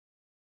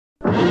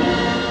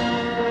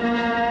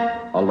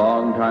A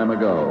long time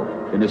ago,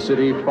 in a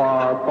city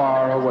far,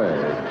 far away,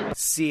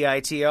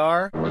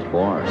 CITR was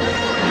born.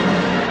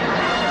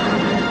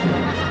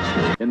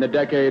 In the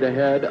decade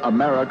ahead,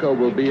 America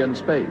will be in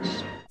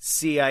space.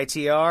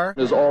 CITR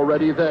is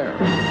already there.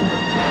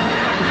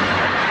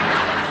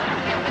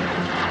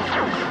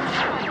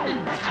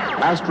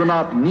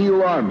 Astronaut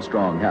Neil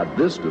Armstrong had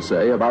this to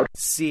say about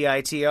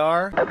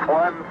CITR. It's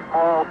one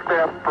small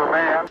step for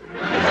man.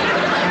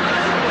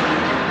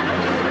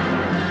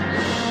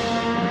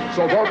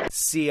 So vote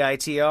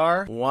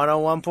CITR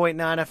 101.9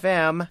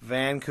 FM,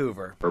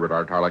 Vancouver. Herbert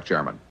R. Tarlek,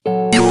 Chairman.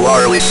 You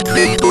are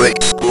listening to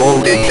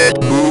Exploding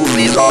Head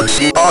Movies on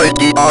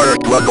CITR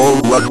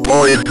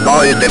 101.9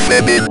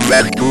 FM in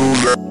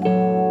Vancouver.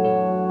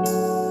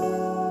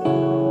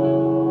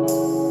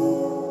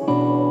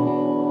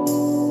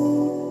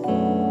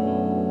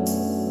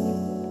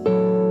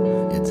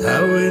 It's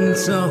how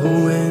it's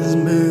always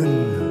been,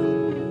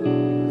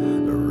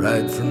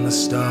 right from the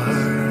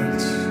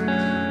start.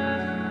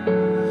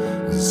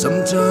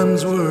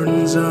 Sometimes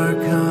words are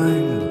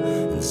kind,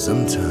 and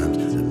sometimes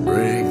they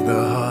break the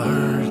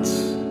heart.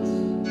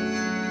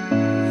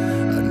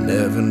 I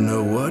never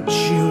know what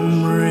you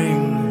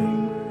bring,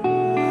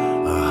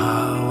 or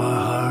how our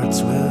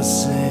hearts will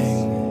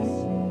sing,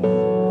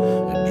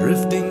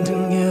 drifting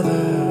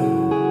together,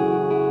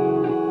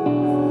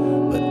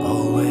 but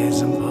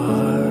always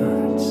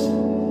apart.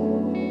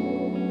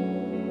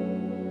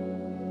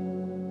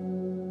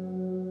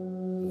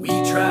 We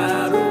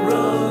try to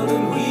run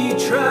and we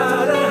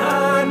try to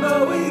hide,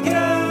 but we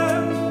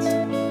can't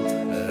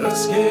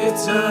escape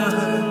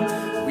time.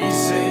 We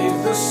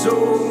save the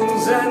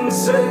souls and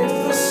save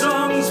the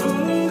songs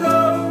from the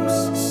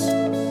ghosts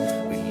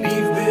we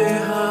leave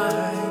behind.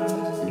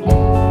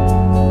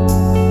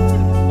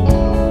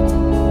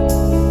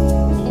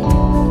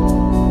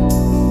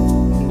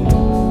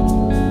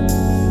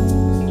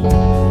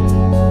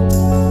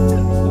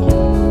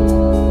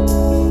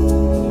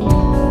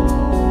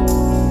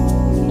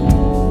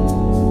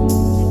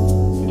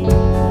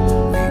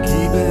 We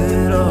keep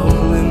it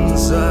all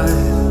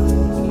inside,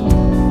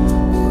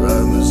 for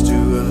others to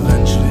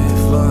eventually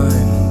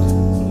find.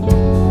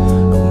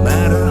 No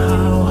matter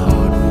how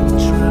hard we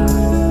try,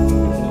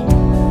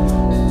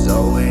 it's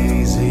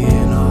always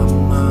in our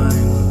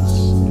minds.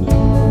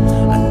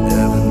 I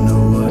never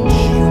know what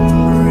you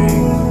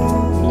bring,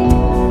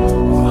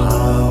 or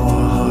how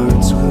our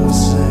hearts will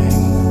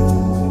sing,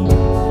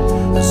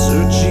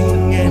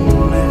 searching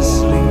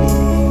endlessly,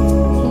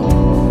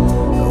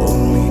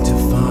 only to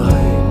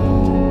find.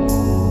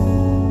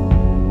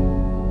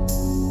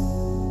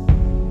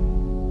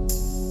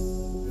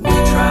 We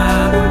try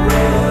to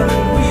run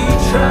and we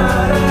try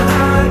to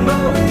hide,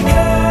 but we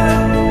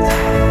can't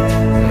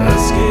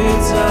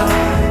escape time.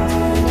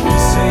 We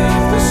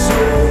save the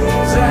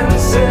souls and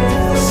save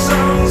the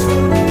songs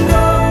for the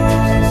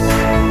ghosts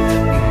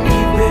we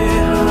leave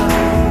behind.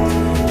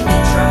 We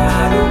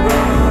try to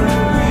run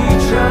and we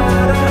try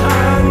to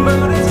hide,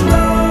 but it's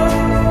love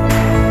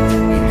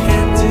we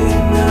can't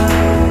deny.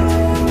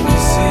 We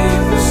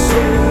save the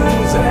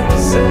souls and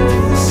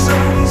save the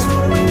songs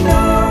for the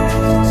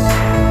ghosts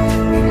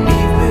we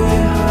leave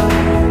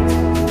behind.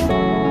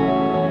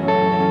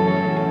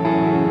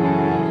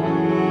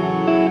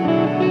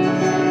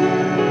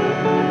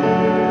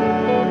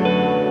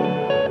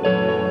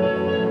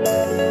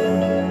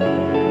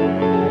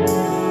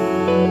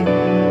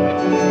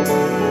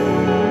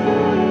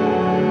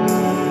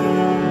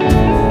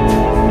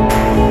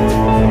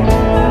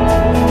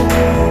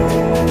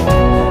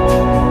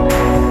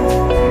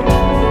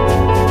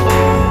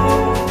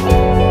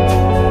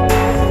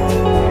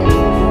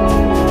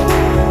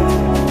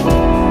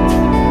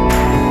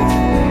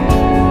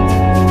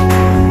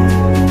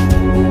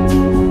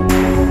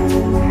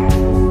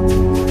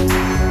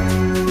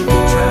 We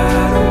try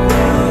to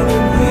run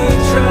and we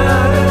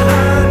try to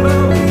hide,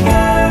 but we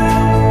can't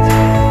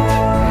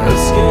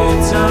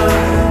escape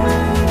time.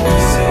 We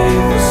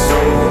save the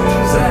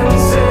souls and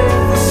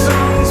save the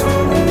songs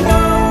for the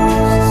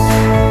ghosts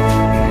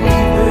we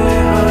leave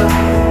behind.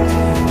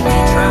 We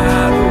try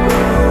to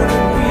run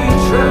and we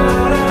try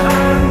to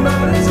hide,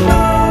 but it's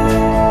love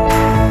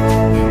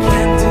we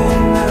can't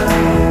deny.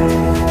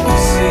 We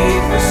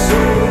save the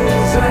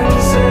souls and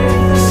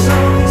save the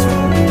songs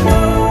for the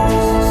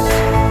ghosts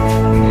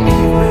we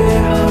leave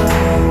behind.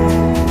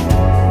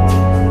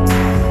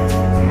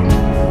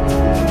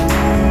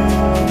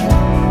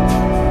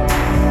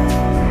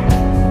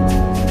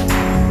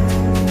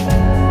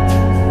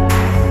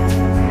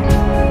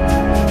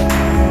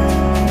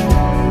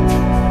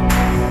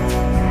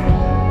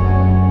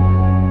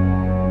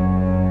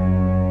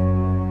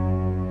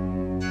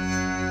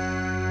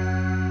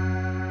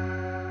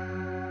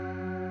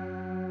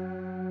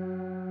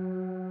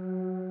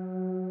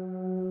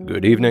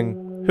 Good evening,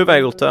 hyvää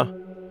iltaa,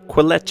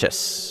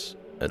 Quilleches,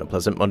 and a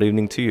pleasant Monday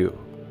evening to you,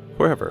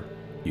 wherever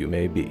you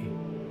may be.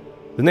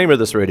 The name of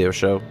this radio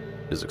show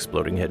is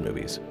Exploding Head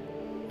Movies,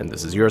 and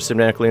this is your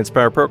cinematically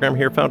inspired program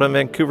here found on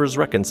Vancouver's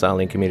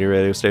reconciling community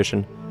radio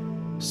station,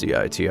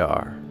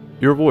 CITR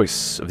your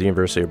voice of the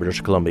University of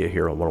British Columbia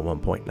here on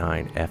 101.9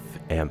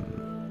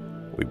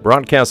 FM. We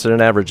broadcast at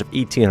an average of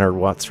 1,800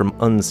 watts from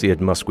unceded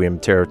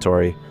Musqueam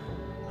territory,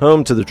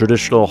 home to the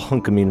traditional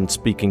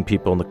Hunkaminam-speaking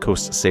people in the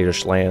Coast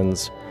Salish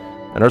lands,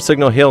 and our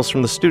signal hails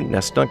from the student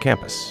nest on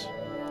campus,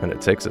 and it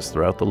takes us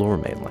throughout the Lower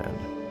Mainland.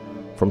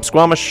 From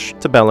Squamish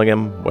to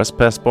Bellingham, west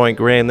past Point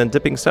Grey, and then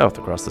dipping south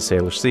across the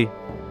Salish Sea,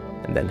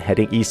 and then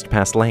heading east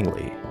past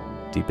Langley,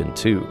 deep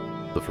into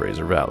the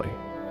Fraser Valley.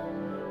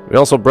 We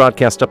also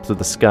broadcast up through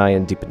the sky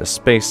and deep into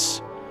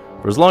space,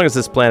 for as long as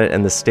this planet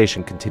and this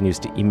station continues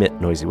to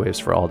emit noisy waves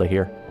for all to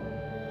hear.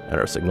 And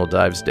our signal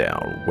dives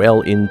down,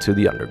 well into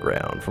the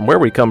underground, from where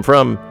we come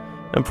from,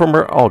 and from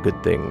where all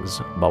good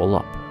things bubble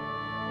up.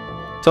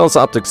 Telus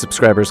Optic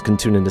subscribers can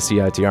tune into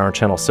CITR on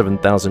channel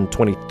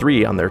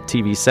 7023 on their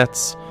TV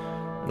sets,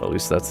 and at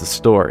least that's the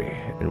story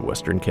in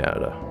Western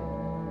Canada.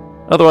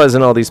 Otherwise,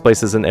 in all these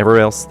places and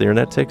everywhere else the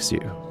internet takes you,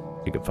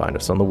 you can find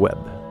us on the web,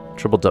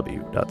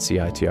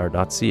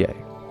 www.citr.ca.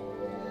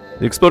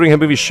 The Exploding Head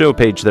Movies show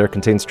page there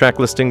contains track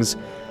listings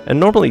and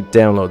normally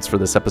downloads for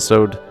this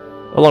episode,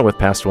 along with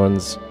past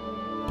ones,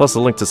 plus a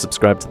link to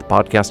subscribe to the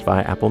podcast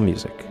via Apple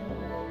Music.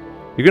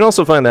 You can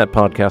also find that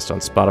podcast on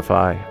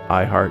Spotify,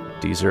 iHeart,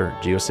 Deezer,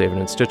 GeoSavin,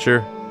 and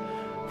Stitcher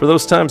for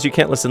those times you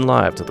can't listen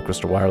live to the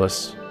Crystal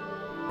Wireless,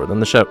 or then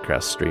the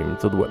Shoutcast stream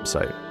to the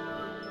website.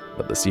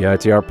 But the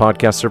CITR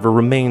podcast server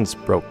remains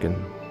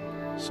broken,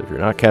 so if you're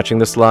not catching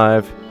this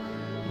live,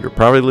 you're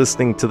probably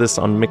listening to this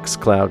on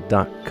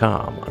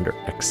Mixcloud.com under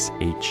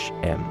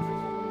XHM.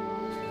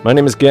 My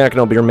name is Gak, and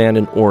I'll be your man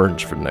in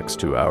orange for the next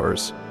 2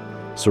 hours.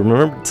 So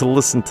remember to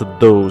listen to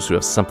those who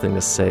have something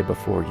to say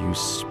before you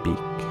speak.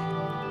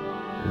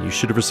 And you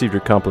should have received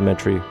your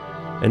complimentary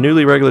and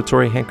newly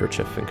regulatory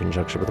handkerchief in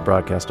conjunction with the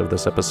broadcast of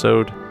this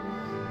episode.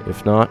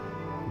 If not,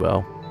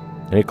 well,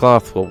 any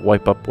cloth will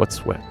wipe up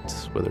what's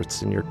wet, whether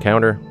it's in your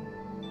counter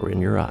or in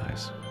your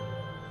eyes.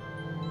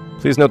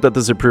 Please note that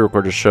this is a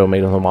pre-recorded show made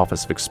in the home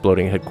office of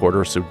Exploding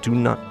Headquarters, so do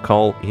not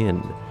call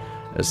in,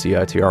 as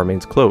CITR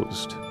remains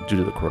closed due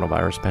to the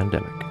coronavirus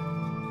pandemic.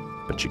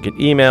 But you can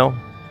email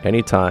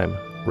anytime,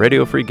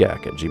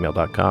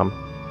 radiofreegak@gmail.com,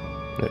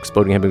 and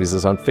Exploding Head Movies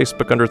is on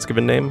Facebook under its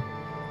given name,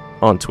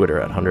 on Twitter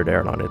at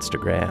 100Aaron, on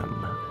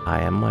Instagram.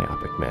 I am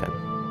Myopic Man.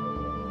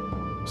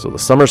 So the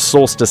summer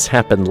solstice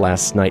happened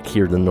last night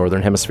here in the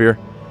Northern Hemisphere,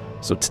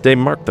 so today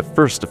marked the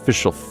first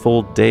official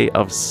full day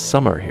of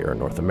summer here in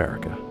North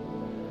America.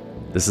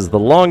 This is the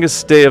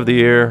longest day of the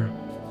year,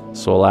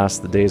 so alas,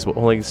 the days will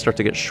only start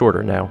to get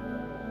shorter now,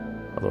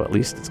 although at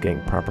least it's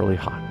getting properly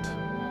hot.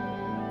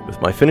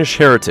 With my Finnish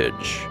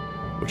heritage,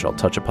 which I'll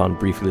touch upon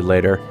briefly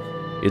later,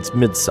 it's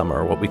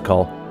midsummer, what we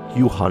call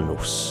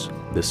Juhannus,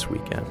 this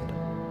weekend.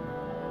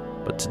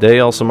 But today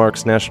also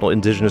marks National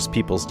Indigenous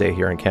Peoples Day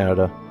here in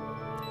Canada.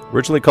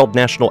 Originally called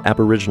National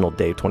Aboriginal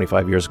Day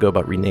 25 years ago,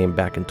 but renamed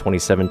back in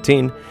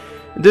 2017,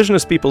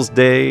 Indigenous Peoples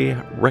Day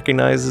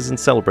recognizes and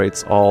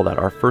celebrates all that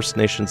our First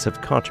Nations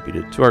have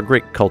contributed to our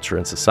great culture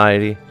and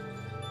society.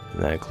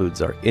 And that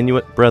includes our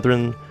Inuit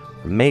brethren,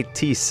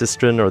 Métis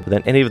sistren, or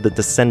than any of the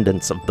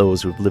descendants of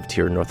those who've lived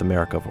here in North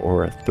America for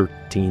over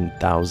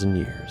 13,000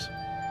 years.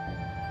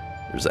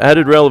 There's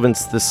added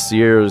relevance this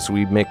year as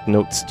we make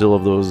note still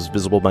of those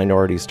visible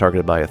minorities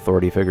targeted by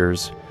authority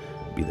figures,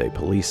 be they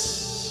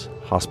police,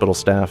 hospital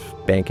staff,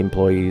 bank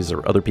employees,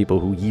 or other people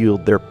who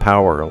yield their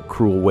power in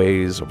cruel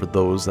ways over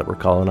those that were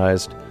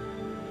colonized.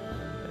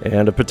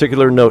 And a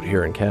particular note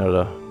here in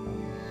Canada,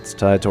 it's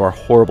tied to our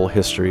horrible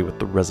history with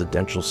the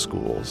residential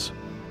schools,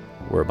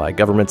 whereby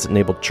governments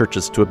enabled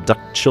churches to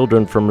abduct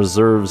children from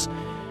reserves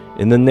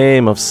in the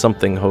name of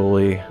something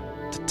holy,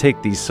 to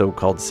take these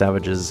so-called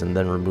savages and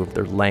then remove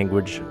their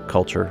language,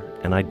 culture,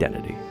 and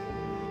identity.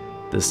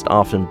 This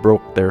often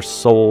broke their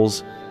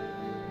souls,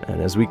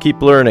 and as we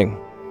keep learning,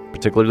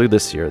 particularly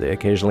this year, they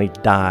occasionally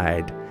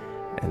died,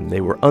 and they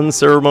were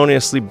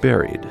unceremoniously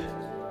buried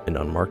in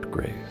unmarked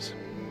graves.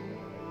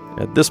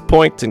 At this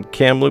point in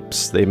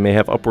Kamloops, they may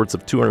have upwards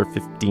of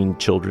 215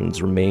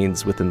 children's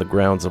remains within the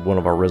grounds of one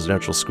of our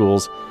residential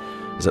schools,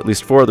 as at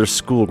least 4 other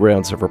school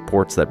grounds have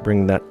reports that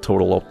bring that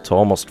total up to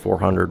almost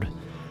 400, and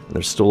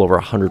there's still over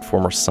 100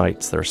 former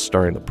sites that are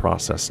starting the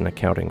process and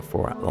accounting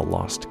for the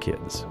lost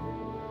kids.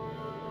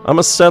 I'm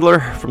a settler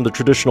from the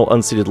traditional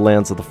unceded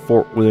lands of the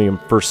Fort William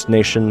First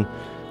Nation,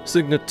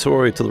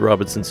 signatory to the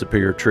Robinson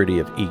Superior Treaty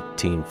of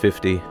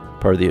 1850,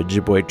 part of the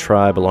Ojibwe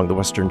tribe along the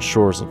western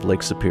shores of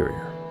Lake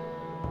Superior,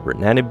 where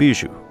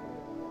Nanibiju,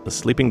 the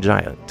sleeping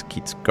giant,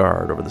 keeps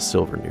guard over the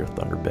silver near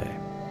Thunder Bay.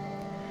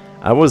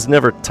 I was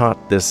never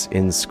taught this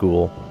in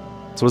school,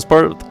 so as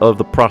part of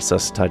the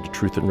process tied to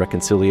Truth and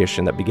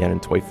Reconciliation that began in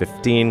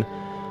 2015,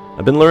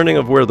 I've been learning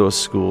of where those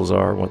schools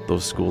are, what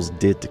those schools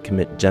did to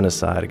commit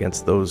genocide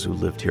against those who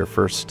lived here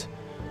first.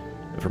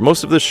 And for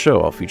most of this show,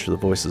 I'll feature the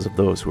voices of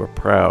those who are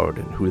proud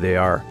in who they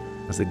are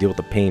as they deal with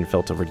the pain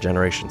felt over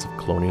generations of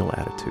colonial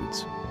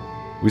attitudes.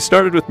 We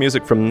started with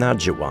music from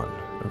Najiwan,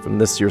 and from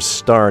this year's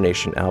Star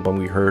Nation album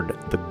we heard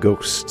The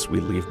Ghosts We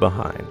Leave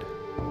Behind.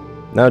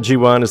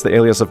 Najiwan is the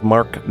alias of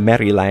Mark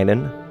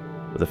Meriläinen,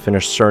 with a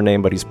Finnish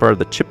surname, but he's part of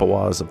the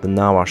Chippewas of the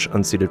Nawash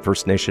unceded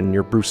First Nation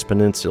near Bruce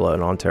Peninsula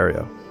in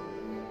Ontario.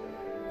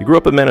 He grew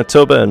up in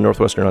Manitoba in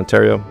northwestern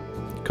Ontario.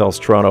 He calls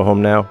Toronto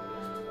home now.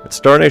 But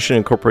Star Nation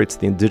incorporates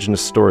the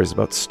indigenous stories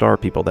about star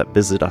people that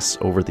visit us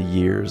over the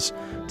years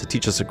to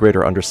teach us a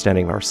greater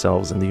understanding of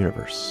ourselves and the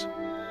universe.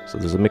 So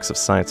there's a mix of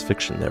science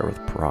fiction there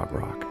with prog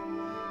rock.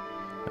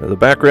 In the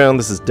background,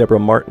 this is Deborah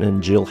Martin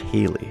and Jill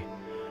Haley.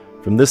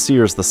 From this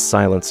year's The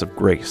Silence of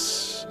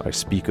Grace, I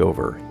speak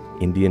over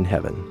Indian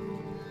Heaven.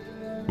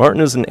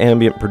 Martin is an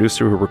ambient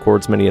producer who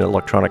records many an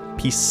electronic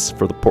piece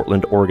for the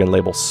Portland, Oregon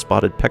label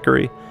Spotted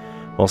Peccary,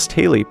 whilst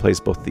Haley plays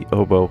both the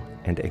oboe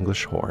and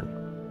English horn.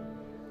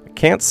 I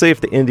can't say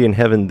if the Indian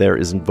Heaven there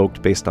is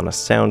invoked based on a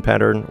sound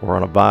pattern or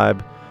on a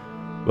vibe,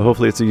 but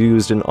hopefully it's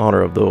used in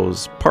honor of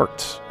those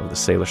part of the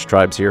Salish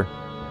tribes here,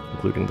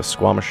 including the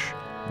Squamish,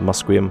 the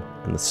Musqueam,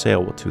 and the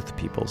Tsleil-Waututh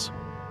peoples.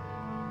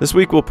 This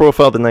week we'll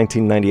profile the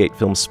 1998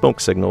 film Smoke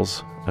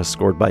Signals, as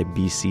scored by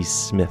B.C.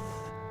 Smith.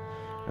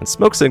 And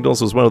Smoke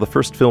Signals was one of the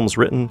first films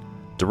written,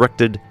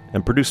 directed,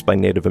 and produced by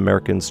Native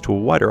Americans to a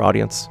wider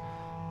audience,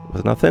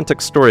 with an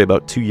authentic story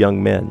about two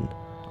young men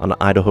on an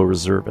Idaho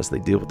reserve as they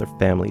deal with their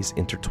family's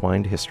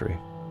intertwined history.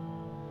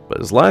 But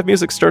as live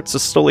music starts to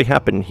slowly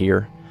happen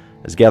here,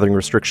 as gathering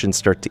restrictions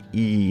start to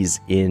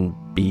ease in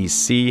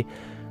BC,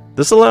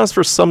 this allows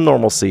for some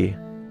normalcy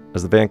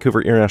as the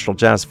Vancouver International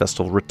Jazz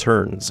Festival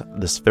returns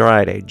this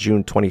Friday,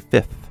 June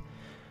 25th,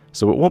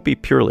 so it won't be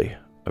purely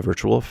a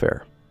virtual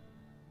affair.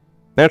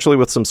 Naturally,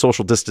 with some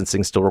social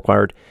distancing still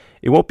required,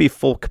 it won't be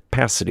full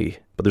capacity,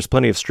 but there's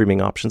plenty of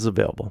streaming options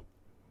available.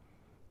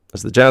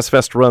 As the Jazz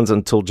Fest runs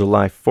until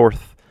July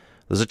 4th,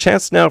 there's a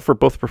chance now for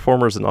both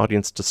performers and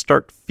audience to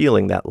start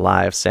feeling that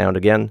live sound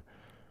again.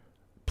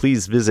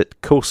 Please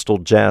visit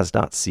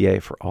coastaljazz.ca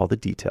for all the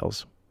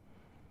details.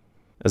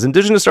 As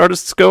Indigenous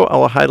artists go,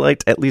 I'll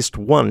highlight at least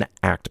one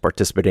act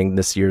participating in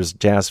this year's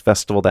Jazz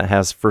Festival that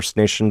has First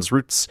Nations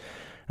roots,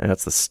 and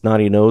that's the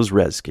Snotty Nose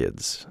Rez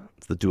Kids.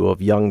 It's the duo of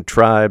Young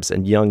Tribes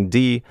and Young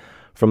D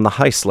from the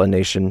Haisla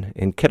Nation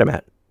in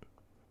Kitimat.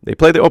 They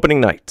play the opening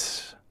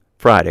night,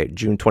 Friday,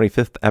 June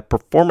 25th, at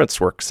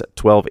Performance Works at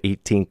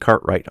 1218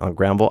 Cartwright on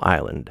Granville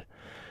Island.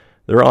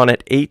 They're on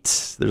at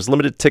 8. There's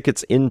limited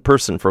tickets in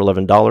person for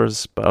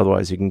 $11, but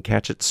otherwise you can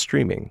catch it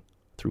streaming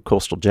through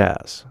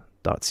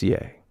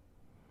coastaljazz.ca.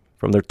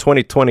 From their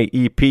 2020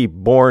 EP,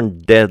 Born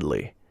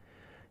Deadly,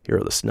 here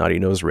are the Snotty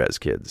Nose Rez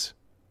Kids.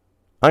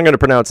 I'm going to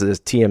pronounce it as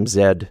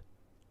TMZ,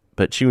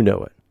 but you know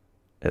it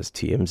as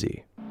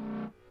TMZ.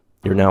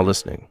 You're now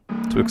listening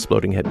to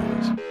Exploding Head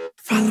Movies.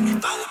 Follow me,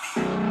 follow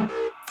me.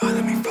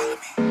 Follow me, follow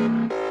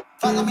me.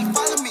 Follow me,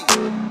 follow me.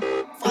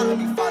 Follow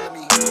me, follow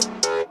me.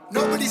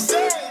 Nobody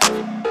said.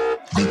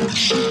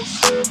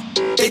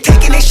 They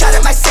taking a shot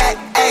at my set,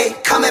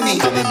 ayy, come at me,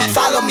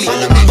 follow me.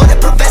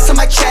 Bulletproof vest on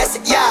my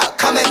chest, yeah,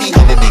 come at me,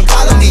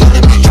 follow me.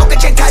 Choker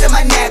chain tied on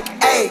my neck,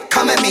 ayy,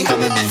 come at me,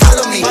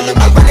 follow me.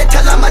 I run it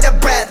till I'm out of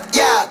breath,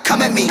 yeah,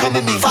 come at me,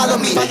 follow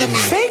me.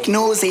 Fake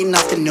news ain't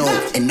nothing new,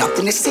 and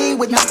nothing to see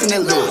with nothing to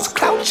lose.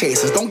 Clout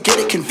chasers, don't get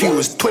it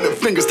confused. Twitter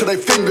fingers till their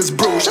fingers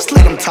bruise. Just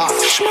let them talk,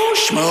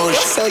 smoosh, smoosh.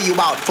 Sell you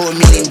out for 1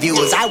 million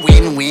views. I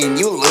win,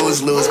 you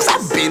lose, cause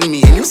I've been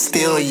me and you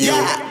still you.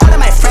 All of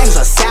my friends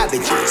are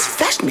savages.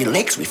 Fashion me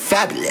links, we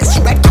fabulous.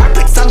 Red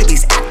carpets under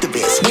these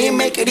activists. We ain't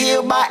make it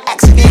here by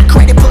accident.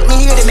 Credit put me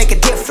here to make a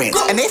difference.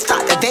 And they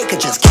thought that they could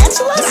just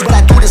cancel us, but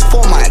I do this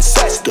for my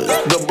ancestors.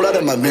 The blood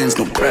in my veins,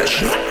 no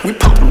pressure. We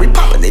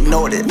poppin', they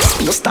know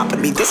this. No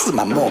stopping me, this is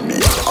my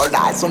moment. All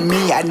eyes on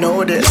me, I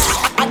know this.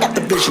 I got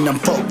the vision, I'm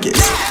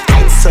focused.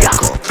 Tight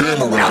circle,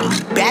 feel around me.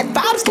 Bad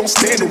vibes don't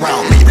stand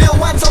around me. Real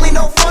ones, only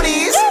no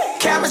phonies.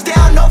 Cameras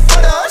down, no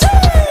photos.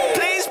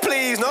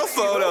 Please, no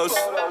photos.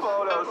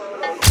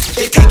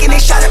 They taking a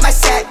shot at my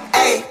set,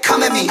 ayy,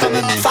 come at me,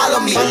 follow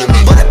me.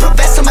 Bulletproof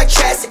vest on my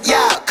chest,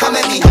 yeah, come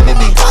at me,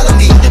 follow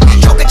me.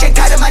 Choker chain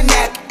tied on my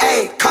neck,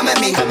 ayy, come at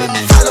me,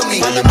 follow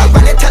me. I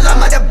run it till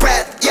I'm out of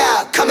breath,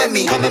 yeah, come at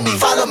me,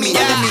 follow me.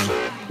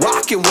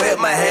 Rockin' with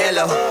my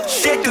halo,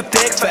 shit too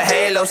thick for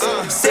halos.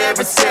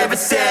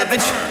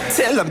 Savage,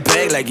 till I'm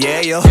big like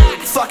yeah, yo.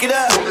 Fuck it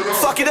up,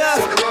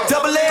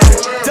 double up,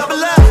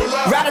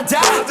 ride or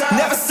die,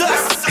 never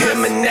sucks.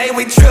 Him and A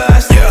we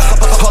trust,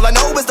 yeah. All I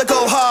know is to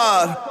go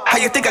hard. How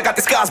you think I got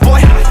the scars,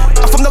 boy?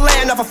 I'm from the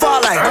land of a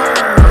falling,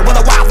 where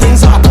the wild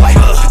things are, boy.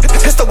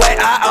 It's the way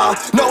I are.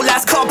 No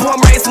last call, boy,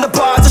 I'm raised in the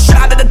bars. A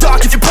shot in the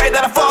dark, if you pray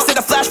that I fall. See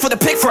the flash for the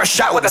pick for a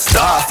shot with a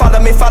star. Follow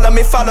me.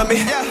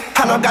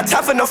 I don't got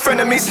time for no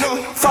frenemies.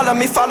 Follow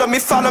me.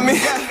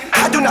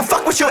 I do not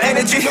fuck with your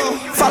energy.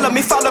 Follow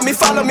me.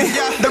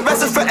 The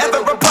rest is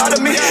forever a part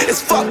of me.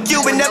 It's fuck you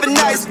and have a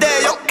nice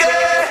day,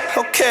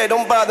 okay,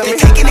 don't bother me. They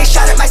taking a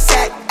shot at my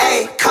set,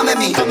 ayy, come at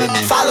me,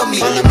 follow me.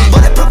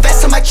 Bulletproof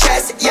vest on my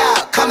chest,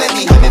 yeah, come at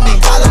me,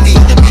 follow me.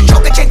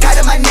 Choker chain tied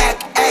on my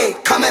neck, ayy,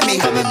 come at me,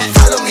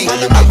 follow me.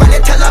 I run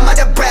it till I'm out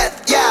of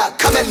breath, yeah,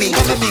 come at me,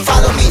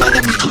 follow me.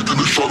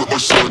 Taking a shot at my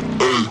set,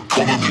 ayy,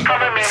 come at me,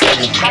 follow me.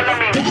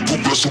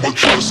 Bulletproof vest on my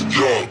chest,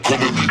 yeah, come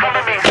at me,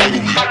 follow me.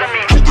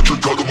 Choker chain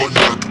tied on my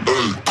neck,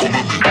 ayy, come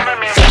at me,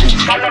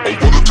 follow me. I run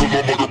it till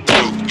I'm out of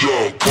breath,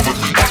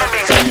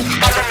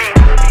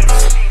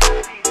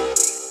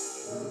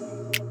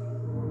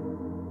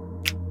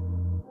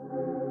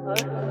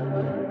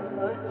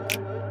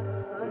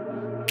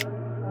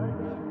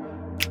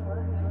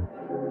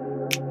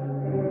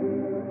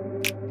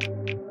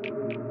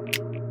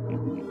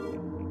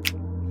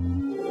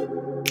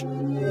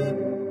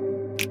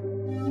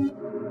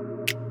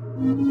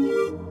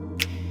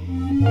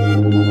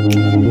 I'm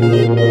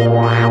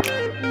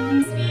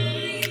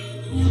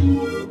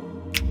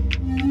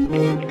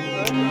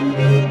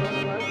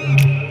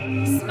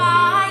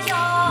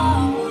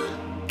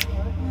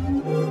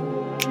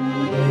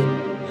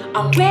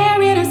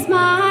wearing a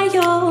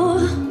smile.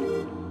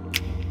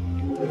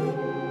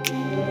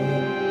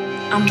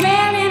 I'm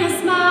wearing a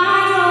smile.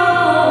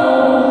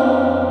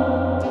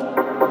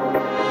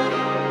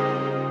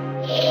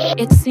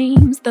 It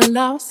seems the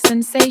lost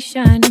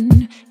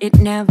sensation, it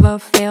never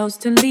fails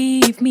to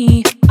leave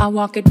me. I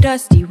walk a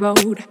dusty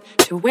road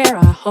to where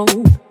I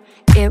hope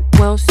it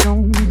will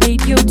soon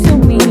lead you to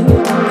me.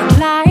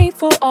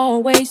 Life will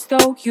always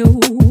throw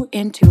you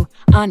into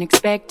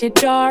unexpected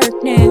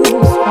darkness.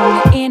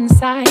 From the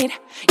inside,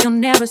 you'll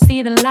never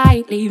see the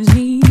light. Leaves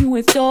me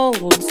with dull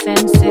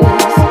senses.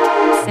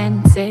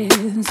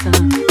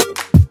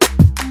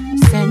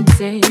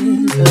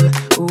 Senses,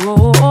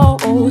 oh, oh,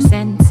 oh,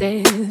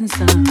 senses,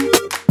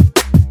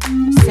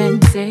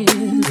 senses,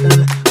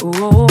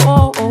 oh,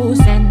 oh, oh,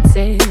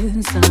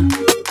 senses,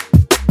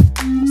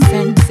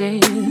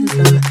 senses,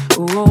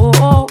 oh,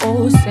 oh,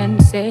 oh,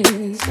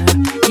 senses,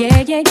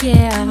 yeah, yeah,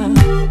 yeah.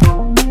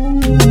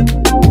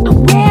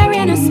 I'm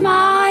wearing a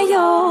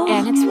smile,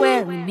 and it's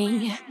wearing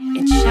me.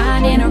 It's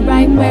shining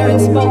right where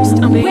it's supposed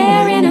to be. I'm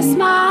wearing a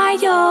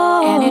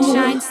smile, and it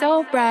shines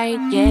so bright,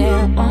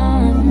 yeah.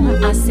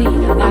 I see the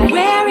light. I'm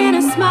wearing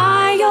a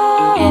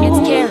smile, and it's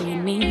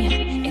carrying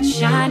me. It's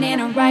shining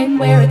right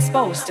where it's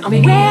supposed to be.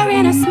 I'm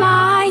wearing a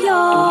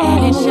smile,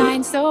 and it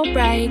shines so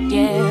bright,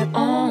 yeah.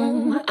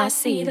 I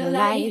see the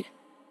light.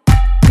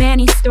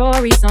 Many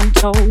stories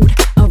untold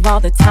of all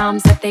the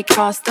times that they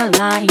crossed the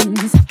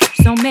lines.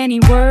 So many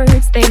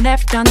words they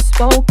left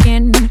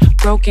unspoken.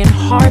 Broken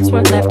hearts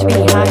were left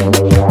behind.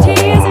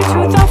 Tears of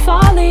truth are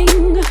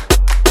falling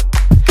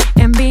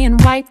and being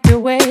wiped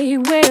away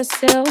with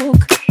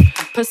silk.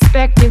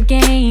 Perspective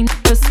gain,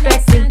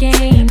 perspective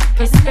gain,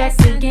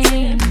 perspective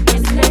gain,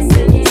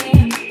 perspective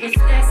gain,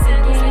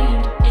 perspective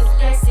gain,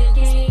 perspective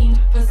gain,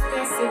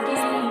 perspective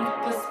gain,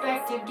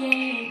 perspective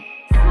gain.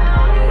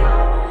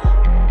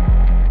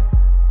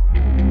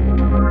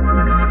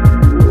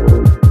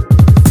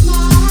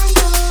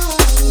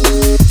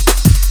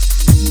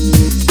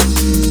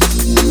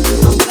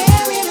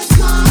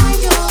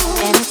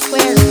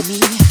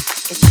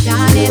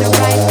 Shining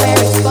right where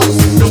it's supposed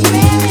to be. I'm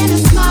wearing a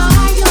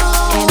smile,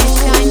 and it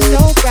shines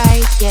so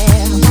bright,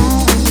 yeah.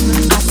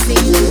 I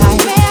see the light.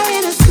 I'm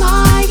wearing a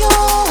smile,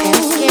 and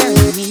it's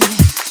carrying me.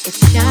 It's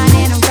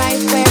shining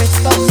right where it's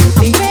supposed to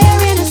be. I'm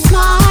wearing a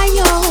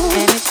smile,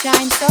 and it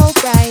shines so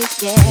bright,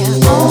 yeah.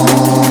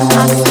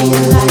 I see the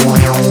light.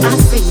 I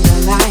see the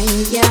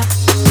light, yeah.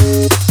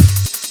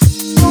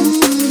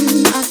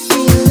 I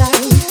see the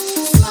light.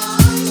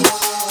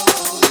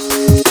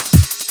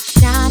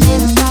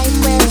 Shining right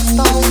where it's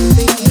supposed to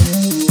be.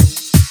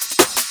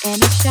 And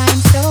it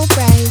shines so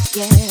bright,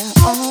 yeah.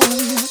 I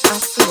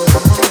see the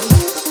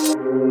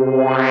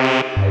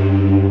light.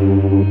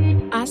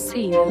 I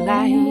see the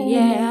light,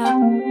 yeah.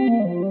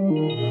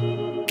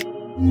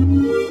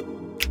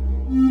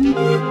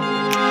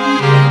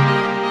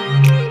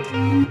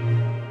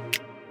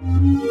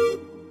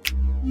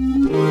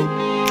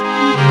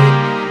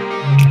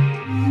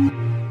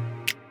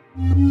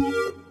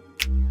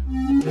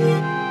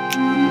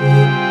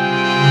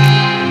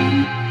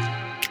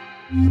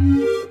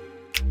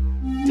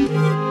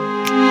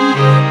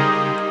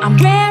 I'm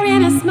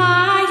wearing a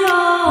smile.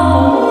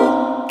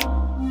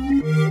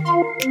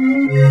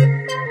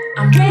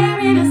 I'm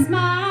wearing a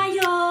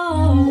smile.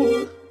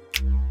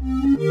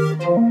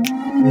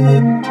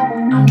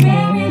 I'm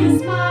wearing a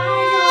smile.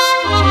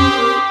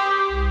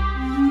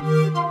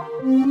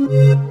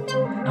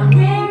 I'm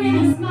wearing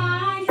a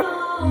smile.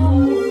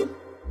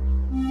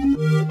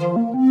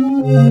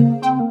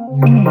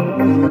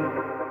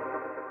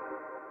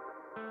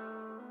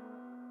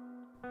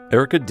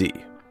 Erica D.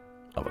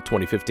 of a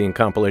 2015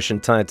 compilation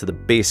tied to the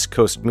Bass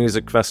Coast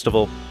Music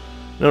Festival,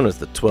 known as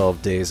the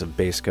 12 Days of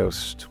Bass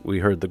Coast. We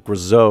heard the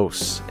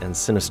Grazos and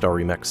Sinistar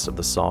remix of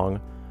the song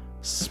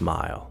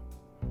Smile.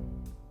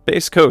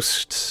 Bass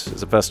Coast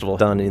is a festival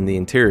done in the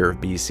interior of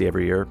BC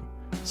every year,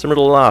 similar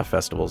to a lot of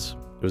festivals.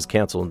 It was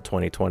canceled in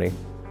 2020.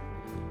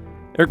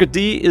 Erica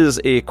D is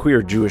a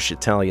queer Jewish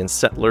Italian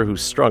settler who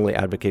strongly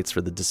advocates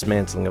for the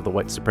dismantling of the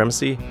white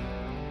supremacy.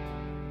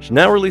 She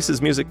now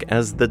releases music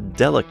as The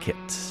Delicate,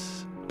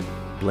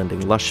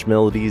 blending lush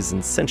melodies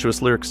and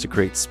sensuous lyrics to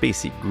create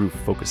spacey,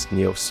 groove-focused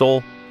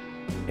neo-soul.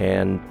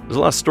 And there's a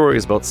lot of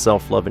stories about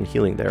self-love and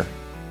healing there,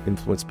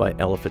 influenced by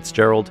Ella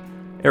Fitzgerald,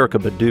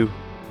 Erykah Badu,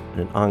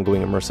 and an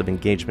ongoing immersive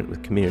engagement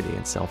with community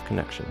and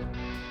self-connection.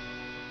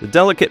 The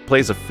Delicate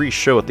plays a free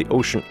show at the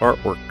Ocean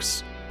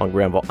Artworks on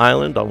Granville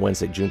Island on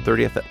Wednesday, June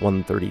 30th at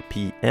 1:30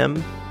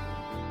 p.m.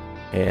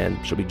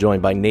 And she'll be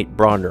joined by Nate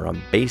Brodner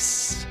on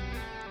bass,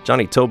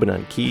 Johnny Tobin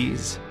on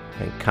keys,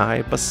 and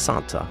Kai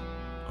Basanta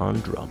on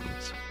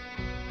drums.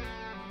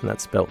 And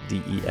that's spelled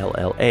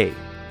D-E-L-L-A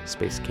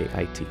space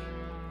K-I-T.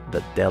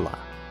 The Della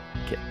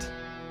Kit.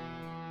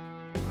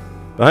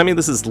 Behind me,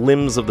 this is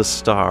Limbs of the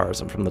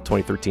Stars, and from the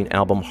 2013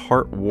 album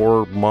Heart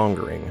War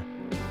Mongering.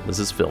 This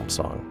is Film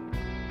Song.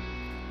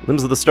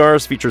 Limbs of the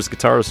Stars features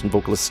guitarist and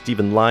vocalist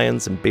Stephen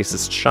Lyons and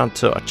bassist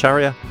Shanta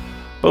Acharya,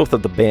 both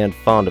of the band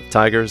Fond of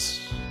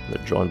Tigers.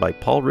 They're joined by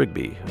Paul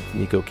Rigby of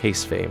Nico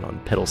Case fame on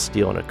pedal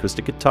steel and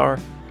acoustic guitar,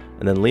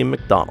 and then Liam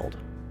McDonald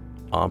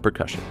on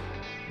percussion.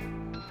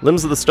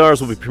 Limbs of the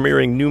Stars will be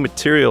premiering new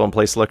material and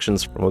play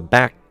selections from a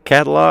back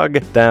catalog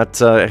that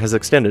has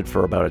extended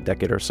for about a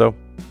decade or so.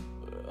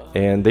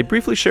 And they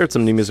briefly shared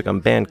some new music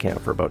on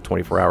Bandcamp for about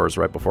 24 hours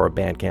right before a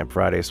Bandcamp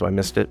Friday, so I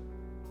missed it.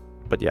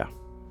 But yeah,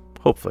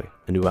 hopefully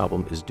a new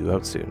album is due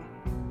out soon.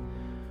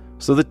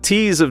 So the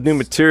tease of new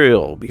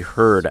material will be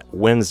heard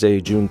Wednesday,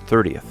 June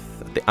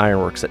 30th at the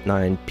Ironworks at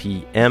 9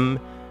 p.m.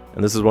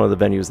 And this is one of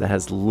the venues that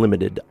has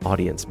limited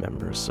audience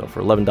members. So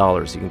for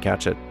 $11 you can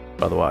catch it.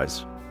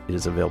 Otherwise, it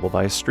is available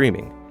via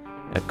streaming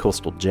at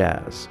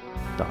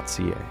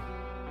coastaljazz.ca.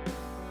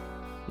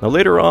 Now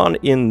later on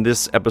in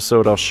this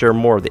episode, I'll share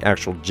more of the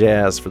actual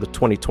jazz for the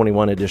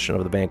 2021 edition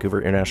of the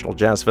Vancouver International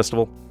Jazz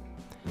Festival.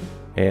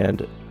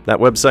 And that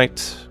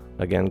website,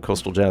 again,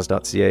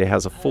 coastaljazz.ca,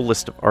 has a full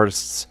list of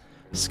artists,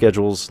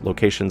 schedules,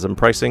 locations, and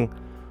pricing,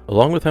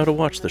 along with how to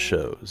watch the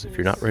shows if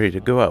you're not ready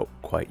to go out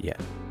quite yet.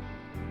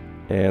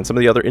 And some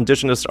of the other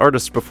Indigenous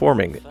artists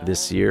performing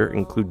this year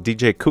include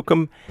DJ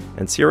Kukum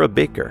and Sierra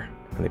Baker,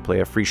 and they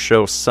play a free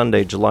show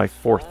Sunday, July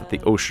 4th at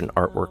the Ocean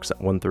Artworks at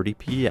 1:30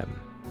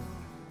 p.m.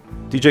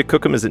 DJ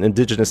Kukum is an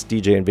Indigenous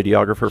DJ and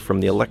videographer from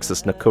the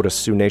Alexis Nakota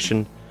Sioux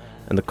Nation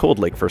and the Cold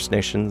Lake First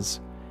Nations.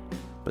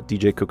 But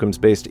DJ Kukum's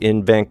based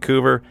in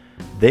Vancouver.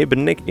 They've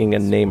been making a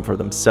name for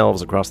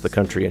themselves across the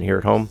country and here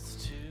at home.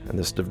 And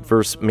this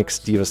diverse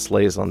mixed diva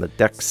slays on the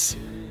decks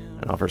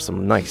and offers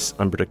some nice,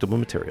 unpredictable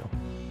material.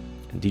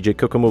 And DJ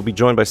Kukum will be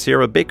joined by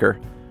Sierra Baker,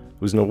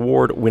 who's an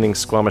award-winning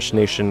Squamish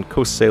Nation,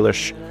 Coast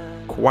Salish,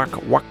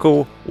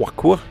 Kwakwako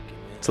Wakwa,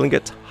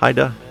 Tlingit,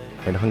 Haida,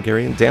 and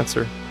Hungarian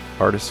dancer,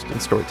 artist,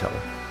 and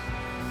storyteller.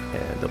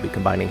 And they'll be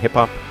combining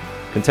hip-hop,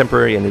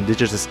 contemporary, and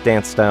indigenous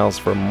dance styles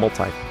for a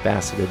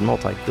multifaceted,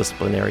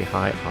 multidisciplinary,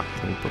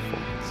 high-octane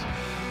performance.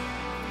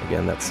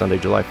 Again, that's Sunday,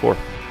 July 4th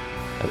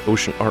at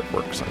Ocean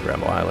Artworks on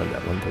Granville Island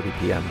at 1:30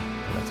 p.m.,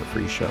 and that's a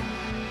free show.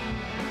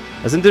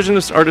 As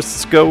Indigenous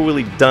artists go,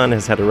 Willie Dunn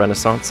has had a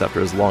renaissance after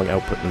his long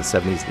output in the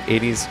 70s and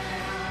 80s,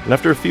 and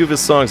after a few of his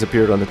songs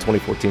appeared on the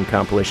 2014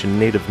 compilation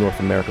Native North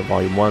America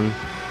Volume 1,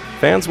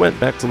 fans went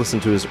back to listen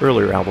to his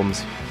earlier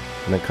albums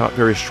and then caught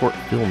various short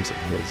films of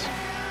his.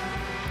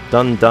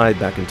 Dunn died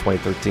back in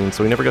 2013,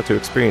 so he never got to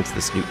experience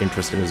this new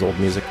interest in his old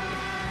music,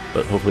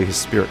 but hopefully his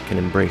spirit can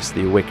embrace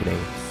the awakening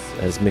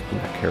that his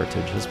Mi'kmaq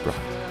heritage has brought.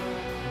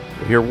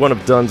 We'll hear one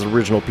of Dunn's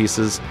original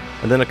pieces,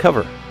 and then a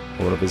cover of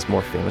one of his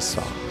more famous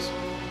songs.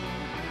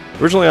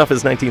 Originally off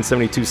his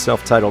 1972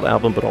 self-titled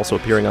album, but also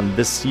appearing on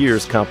this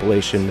year's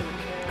compilation,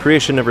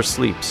 Creation Never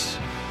Sleeps,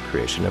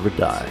 Creation Never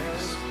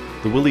Dies,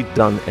 the Willie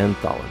Dunn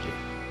Anthology.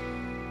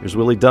 Here's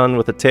Willie Dunn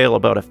with a tale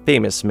about a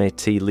famous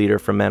Métis leader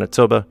from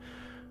Manitoba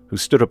who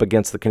stood up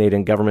against the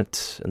Canadian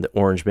government and the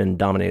Orange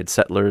Men-dominated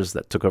settlers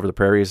that took over the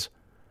prairies,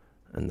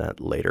 and that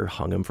later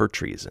hung him for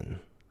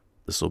treason.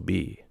 This will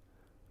be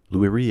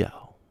Louis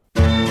Riel.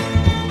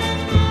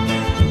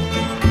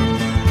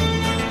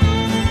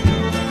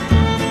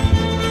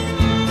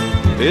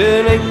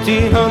 In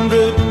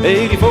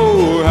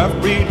 1884,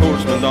 half-breed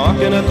horsemen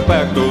knocking at the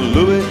back door.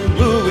 Louis,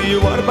 Louis,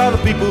 what about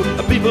the people?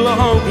 The people are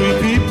hungry,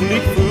 people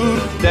need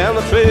food. Down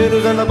the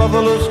traders and the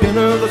buffalo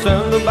skinners, they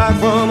send them back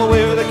from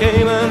where they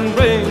came and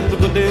bring the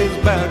good days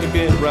back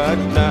again right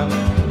now.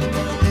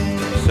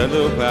 Send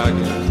them back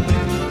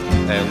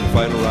and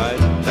fight right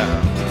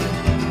now.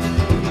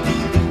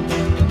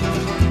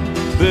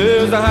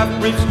 There's a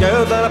half-breed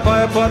scout and a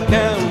pie-pot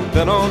camp,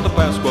 then on the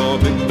Pasqua,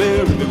 Big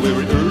Bear,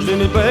 where he urged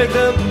and he begged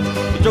them.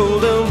 He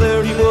told them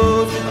there he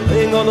was,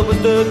 laying on the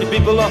wisdom, the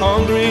people are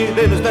hungry,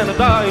 they just stand a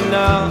dying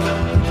now.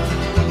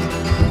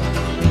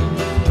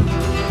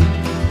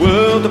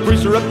 Well, the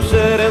priests are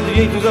upset and the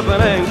agents up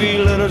and angry,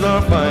 letters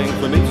are flying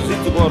from each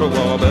seat to water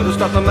wall. Better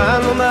stop the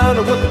man no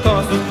matter what the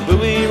cost is.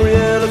 Louis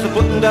Riel is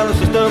putting down the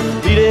system,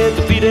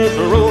 defeated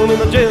for Rome in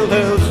the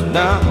jailhouse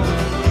now.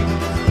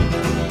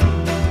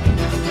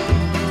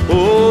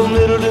 Old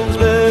Middleton's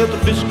left the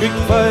Fish Creek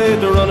fight.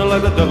 They're running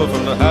like the devil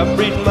from the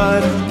half-breed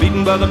mine,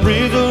 beaten by the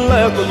breeze of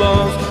left the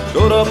lost.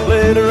 Showed up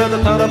later at the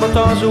town of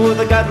Batasha with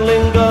the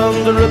Gatling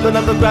guns, they're ripping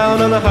up the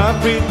ground and the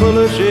half-breed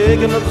bullets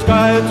shaking up the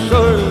sky. It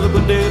sure is a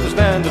good day to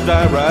stand to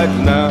die right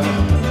now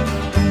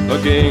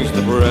against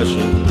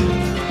oppression,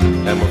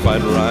 and we're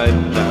fighting right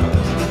now.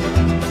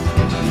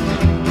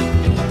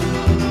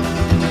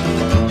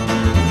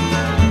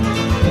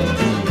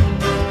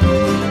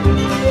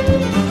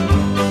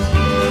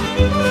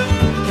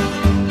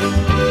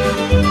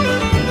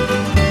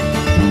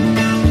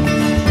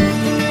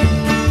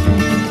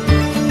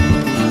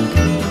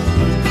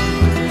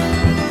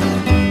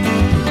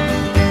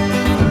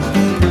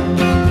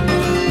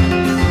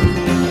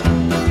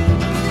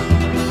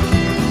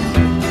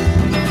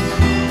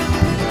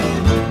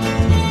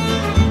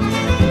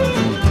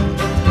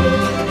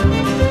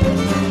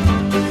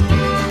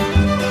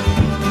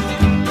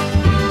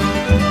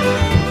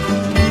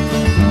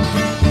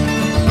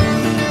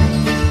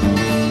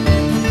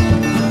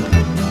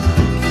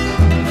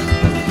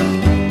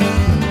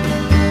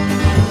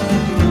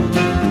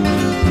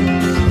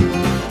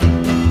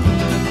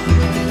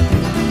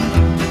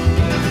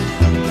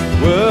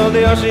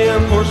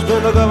 XHM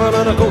horsemen, a governor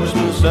and a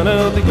coachman sent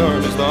out the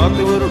armies, thought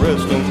they would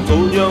arrest him.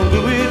 Told young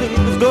Louis that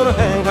he was gonna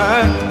hang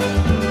high.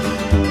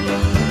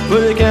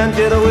 Well, you can't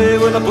get away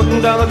when I'm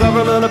putting down the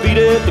government. I beat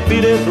it,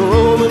 defeated,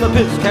 Rome in the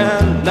piss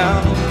can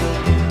now.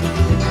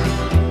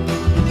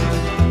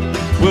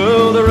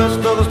 Well, the rest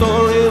of the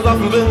story has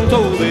often been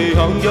told. They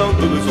hung young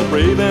Louis so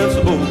brave and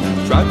so bold.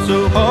 Tried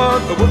so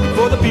hard for working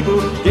for the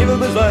people, gave him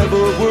his life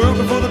for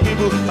working for the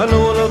people. I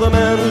know another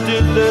man who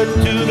did that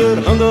too,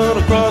 that hung on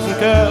a cross in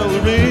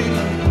Calvary,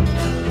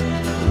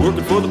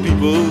 working for the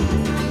people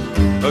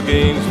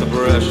against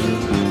oppression,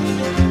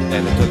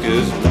 and he took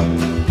his life.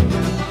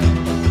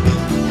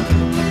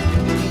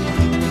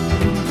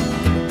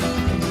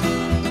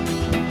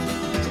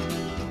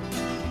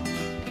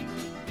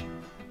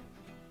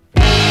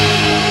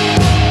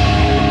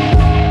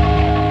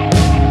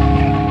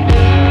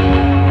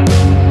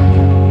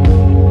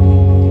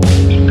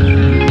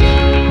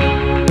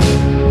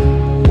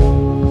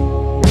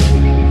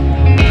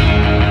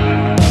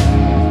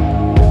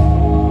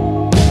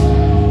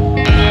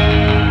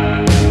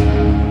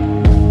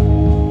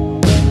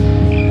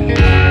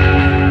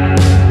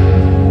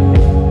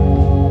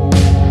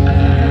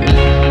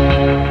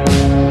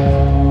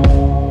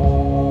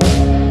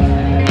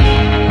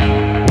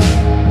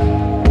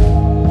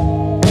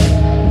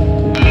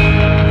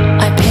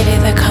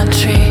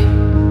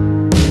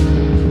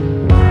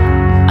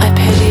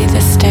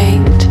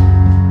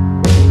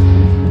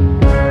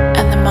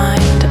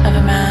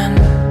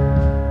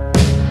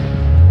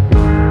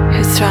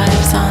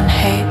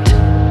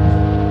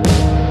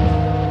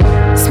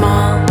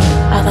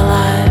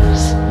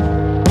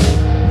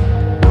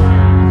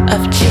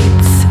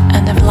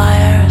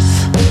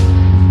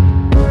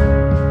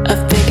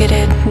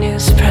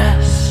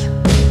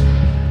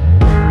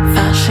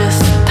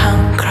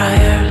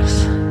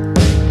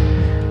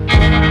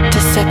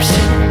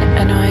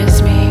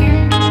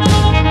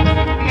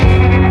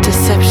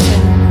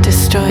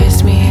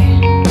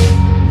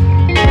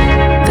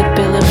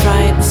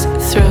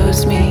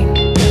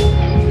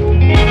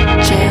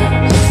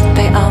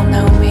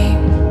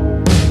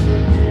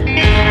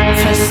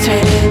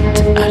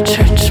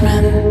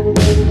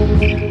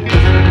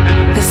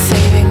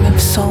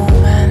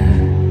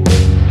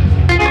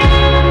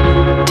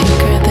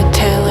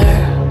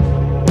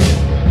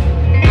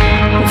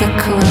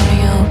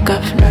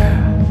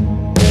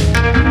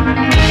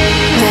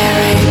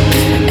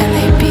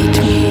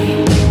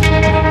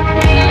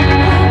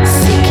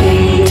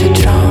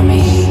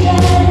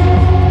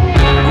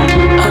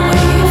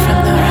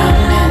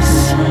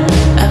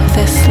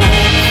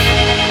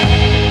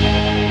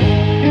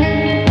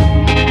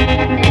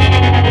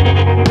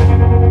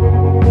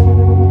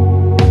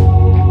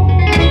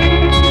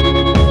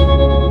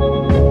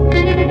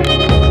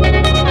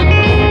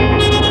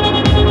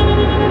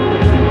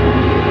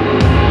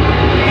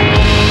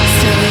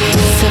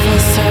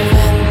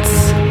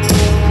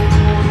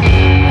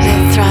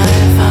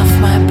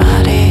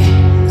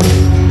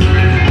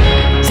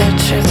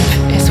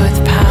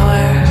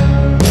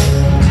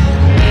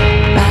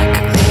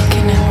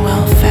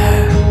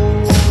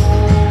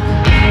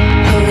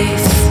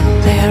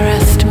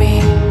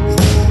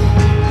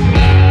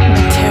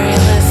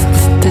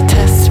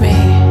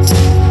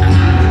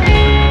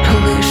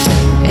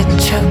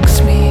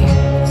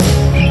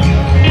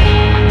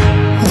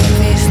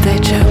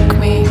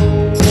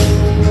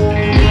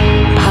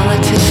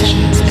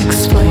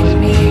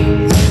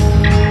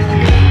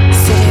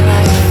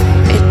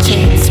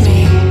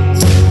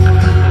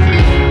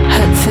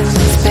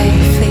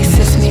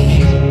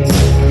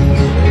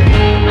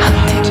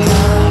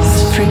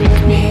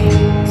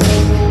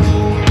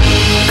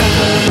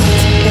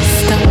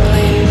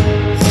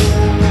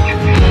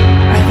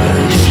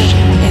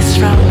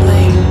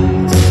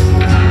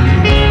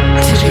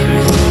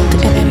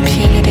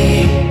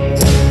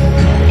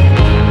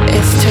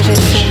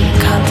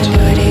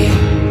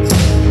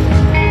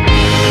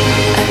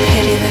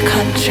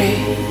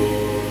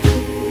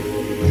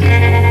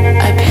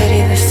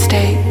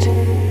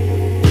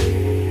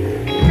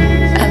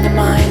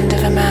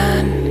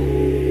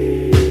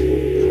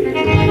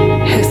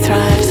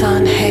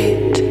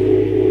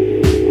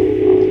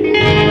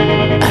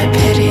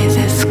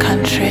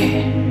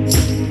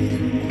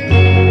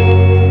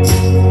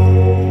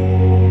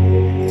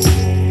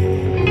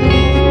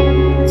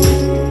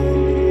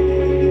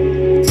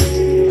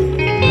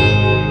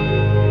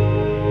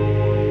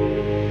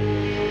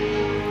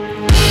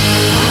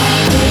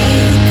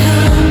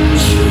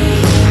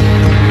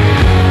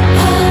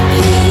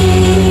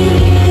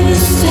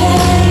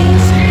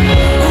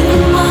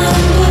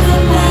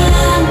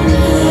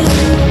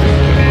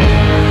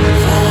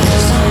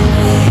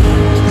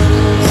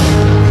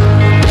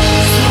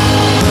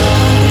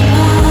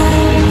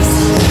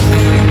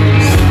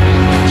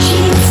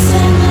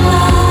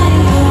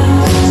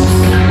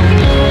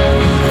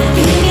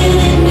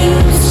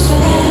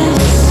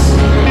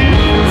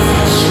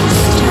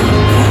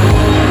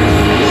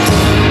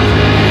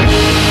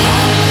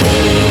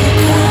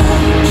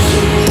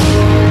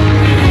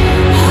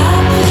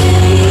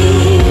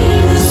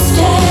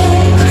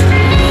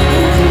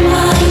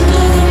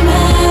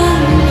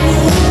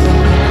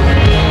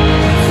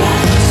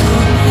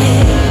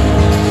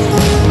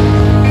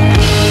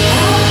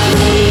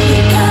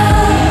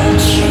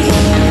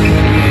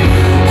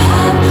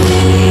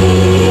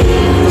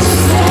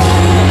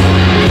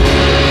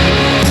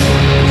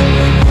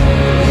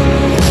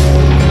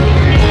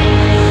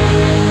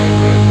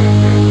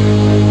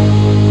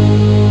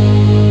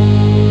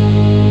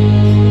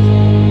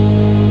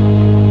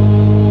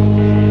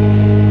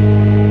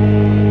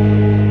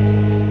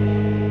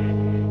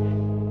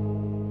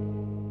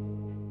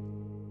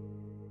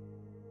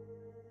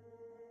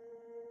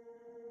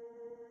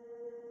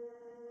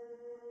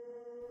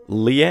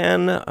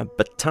 Leanne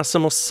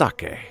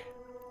Betasamosake,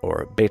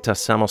 or Beta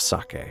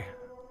Samosake.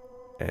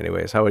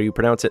 Anyways, how do you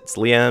pronounce it? It's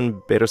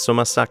Leanne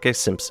Betasamosake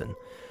Simpson,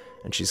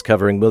 and she's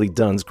covering Willie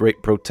Dunn's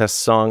great protest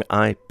song,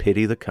 I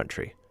Pity the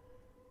Country.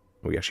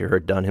 We actually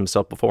heard Dunn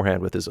himself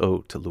beforehand with his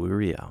ode to Louis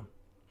Riel.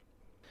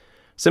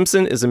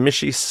 Simpson is a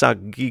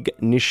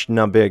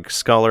Mishi-Sagig-Nishnabeg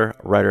scholar,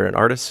 writer, and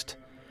artist,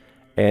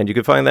 and you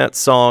can find that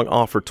song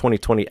off her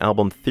 2020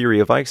 album Theory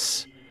of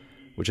Ice,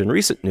 which in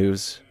recent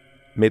news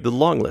made the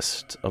long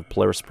list of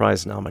Polaris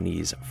Prize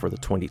nominees for the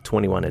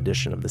 2021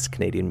 edition of this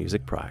Canadian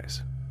Music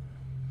Prize.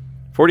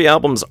 40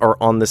 albums are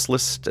on this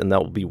list, and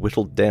that will be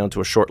whittled down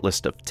to a short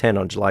list of 10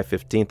 on July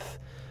 15th.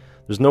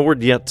 There's no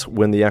word yet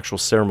when the actual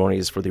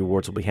ceremonies for the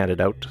awards will be handed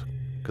out,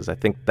 because I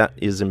think that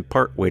is in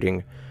part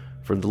waiting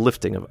for the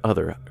lifting of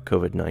other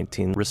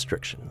COVID-19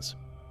 restrictions.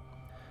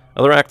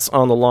 Other acts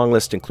on the long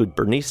list include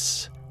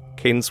Bernice,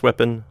 Cadence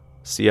Weapon,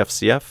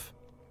 CFCF,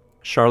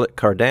 Charlotte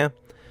Cardin,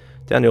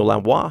 Daniel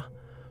Lavoie,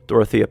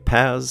 Dorothea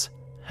Paz,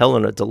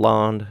 Helena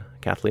DeLonde,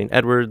 Kathleen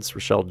Edwards,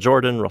 Rochelle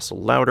Jordan, Russell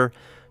Lauder,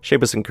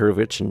 Seamus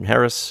Inkurovich and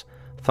Harris,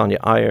 Thanya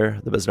Iyer,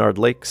 the Besnard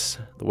Lakes,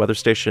 the Weather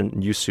Station,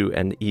 Yusu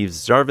and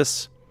Yves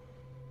Jarvis.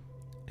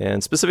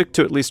 And specific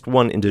to at least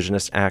one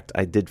Indigenous act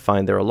I did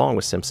find there along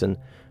with Simpson,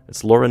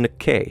 it's Laura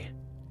Nikkei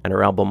and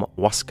her album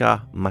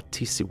Waska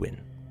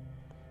Matisiwin.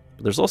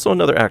 But there's also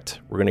another act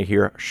we're going to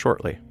hear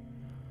shortly.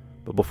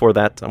 But before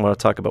that, I want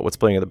to talk about what's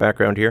playing in the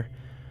background here.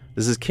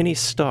 This is Kinney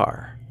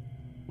Starr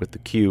with the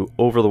cue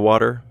Over the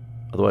Water,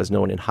 otherwise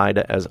known in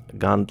Haida as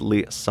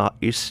Gandli Sa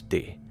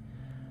Isti.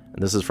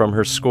 And this is from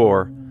her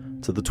score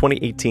to the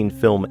 2018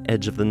 film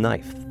Edge of the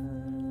Knife,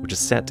 which is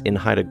set in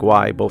Haida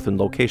Gwaii both in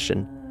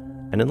location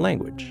and in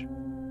language.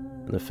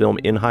 And the film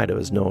in Haida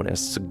is known as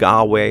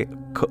Sagawe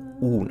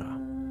Ka'una.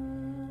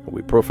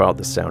 We profiled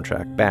this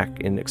soundtrack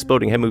back in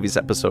Exploding Head Movies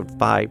episode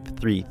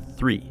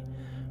 533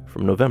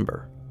 from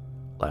November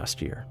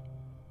last year.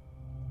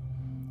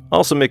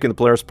 Also making the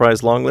Polaris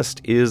Prize long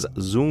list is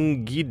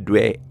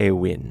Zungidwe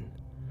Ewin.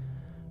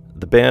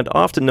 The band,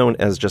 often known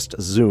as just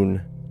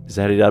Zune, is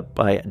headed up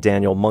by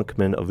Daniel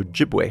Monkman of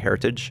Ojibwe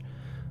heritage,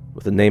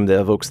 with a name that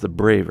evokes the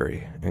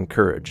bravery and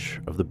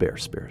courage of the bear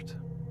spirit.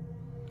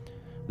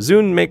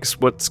 Zune makes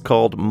what's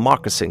called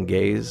moccasin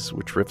gaze,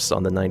 which riffs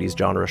on the 90s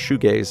genre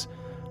shoegaze,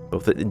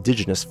 but with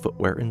indigenous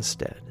footwear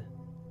instead.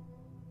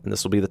 And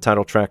this will be the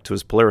title track to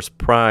his Polaris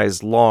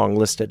Prize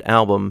long-listed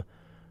album,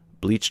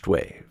 Bleached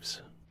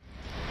Waves.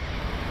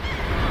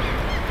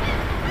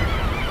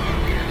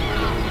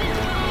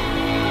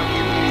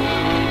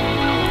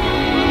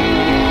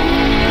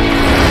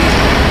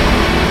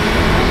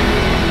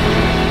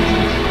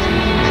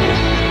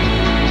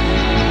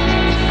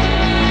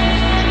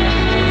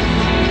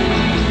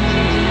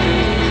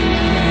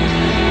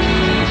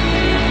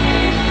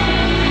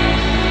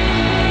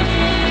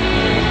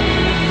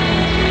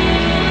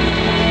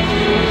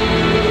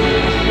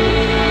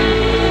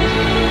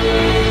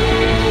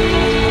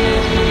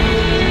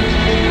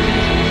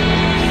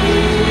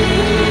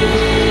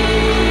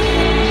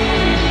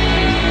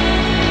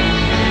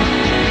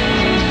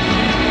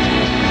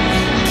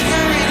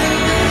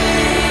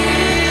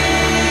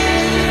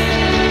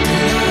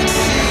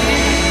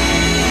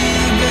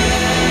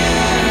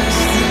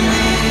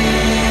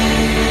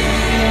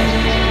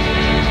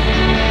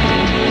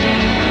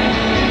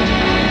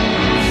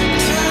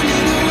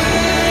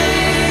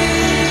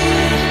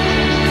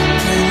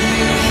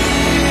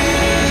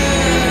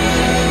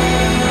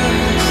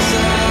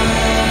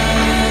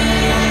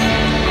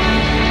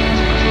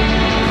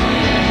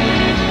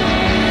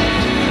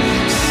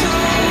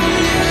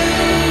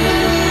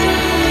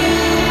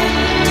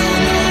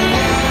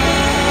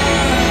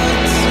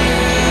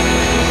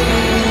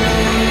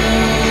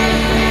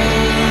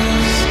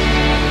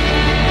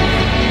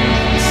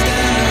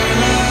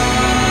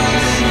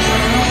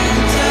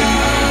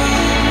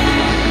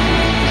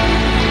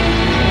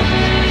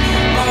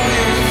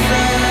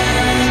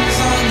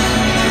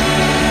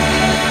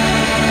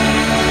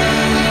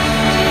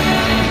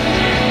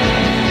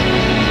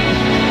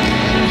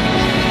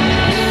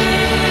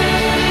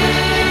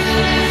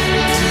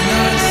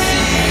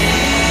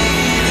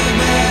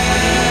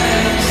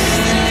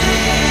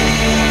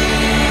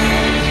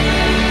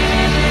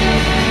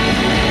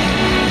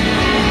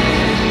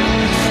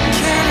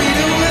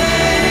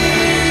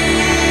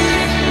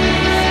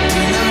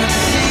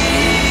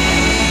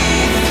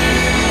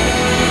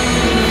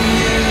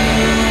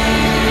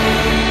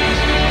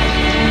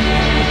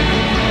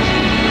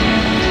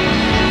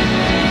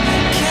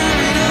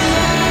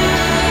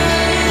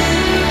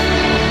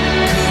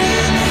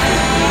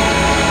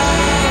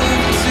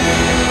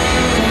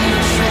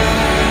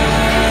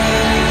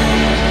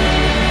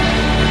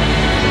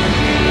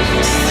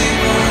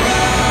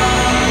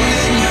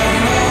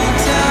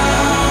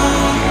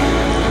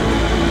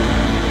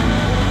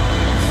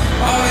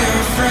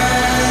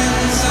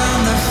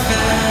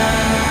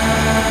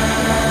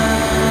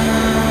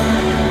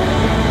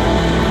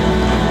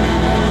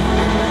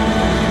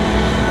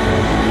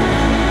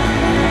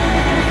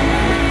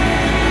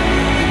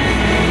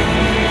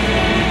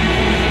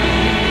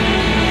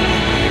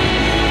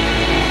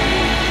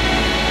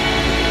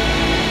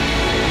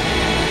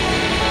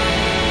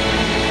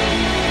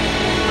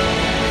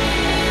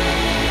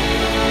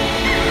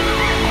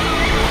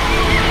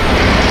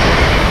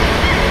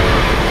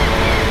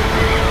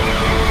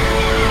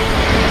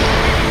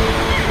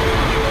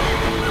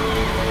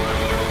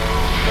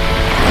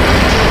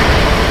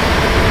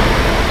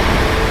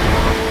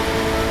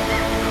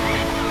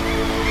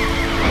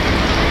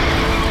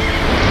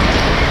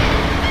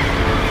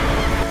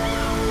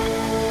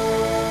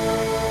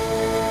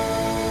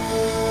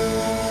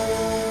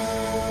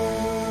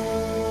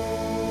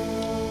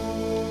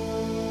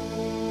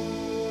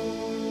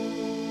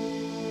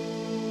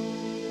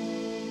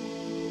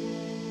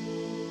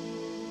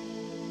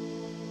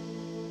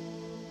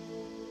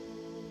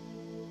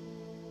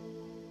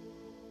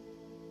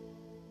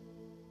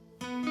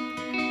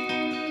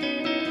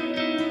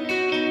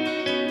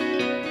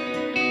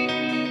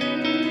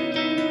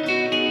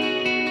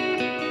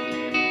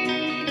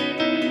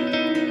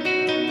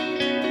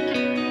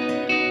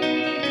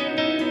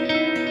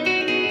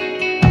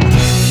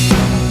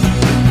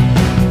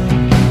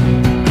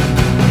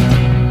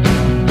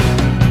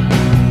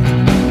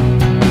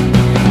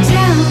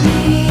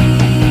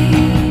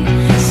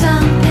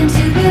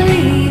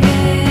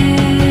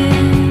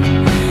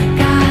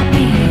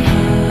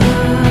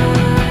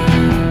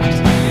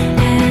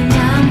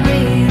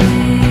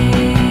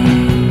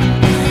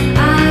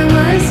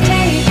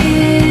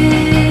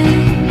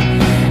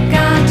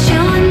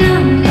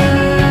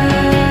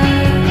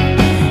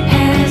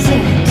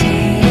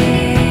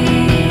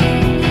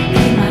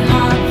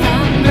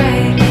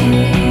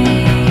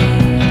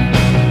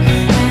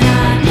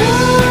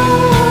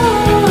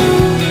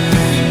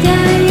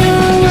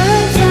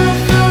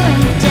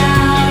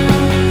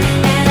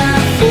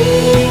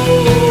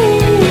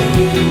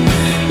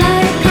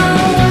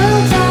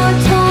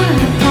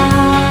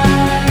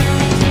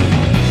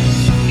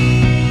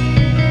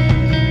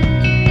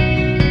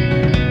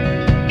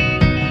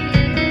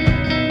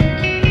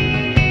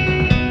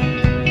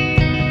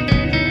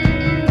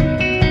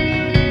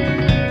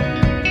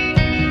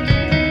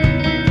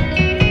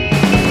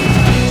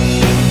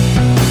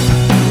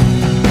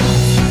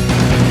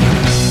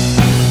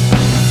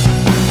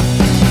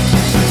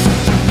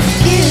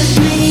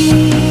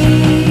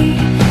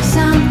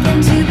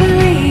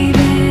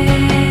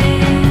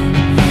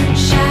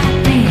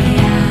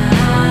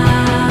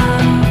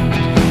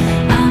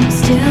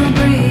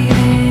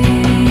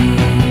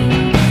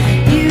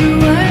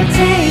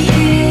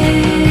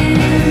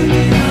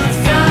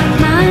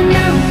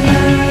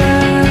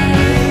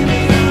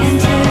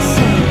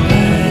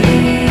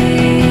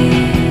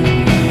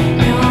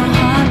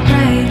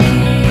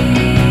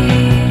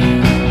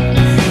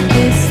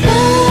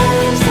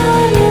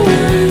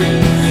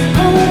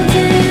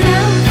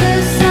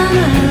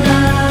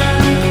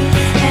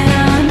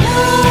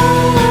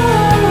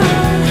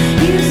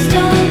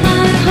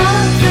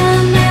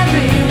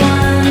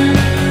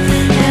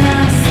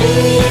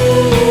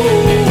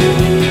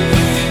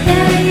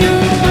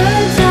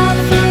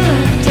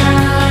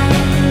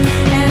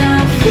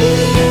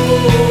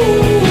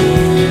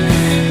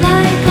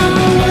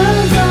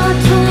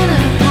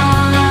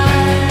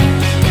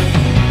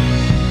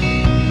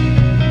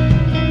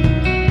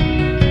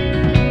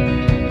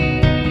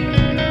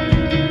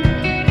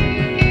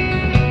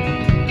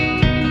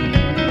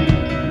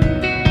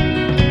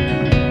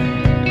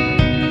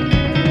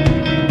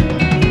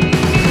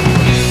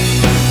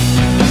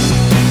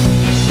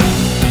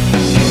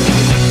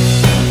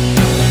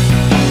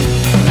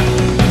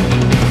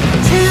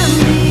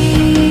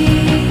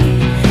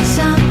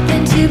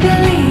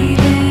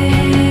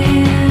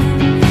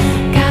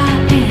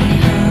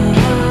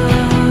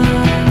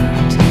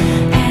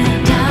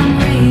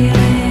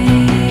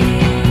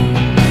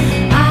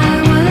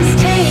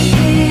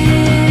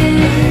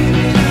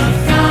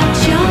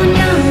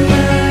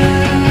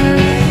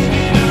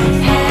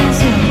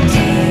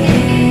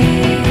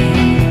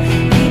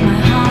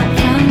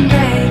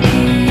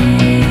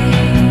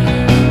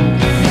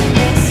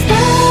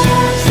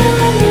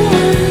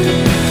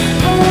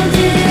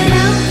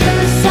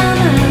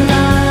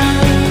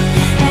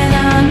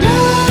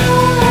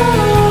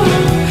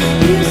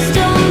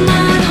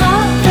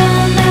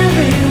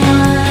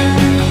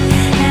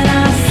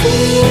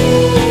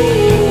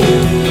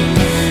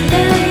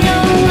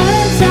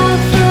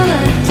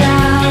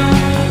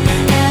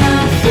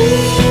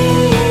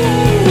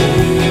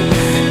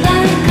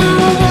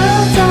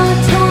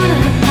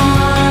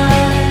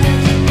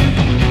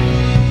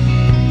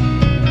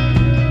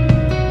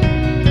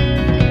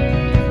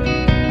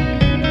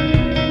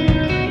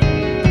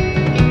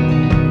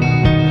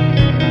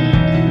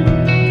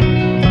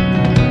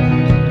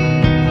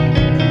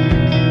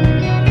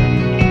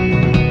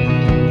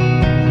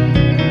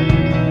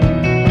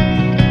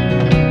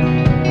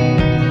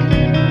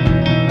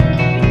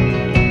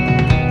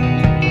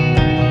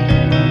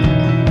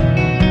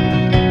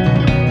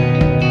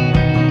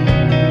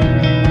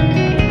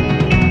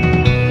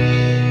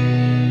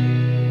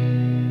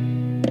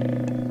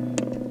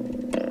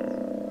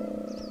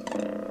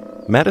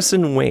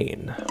 Madison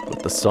Wayne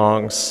with the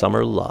song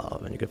Summer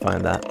Love, and you can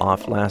find that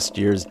off last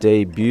year's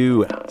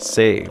debut,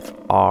 Save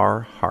Our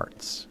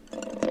Hearts.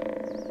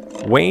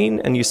 Wayne,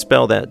 and you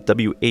spell that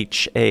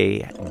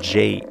W-H-A-J-N-E,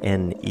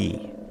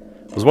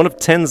 was one of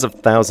tens of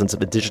thousands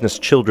of Indigenous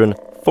children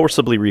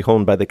forcibly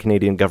rehomed by the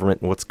Canadian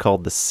government in what's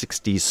called the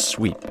 60s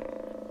sweep.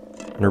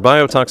 And her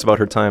bio talks about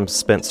her time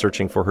spent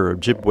searching for her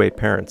Ojibwe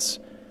parents.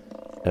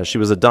 As she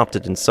was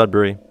adopted in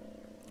Sudbury,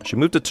 she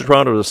moved to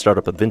Toronto to start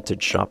up a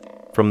vintage shop.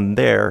 From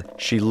there,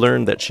 she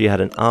learned that she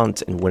had an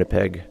aunt in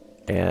Winnipeg,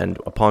 and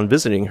upon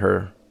visiting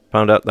her,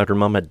 found out that her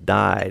mom had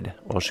died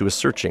while she was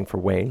searching for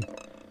Wayne.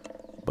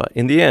 But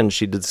in the end,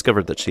 she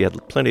discovered that she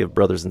had plenty of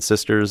brothers and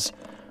sisters,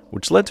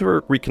 which led to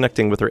her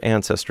reconnecting with her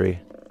ancestry,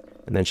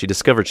 and then she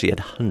discovered she had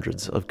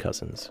hundreds of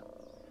cousins.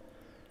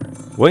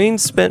 Wayne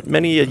spent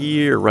many a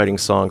year writing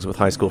songs with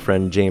high school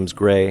friend James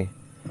Gray,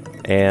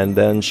 and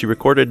then she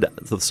recorded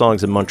the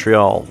songs in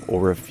Montreal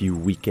over a few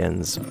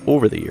weekends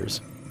over the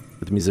years,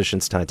 with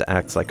musicians tied to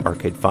acts like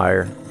Arcade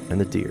Fire and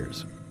the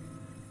Deers.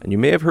 And you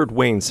may have heard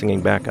Wayne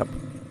singing backup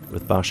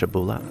with Basha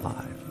Bulat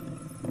live.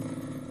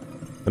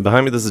 And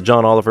behind me, this is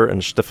John Oliver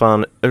and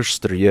Stefan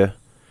Erstrieu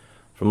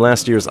from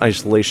last year's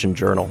Isolation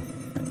Journal.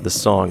 The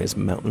song is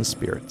Mountain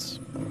Spirits.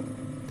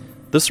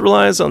 This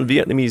relies on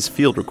Vietnamese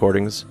field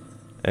recordings,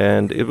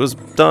 and it was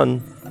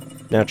done,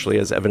 naturally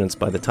as evidenced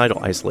by the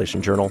title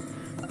Isolation Journal,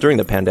 during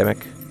the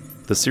pandemic,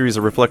 the series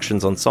of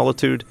reflections on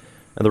solitude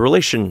and the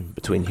relation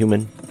between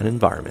human and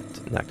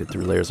environment, enacted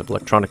through layers of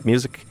electronic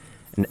music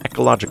and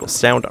ecological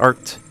sound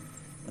art.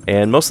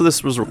 And most of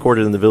this was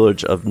recorded in the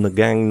village of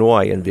Ngang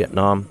Noi in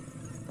Vietnam,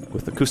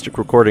 with acoustic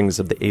recordings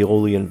of the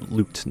Aeolian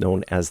lute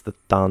known as the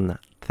Tan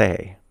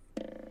Thay.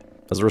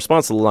 As a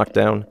response to the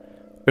lockdown,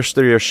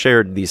 Erstrieu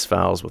shared these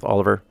files with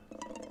Oliver,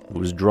 who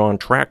was drawn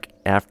track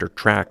after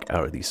track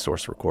out of these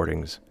source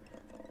recordings.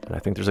 And I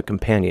think there's a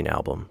companion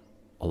album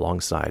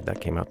alongside that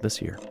came out this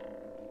year.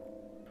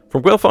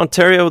 From Guelph,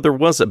 Ontario, there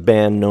was a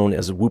band known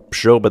as Whoop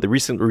Show, but they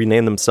recently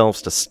renamed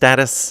themselves to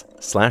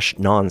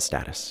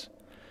Status/Non-Status.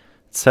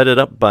 It's headed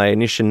up by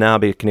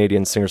Anishinaabe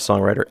Canadian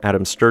singer-songwriter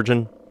Adam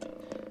Sturgeon.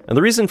 And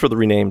the reason for the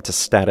rename to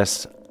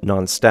Status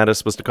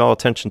Non-Status was to call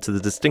attention to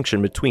the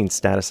distinction between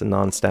status and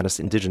non-status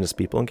Indigenous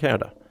people in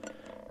Canada,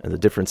 and the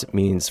difference it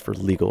means for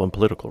legal and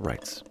political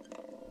rights.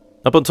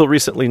 Up until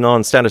recently,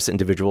 non-status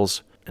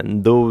individuals,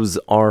 and those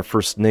are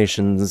First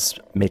Nations,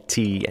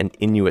 Métis, and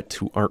Inuit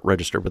who aren't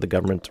registered with the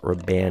government or a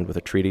band with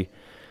a treaty,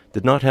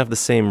 did not have the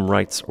same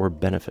rights or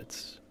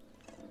benefits.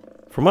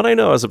 From what I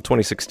know, as of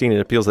 2016,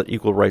 it appears that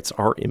equal rights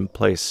are in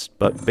place,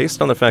 but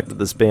based on the fact that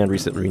this band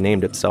recently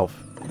renamed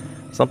itself,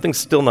 something's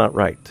still not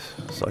right,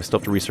 so I still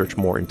have to research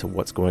more into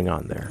what's going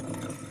on there.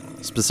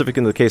 Specific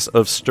in the case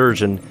of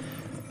Sturgeon,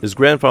 his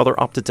grandfather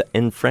opted to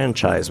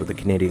enfranchise with the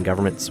Canadian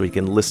government so he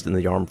can enlist in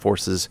the armed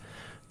forces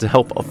to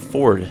help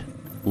afford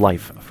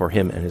life for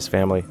him and his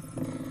family,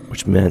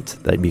 which meant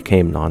that he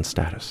became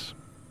non-status.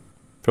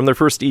 From their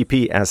first EP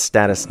as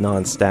Status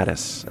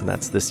Non-Status, and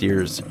that's this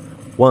year's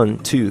 1,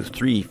 2,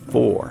 3,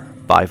 4,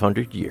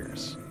 500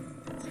 years.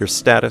 Here's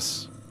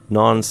Status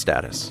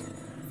Non-Status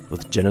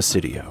with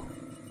Genocidio.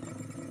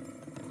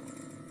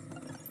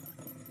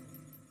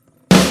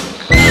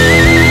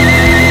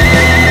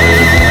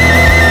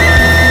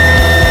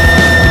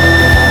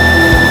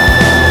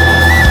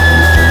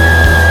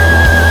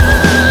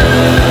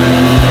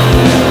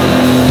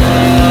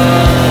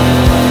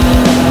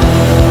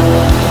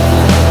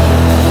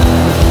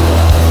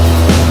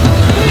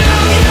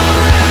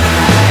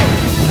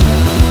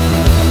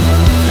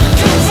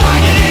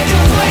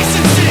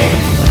 Complacency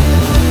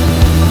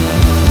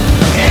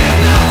in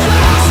the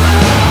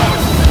classroom.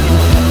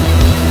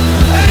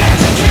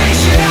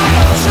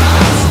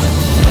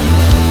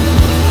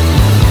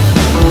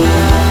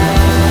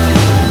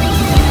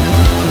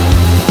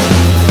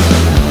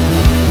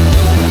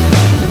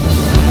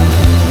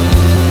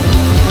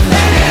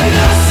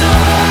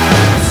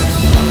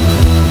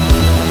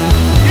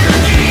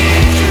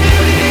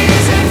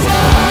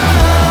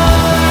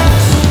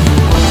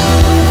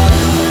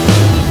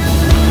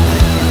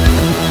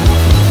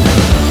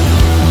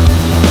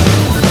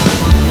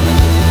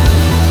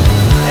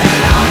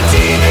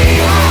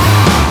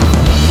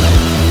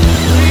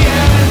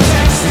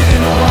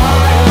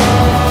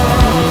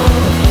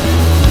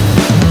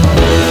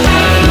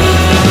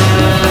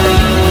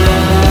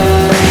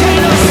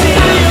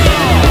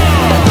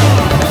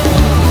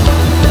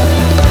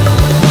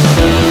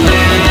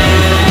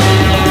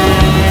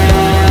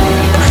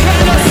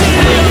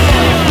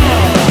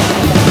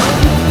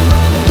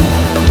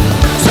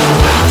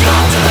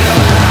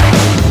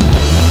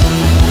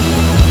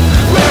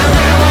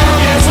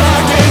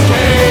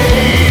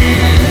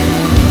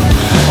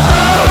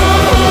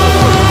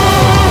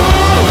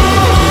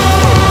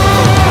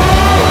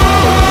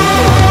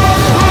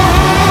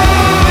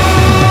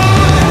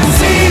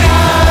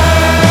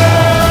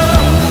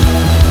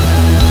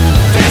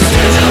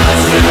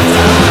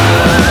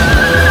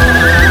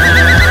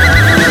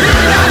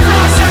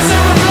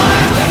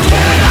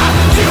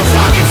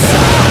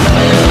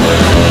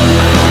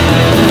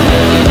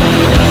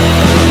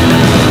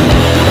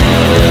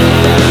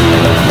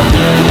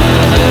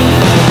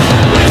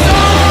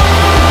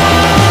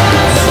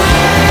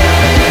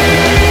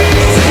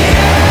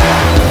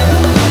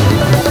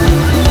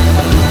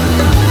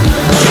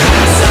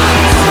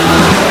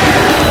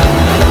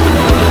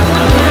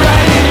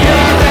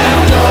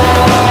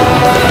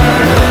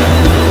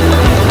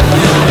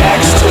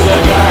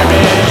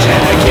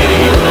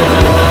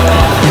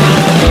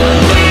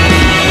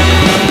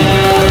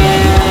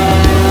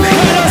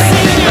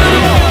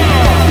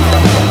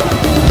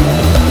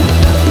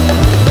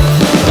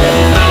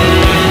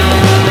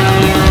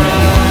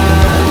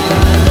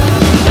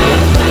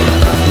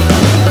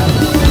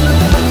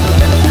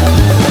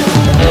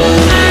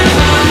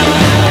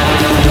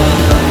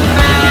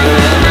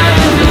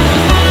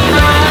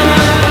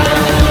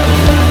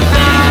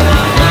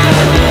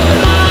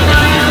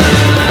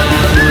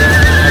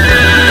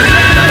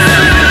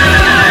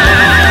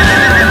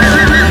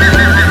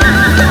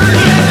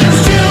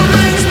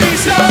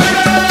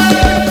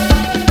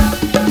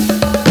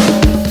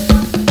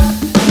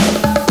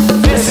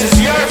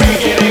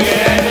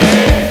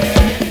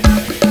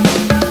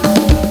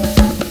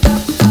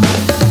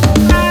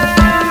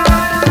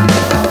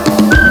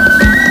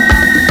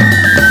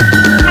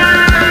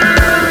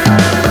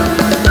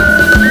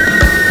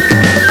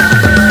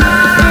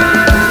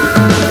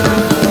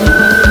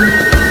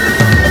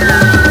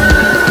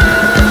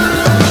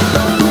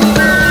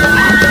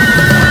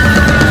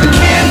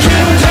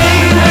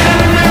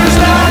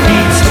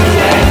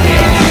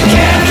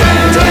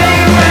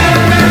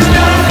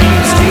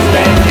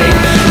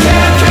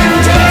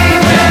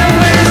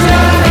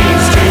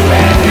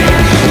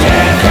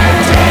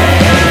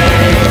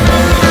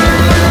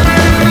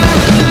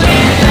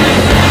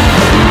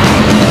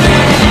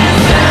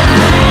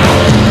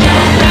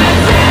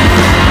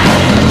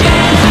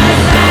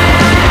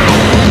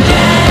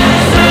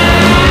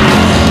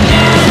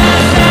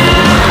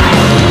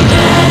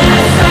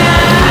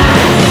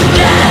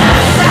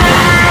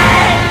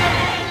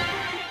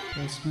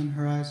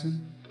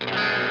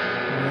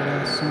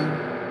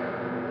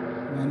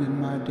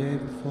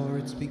 before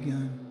it's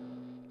begun.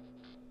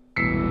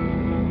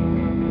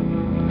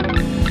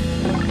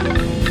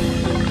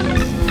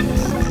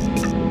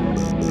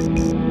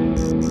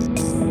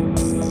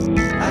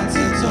 I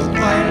tiptoe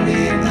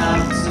quietly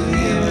enough to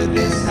hear what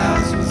this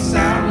house would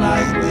sound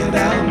like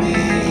without me.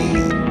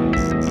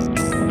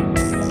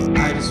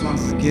 I just want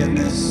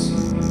forgiveness.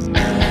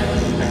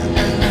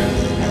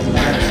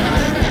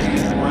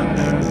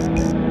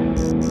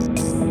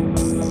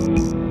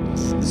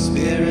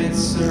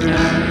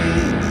 Surround me,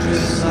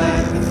 just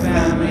like the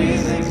family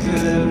they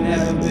could have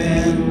never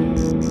been,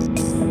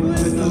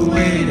 with the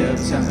weight of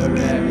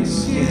temporary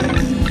skin,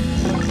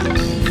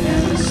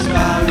 and the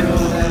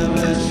spiral that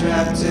we're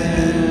trapped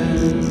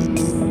in.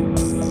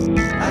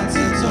 I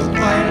tiptoe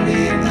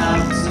quietly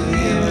enough to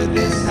hear what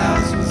this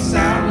house would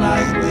sound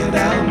like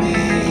without me.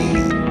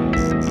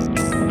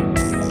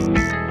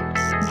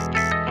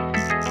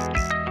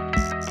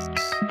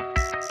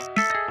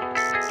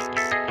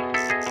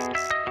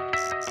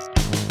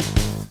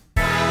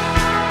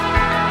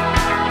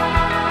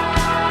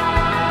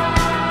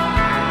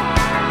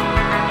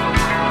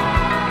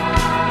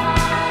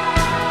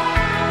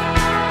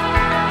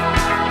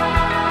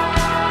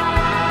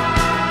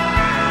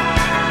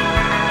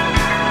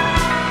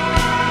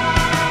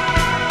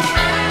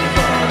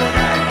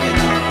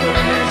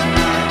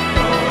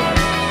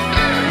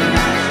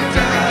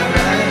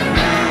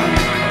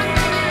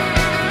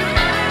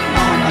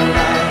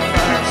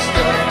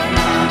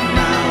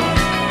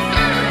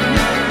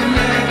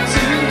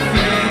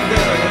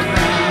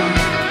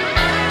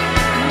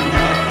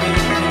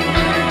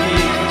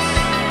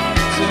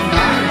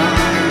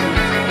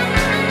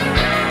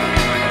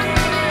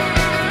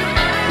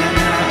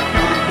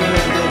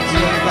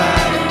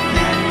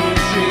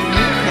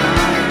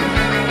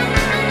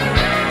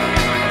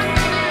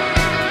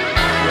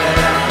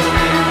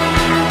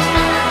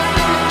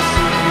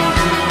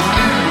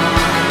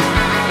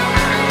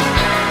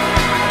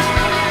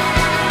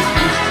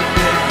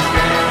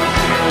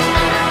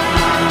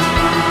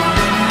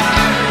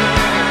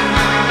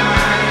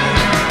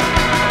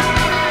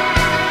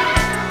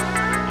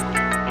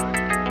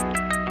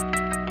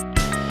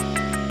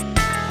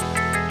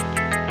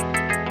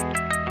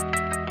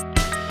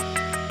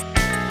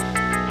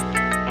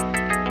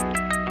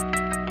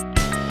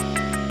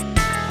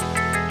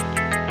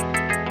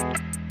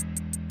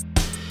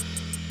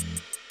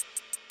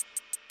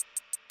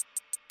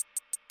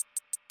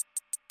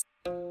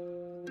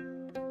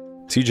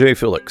 TJ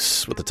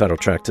Phillips with the title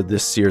track to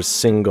this year's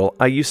single,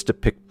 I Used to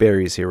Pick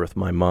Berries Here With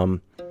My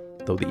Mom,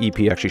 though the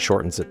EP actually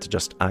shortens it to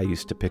just I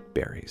Used to Pick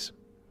Berries.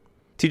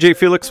 TJ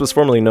Felix was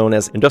formerly known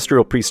as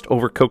Industrial Priest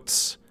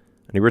Overcoats,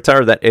 and he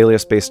retired that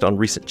alias based on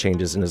recent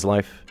changes in his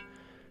life.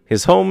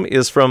 His home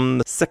is from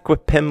the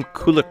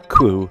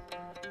Secwepemculaku,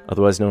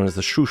 otherwise known as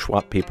the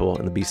Shuswap people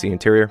in the BC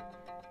interior,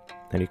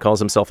 and he calls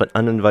himself an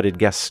uninvited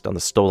guest on the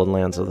stolen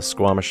lands of the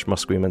Squamish,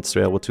 Musqueam, and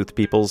Tsleil-Waututh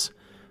peoples,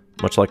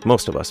 much like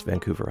most of us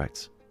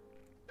Vancouverites.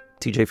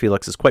 TJ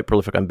Felix is quite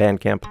prolific on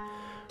Bandcamp,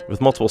 with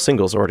multiple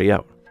singles already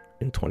out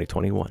in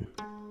 2021.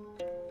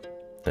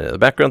 The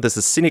background, this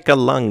is Sinica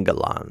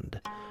Langaland,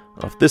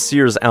 off this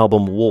year's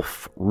album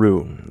Wolf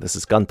Rune. This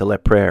is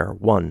Gantele Prayer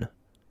 1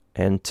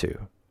 and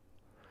 2.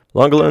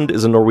 Langaland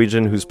is a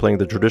Norwegian who's playing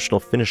the traditional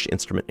Finnish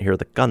instrument here,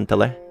 the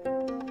gantele.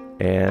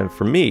 And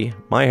for me,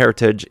 my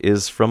heritage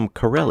is from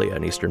Karelia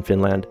in eastern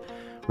Finland,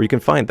 where you can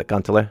find the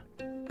gantele,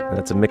 and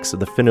it's a mix of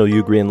the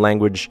Finno-Ugrian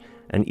language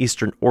and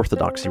Eastern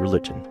Orthodoxy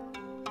religion.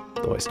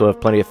 Though I still have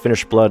plenty of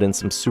Finnish blood and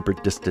some super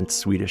distant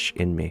Swedish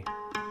in me.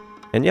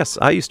 And yes,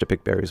 I used to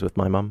pick berries with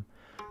my mom.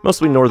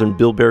 Mostly northern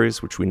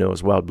bilberries, which we know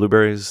as wild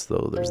blueberries,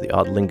 though there's the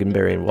odd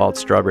lingonberry and wild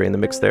strawberry in the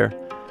mix there.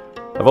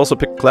 I've also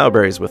picked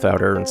cloudberries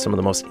without her in some of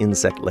the most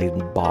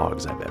insect-laden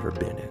bogs I've ever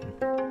been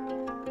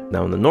in.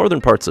 Now in the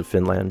northern parts of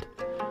Finland,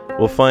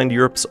 we'll find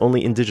Europe's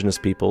only indigenous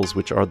peoples,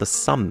 which are the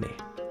Sami.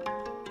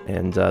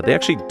 And they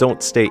actually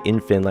don't stay in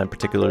Finland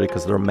particularly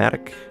because they're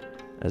nomadic,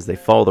 as they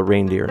follow the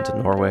reindeer into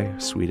Norway,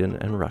 Sweden,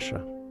 and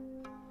Russia.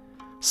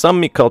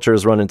 Sami culture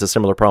has run into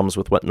similar problems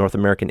with what North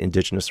American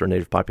indigenous or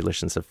native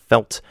populations have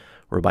felt,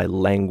 whereby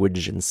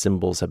language and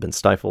symbols have been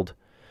stifled.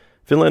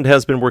 Finland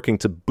has been working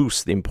to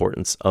boost the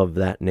importance of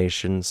that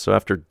nation, so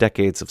after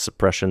decades of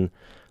suppression,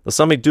 the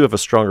Sami do have a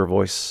stronger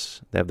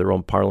voice. They have their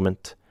own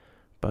parliament,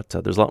 but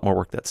there's a lot more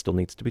work that still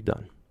needs to be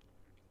done.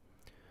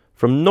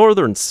 From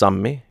northern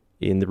Sami,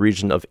 in the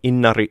region of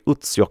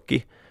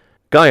Inari-Utsjoki,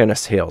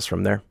 Gaianes hails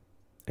from there,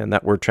 and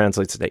that word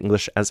translates into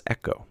English as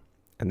echo,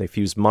 and they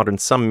fuse modern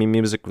Sami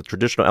music with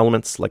traditional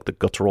elements like the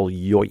guttural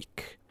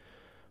yoik.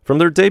 From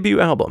their debut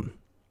album,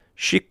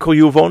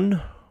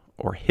 Shikkoyuvon,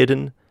 or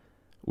Hidden,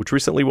 which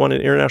recently won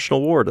an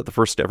international award at the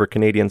first ever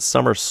Canadian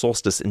Summer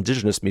Solstice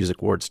Indigenous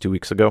Music Awards 2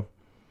 weeks ago,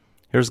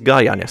 here's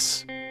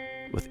Gaianes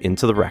with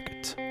Into the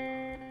Racket,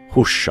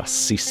 Husha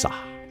Sisa.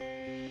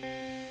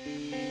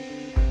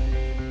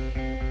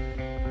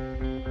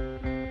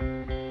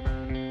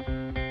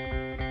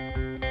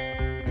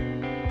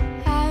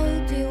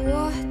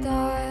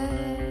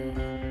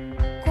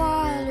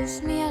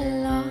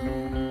 Vaellusmiellä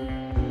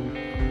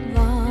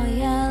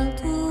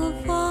vaeltuu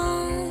vaan.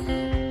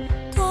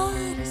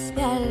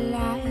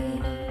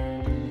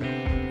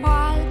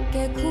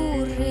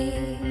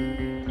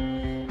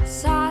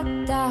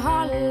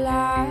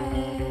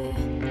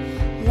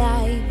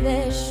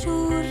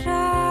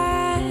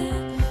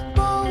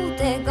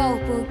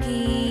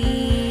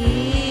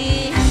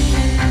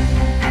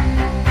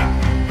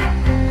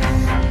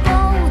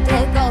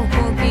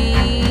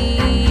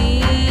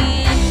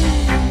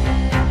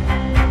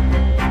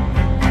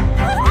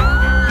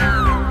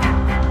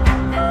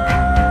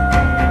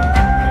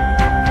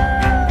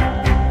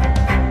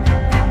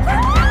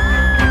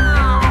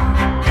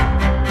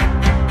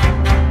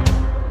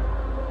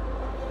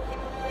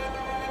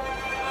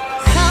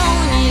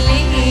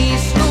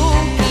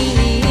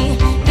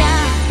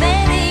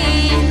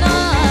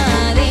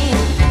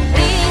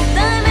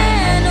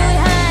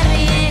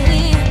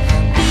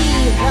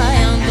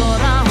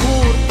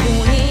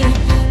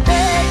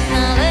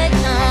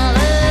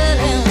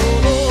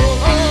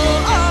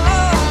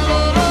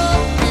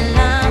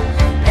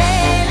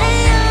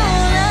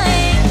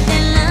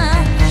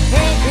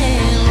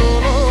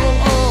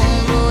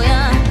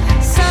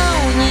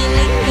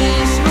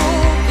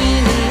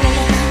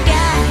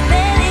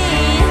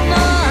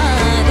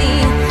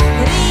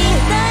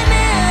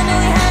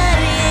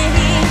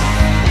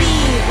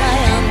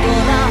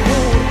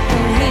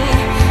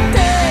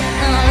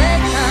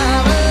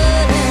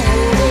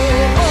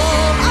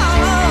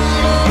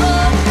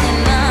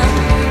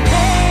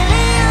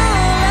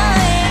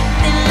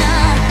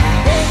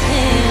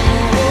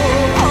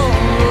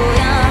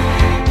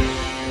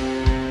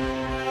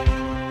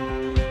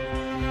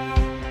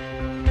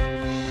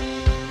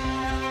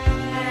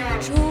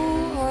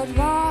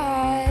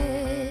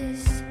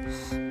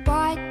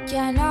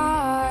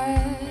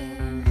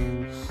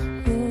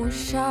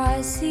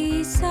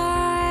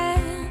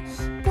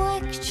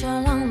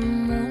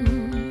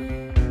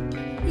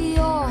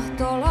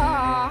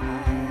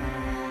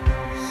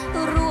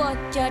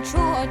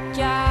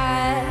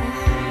 tråkar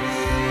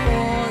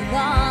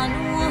Ådan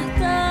åt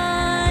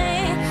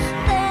dig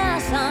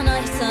Dessa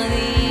najsa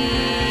dit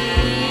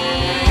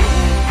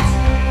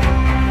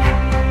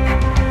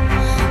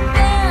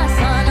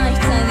Dessa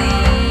najsa dit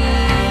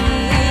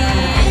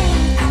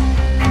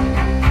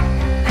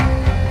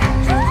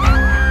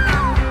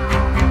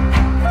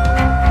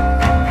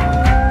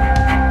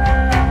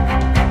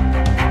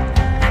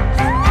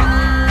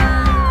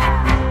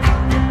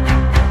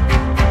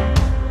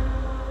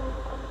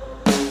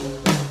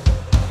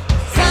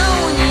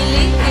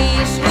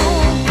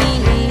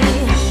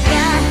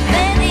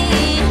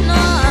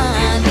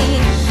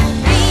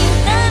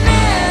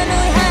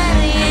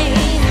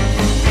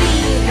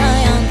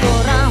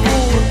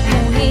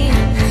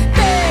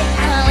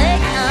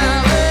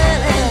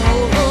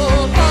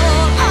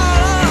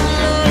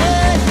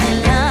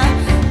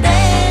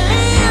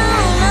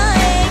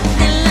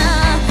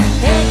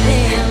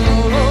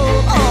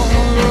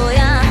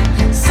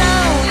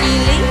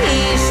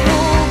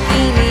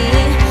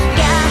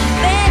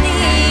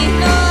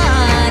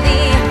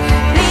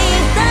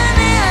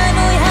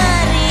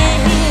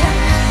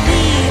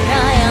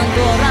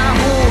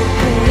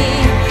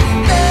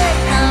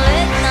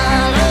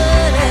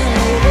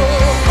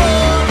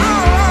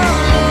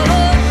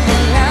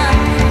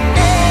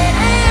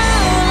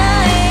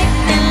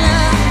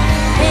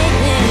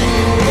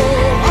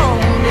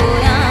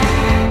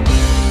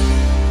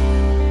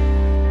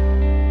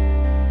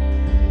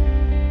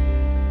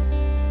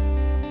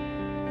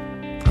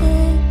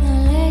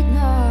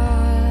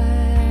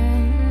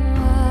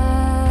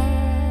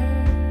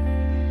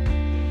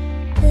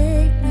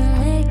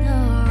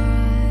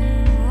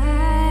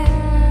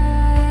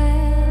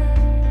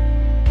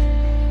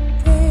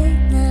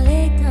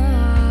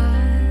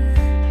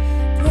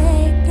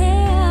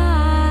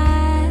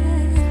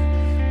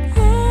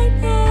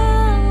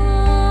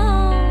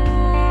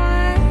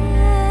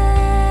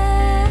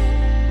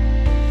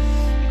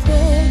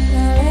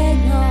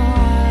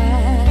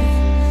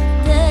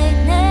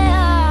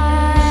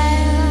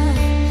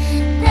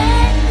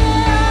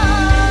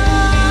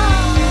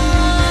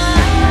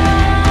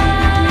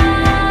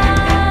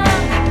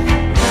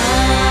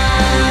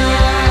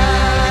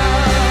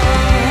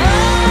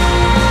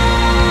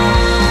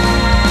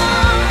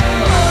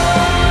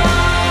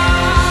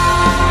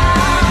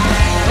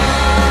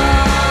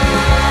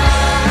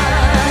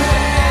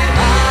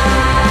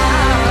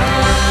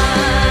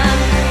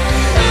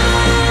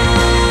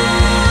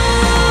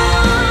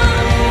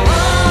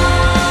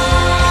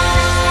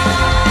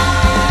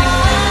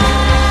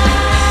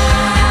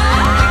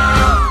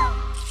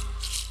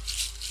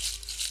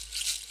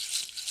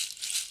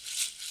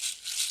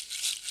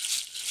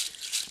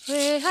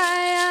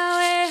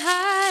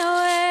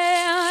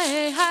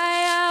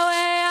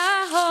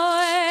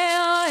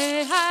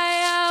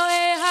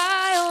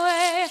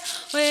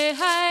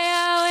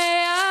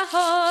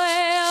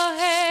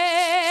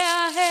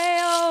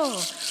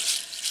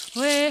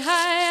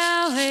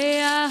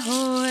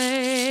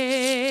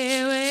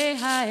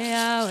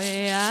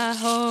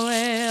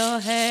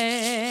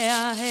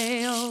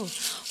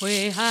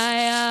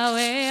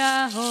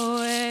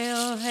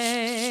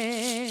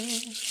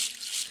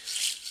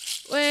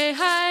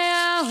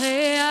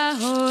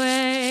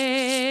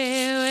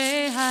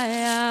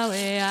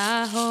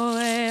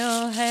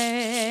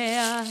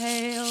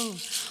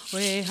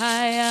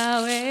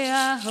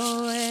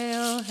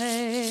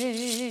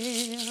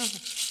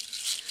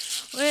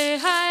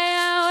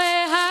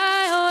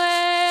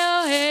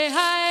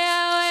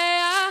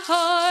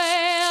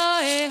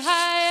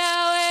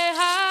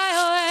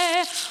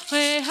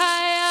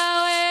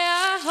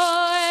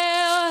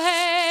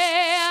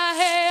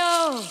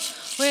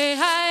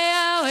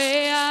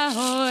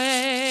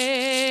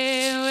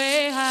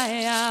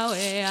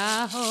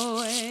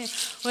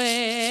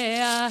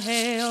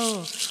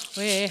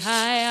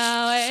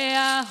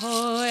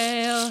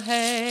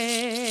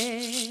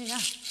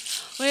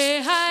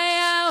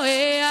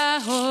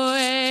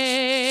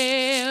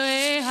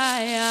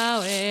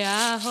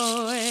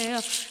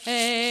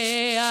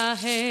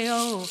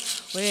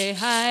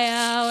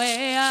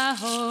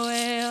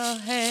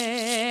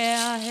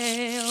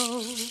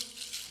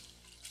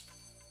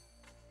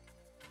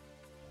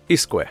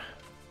Isque,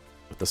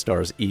 with the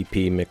Stars EP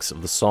mix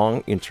of the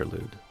song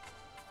Interlude.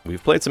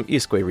 We've played some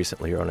Isque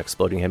recently here on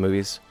Exploding Head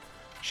Movies.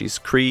 She's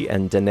Cree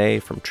and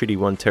Dene from Treaty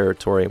 1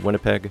 territory in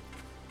Winnipeg,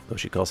 though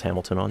she calls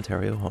Hamilton,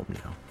 Ontario home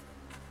now.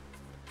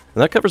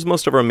 And that covers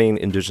most of our main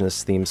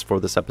Indigenous themes for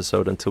this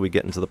episode until we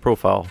get into the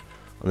profile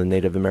on the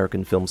Native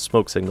American film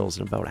Smoke Signals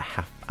in about a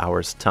half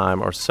hour's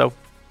time or so.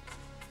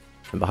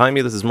 And behind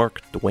me, this is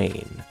Mark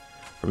Duane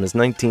from his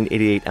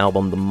 1988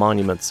 album The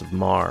Monuments of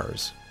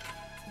Mars.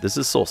 This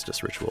is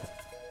Solstice Ritual.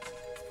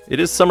 It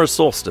is summer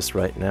solstice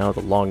right now, the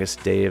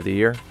longest day of the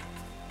year.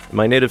 In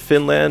my native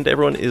Finland,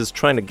 everyone is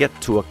trying to get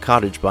to a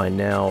cottage by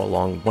now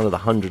along one of the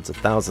hundreds of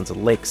thousands of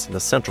lakes in the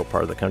central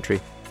part of the country.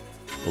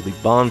 There'll be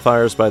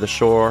bonfires by the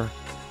shore.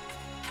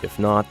 If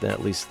not, then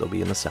at least they'll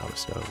be in the sauna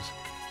stoves.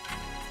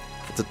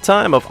 It's a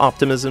time of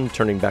optimism,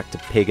 turning back to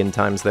pagan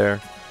times there,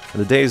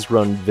 and the days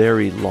run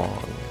very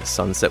long.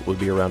 Sunset would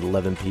be around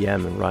 11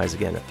 p.m. and rise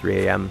again at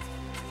 3 a.m.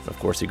 And of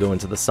course, you go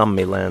into the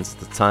Samme lands at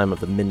the time of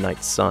the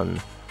midnight sun,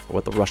 or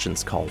what the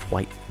Russians call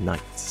white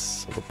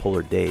nights. So the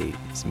polar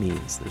days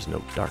means there's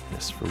no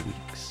darkness for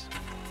weeks.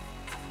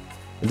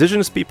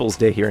 Indigenous Peoples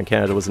Day here in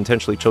Canada was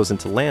intentionally chosen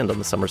to land on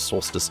the summer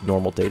solstice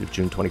normal date of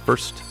June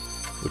 21st,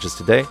 which is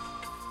today.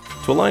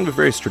 To align with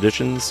various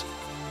traditions,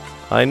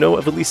 I know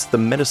of at least the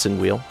medicine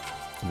wheel,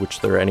 which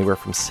there are anywhere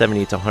from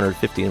 70 to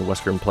 150 in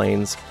Western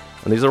Plains,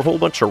 and these are a whole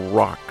bunch of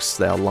rocks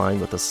that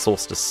align with the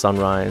solstice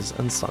sunrise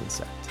and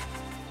sunset.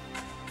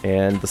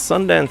 And the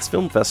Sundance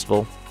Film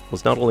Festival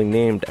was not only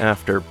named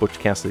after Butch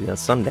Cassidy and the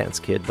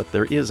Sundance Kid, but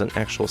there is an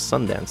actual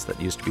Sundance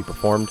that used to be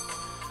performed.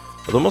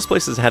 Although most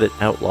places had it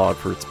outlawed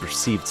for its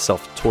perceived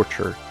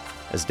self-torture,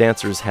 as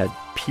dancers had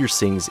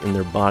piercings in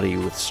their body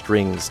with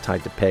strings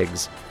tied to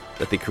pegs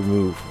that they could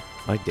remove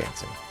by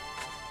dancing.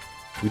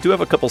 We do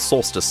have a couple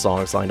solstice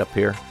songs lined up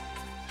here,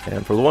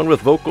 and for the one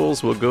with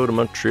vocals, we'll go to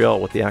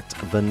Montreal with the act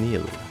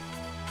Vanille.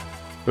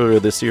 Earlier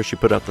this year, she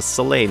put out the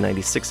Soleil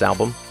 96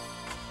 album,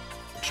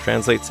 which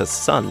translates as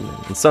sun,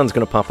 and sun's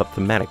going to pop up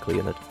thematically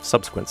in a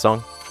subsequent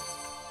song.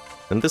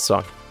 And this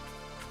song,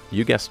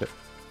 you guessed it,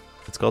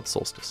 it's called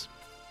Solstice.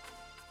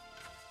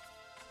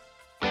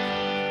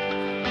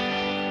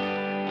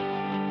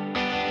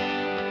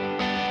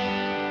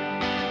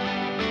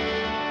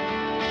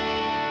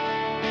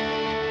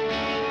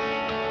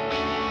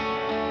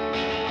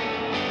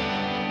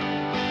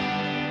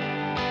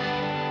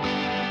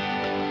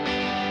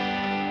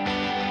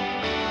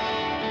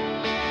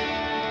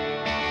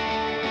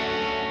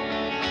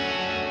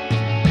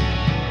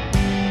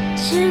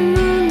 Je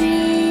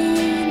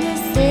m'ennuie de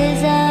ces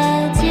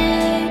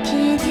adieux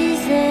qui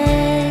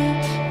disaient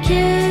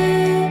que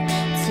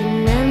tu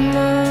m'aimes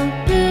un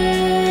peu,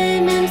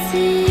 et même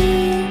si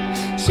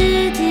je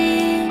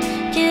dis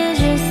que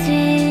je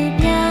suis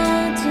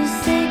bien, tu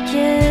sais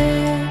que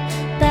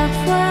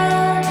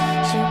parfois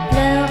je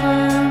pleure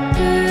un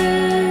peu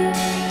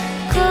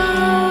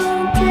quand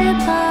tes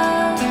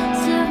bras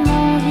sur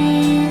mon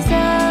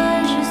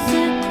visage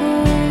se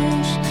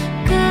couchent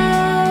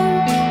comme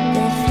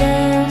des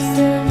fleurs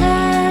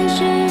sauvages.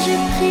 Je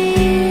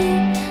prie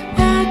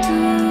à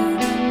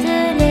toutes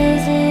les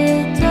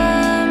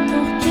étoiles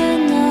pour que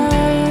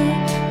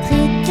notre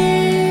été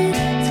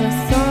soit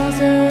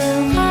sans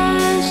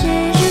orage,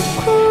 et je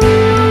cours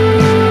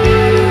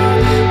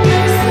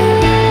vers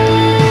cet endroit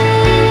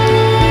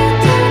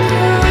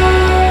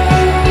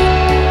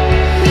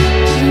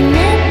qui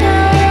n'est pas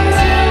un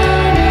mirage.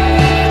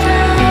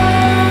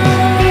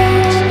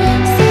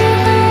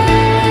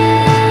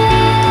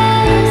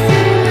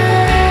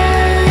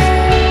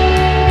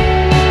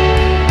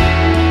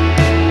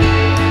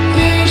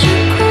 Et je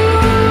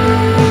cours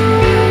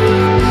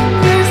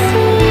vers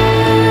ce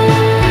lointain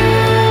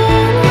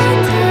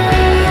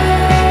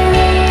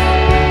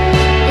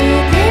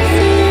et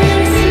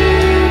défile sous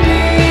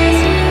mes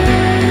yeux.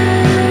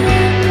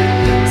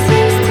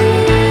 Solstice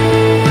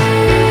d'hiver.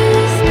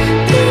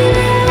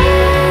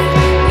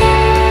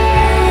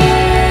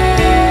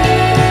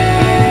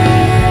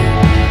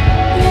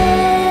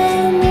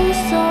 Les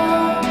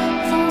moussons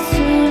font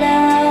sous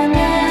la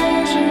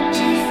neige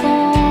qui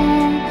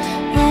fond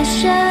à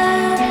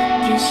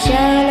chaque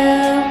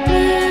chaleur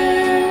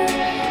bleue.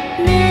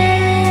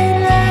 Mais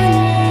la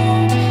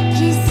nuit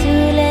qui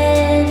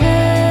soulève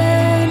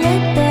les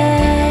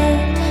peurs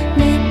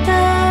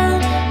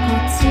m'épargne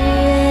quand tu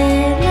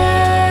es là.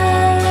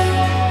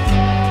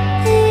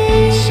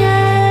 Et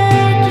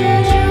chaque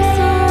jour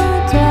sans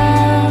toi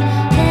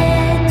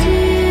est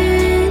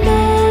une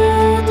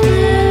autre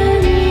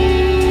nuit.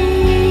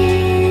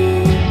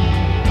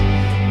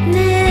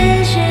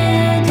 Mais je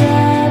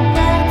dois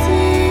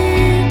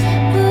partir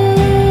au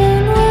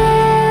loin,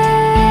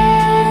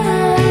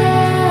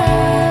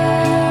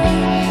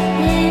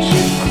 et je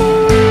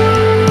cours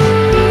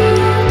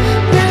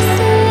vers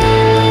cet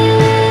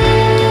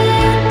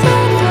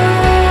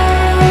endroit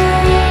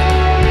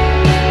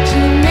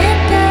qui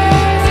n'est pas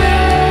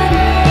un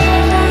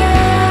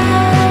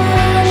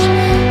mirage.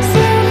 Et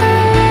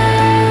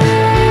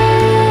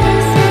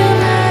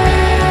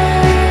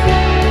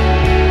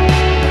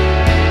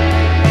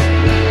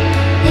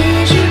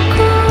je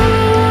cours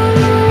vers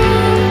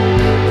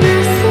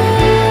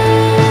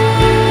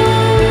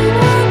ce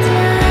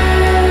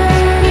lointain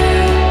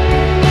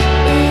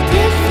et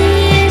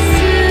défile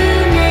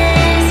sous mes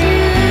yeux.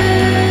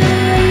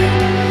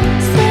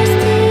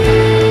 Solstice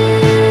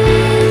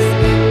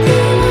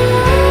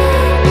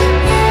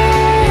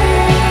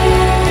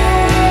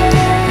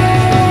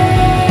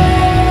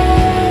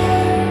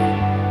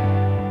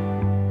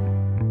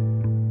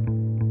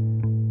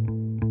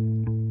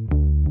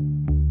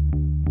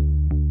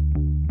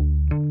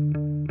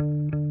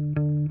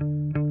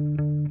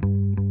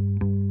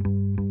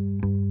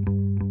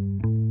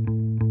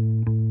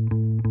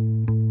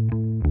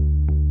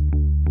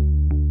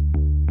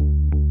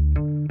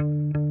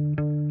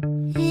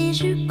et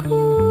je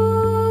cours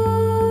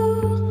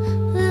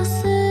vers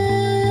cet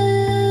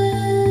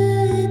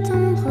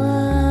endroit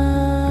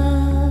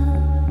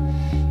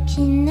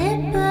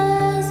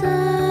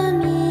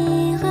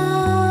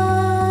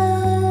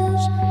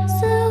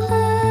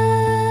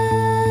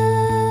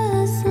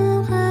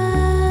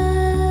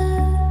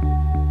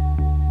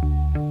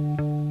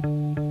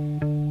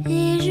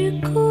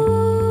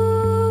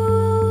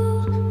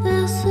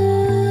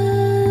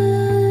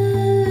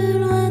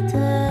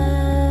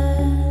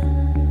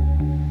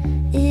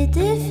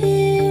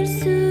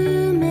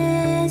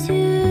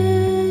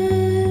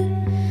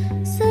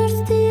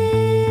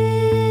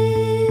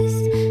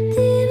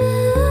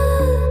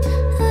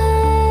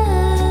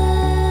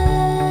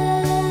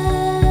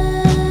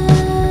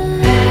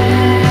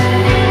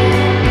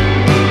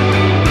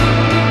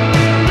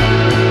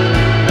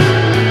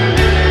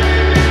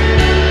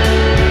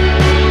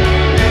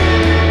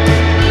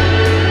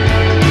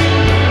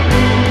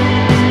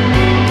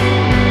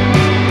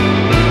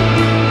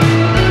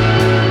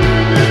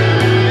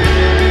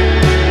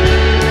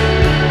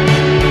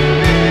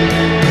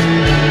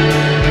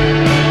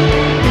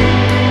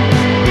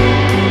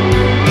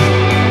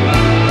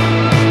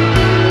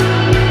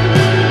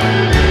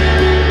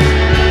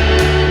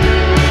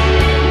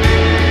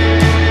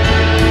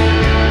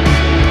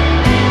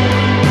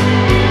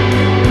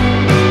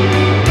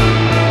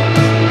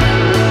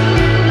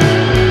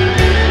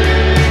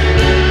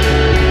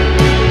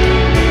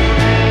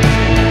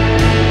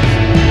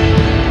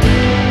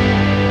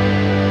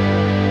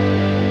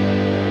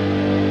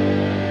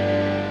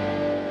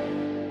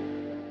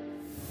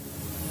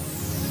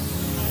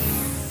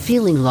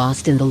Feeling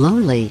lost in the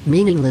lonely,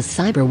 meaningless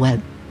cyberweb?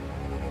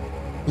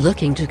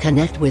 Looking to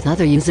connect with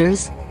other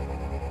users?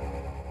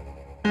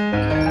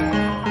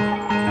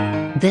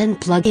 Then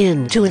plug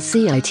in to a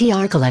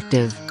CITR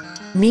collective.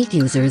 Meet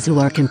users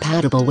who are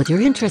compatible with your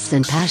interests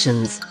and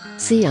passions.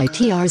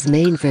 CITR's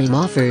mainframe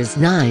offers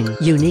 9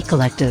 unique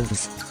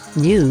collectives: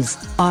 news,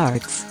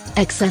 arts,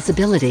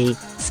 accessibility,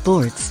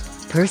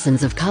 sports,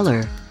 persons of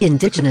color,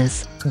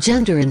 indigenous,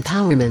 gender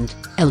empowerment,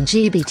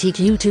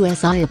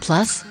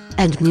 LGBTQ2SIA+,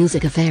 and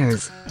music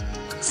affairs.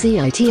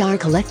 CITR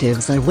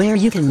collectives are where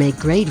you can make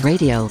great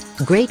radio,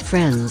 great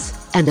friends,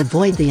 and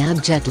avoid the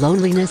abject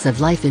loneliness of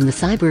life in the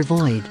cyber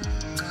void.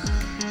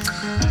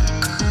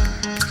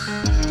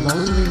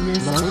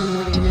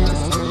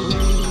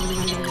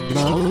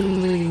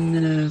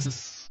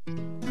 Loneliness.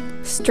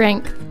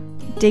 Strength,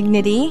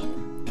 dignity,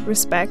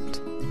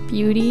 respect,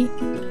 beauty,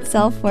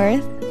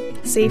 self-worth,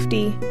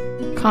 safety,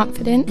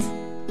 confidence,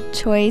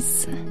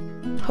 choice,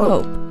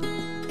 hope.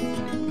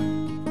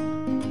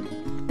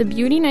 The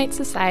Beauty Night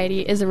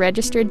Society is a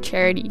registered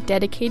charity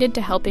dedicated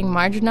to helping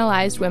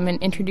marginalized women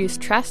introduce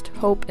trust,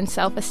 hope, and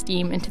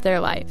self-esteem into their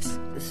lives.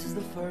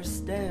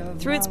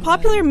 Through its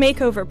popular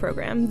makeover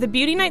program, the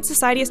Beauty Night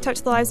Society has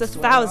touched the lives of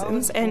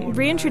thousands and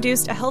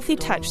reintroduced a healthy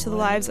touch to the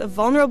lives of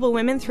vulnerable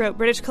women throughout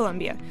British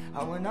Columbia,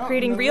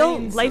 creating real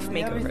life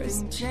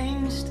makeovers.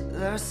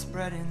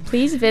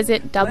 Please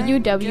visit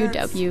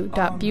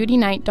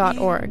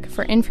www.beautynight.org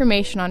for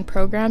information on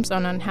programs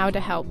and on how to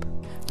help.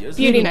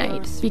 Beauty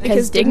Night,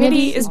 because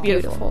dignity is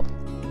beautiful.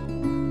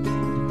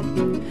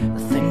 I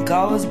think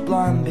I was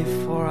blind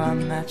before I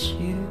met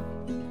you.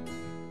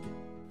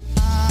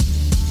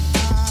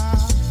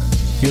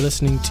 You're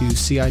listening to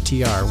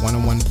CITR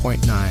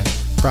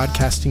 101.9,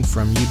 broadcasting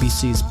from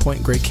UBC's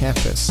Point Grey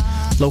campus,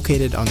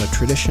 located on the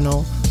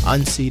traditional,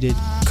 unceded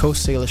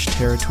Coast Salish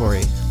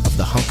territory of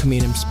the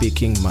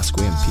Hunkaminam-speaking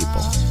Musqueam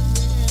people.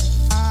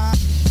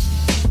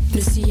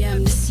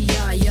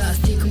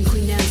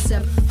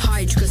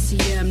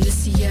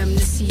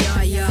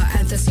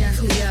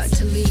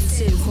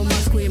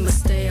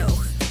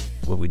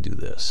 Will we do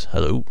this?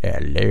 Hello?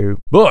 Hello.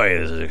 Boy,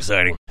 this is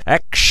exciting.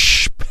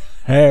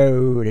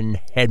 Exploding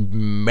head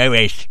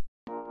movies.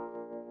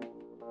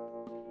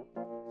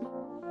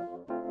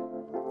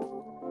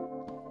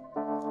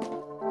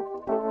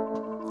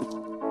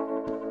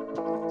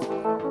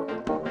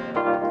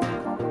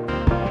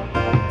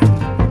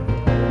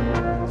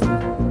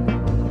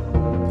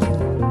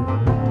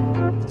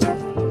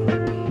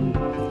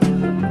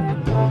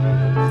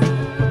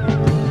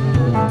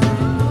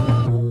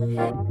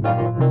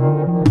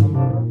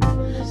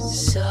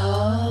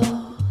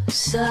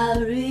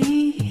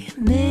 Sorry,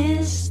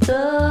 missed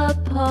the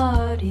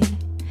party.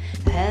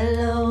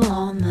 Hello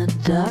on the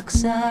dark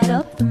side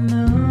of the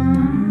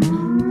moon.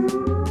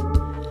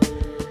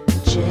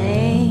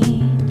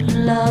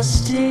 Jane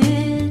lost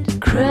it,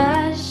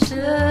 crashed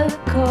a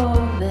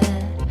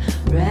Corvette,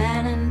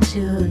 ran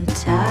into a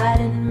tide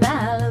in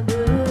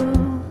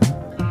Malibu.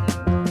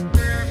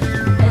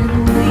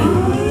 And we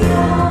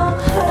all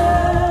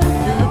heard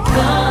the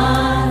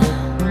gun,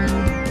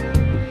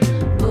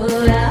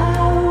 but I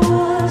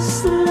was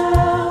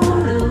slow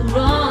to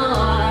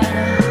run.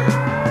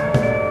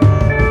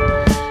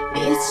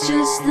 It's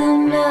just the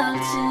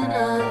melting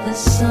of the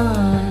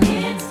sun.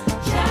 It's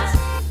just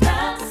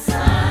the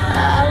sun.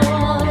 I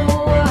wanna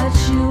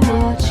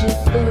watch it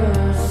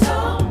burn. So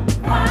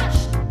watch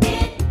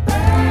it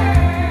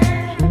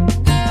burn.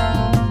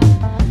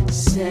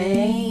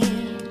 Saint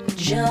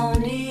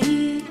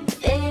Joni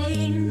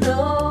ain't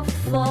no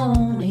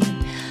phony,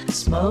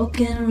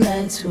 smoking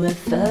reds where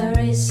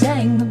furry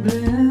sang the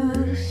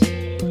blues.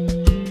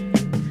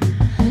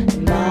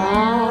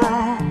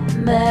 My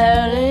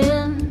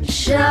Marilyn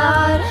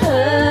shot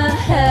her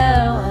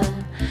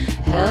heroin.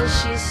 Hell,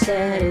 she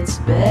said it's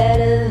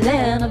better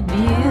than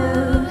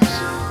abuse.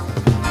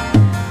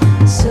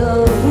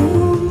 So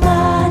who am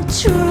I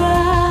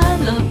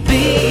trying to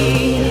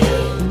be?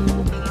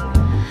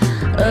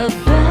 A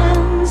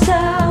Benz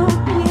out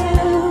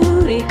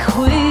beauty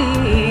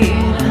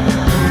queen.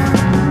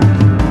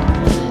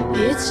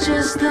 It's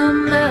just the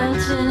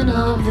melting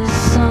of the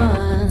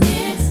sun.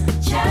 It's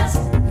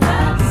just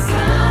the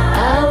sun.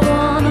 I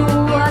wanna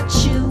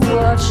watch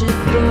it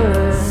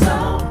burn. So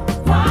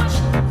watch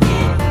it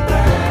burn.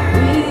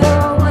 We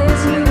always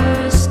knew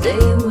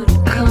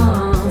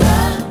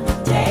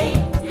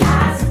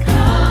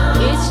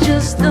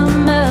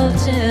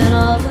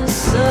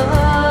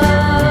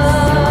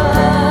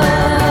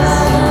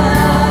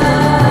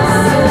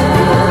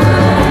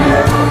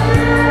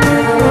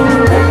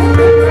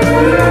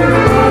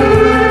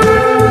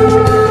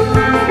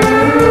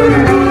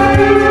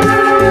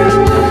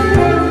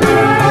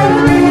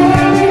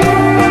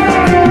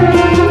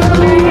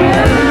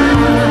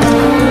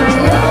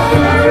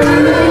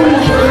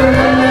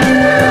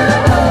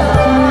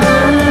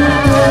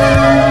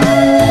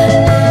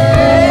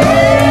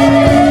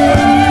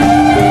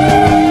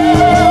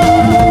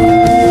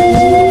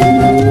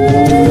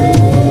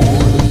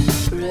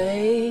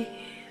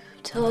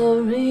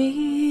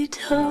Tori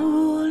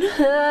told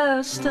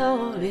her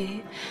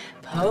story.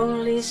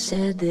 Police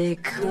said they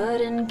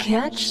couldn't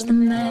catch the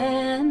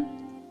man.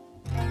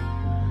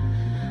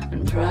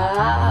 And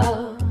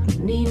proud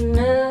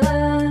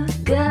Nina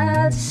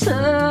got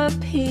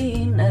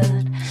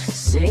subpoenaed,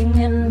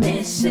 singing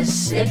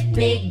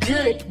Mississippi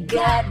good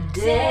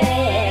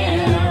goddamn.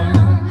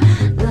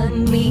 But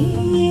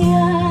me,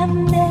 I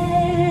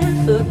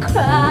never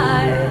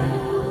cried.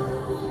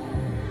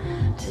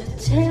 To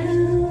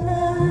tell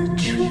the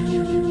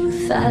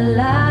truth, I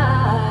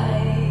lied.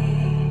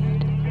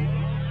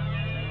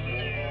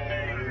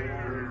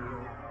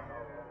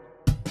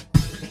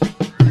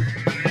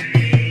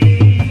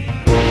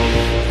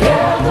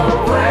 Girl, the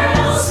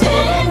world's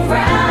spinning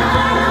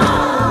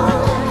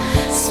round,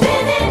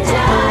 spinning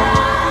down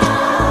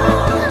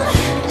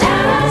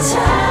our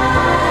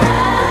time.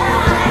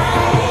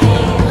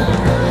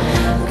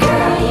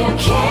 Girl, you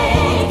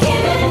can't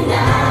give it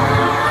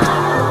now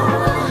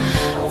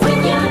when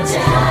you're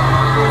down,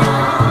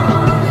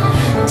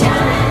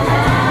 down and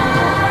out.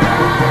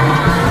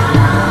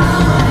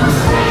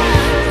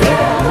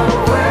 Girl, the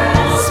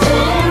world's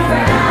spinning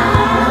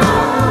round,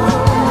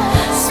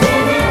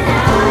 spinning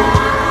out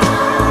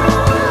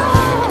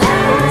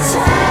our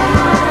time.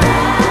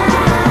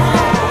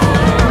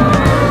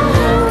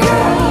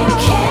 Girl, you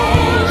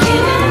can't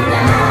give it now when you're down,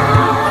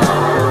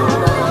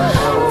 down and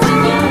out.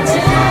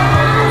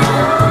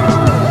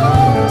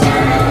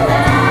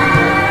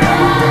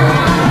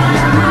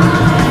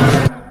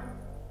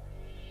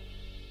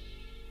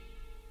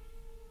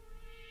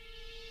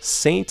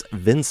 St.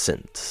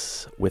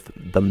 Vincent with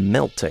The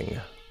Melting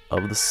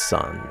of the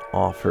Sun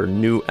off her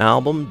new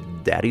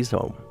album, Daddy's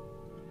Home.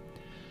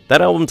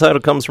 That album title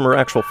comes from her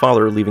actual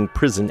father leaving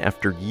prison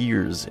after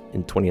years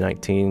in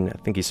 2019. I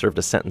think he served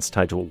a sentence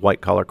tied to a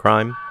white-collar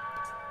crime.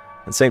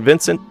 And St.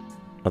 Vincent,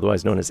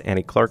 otherwise known as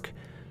Annie Clark,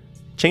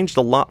 changed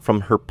a lot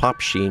from her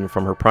pop sheen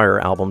from her prior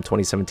album,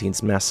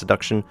 2017's Mass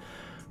Seduction,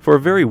 for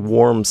a very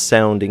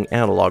warm-sounding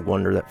analog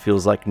wonder that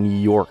feels like New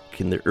York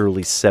in the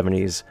early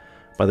 70s,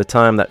 by the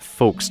time that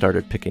folk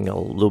started picking a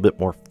little bit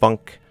more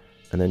funk,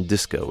 and then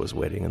disco was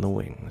waiting in the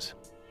wings.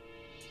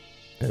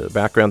 In the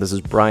background, this is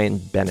Brian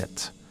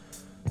Bennett,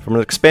 from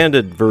an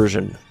expanded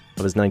version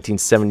of his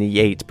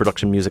 1978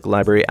 production music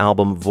library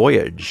album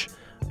Voyage,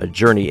 A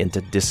Journey into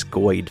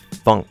Discoid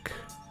Funk.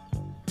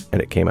 And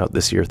it came out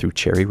this year through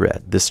Cherry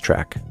Red. This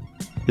track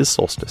is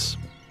Solstice.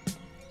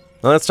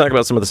 Now let's talk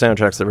about some of the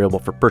soundtracks that are available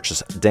for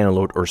purchase,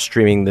 download, or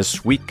streaming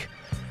this week,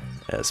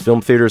 as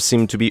film theaters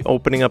seem to be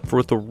opening up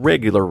with a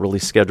regular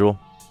release schedule.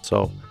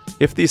 So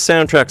if these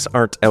soundtracks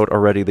aren't out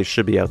already, they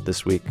should be out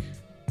this week.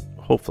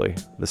 Hopefully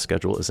the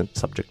schedule isn't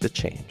subject to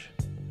change.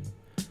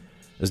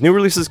 As new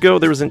releases go,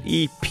 there is an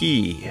EP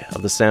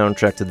of the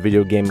soundtrack to the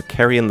video game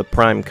Carrion the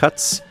Prime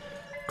Cuts.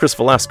 Chris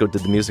Velasco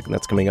did the music, and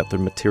that's coming out through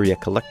Materia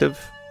Collective.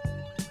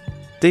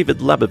 David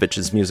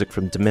Labovich's music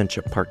from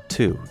Dementia Part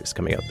 2 is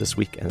coming out this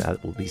week, and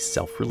that will be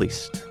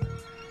self-released.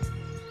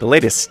 The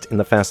latest in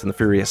the Fast and the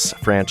Furious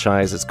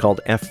franchise is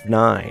called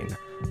F9,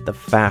 The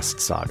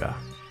Fast Saga.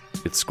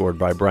 It's scored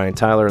by Brian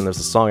Tyler, and there's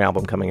a song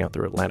album coming out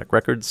through Atlantic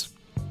Records.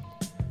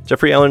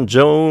 Jeffrey Allen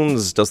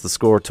Jones does the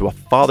score to A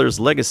Father's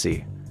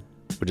Legacy,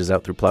 which is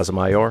out through Plaza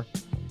Mayor.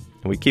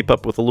 And we keep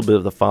up with a little bit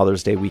of the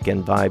Father's Day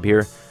weekend vibe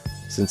here,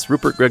 since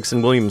Rupert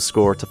Gregson Williams'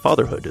 score to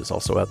Fatherhood is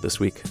also out this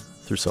week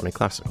through Sony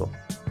Classical.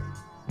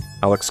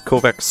 Alex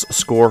Kovac's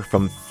score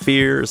from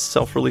Fear is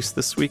self-released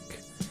this week.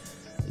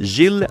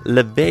 Gilles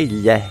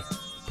Leveille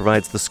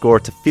provides the score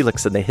to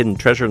Felix and the Hidden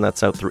Treasure, and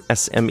that's out through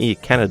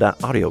SME Canada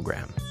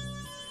Audiogram.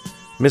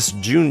 Miss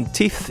June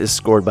Teeth is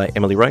scored by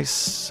Emily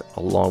Rice,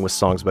 along with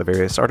songs by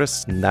various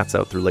artists, and that's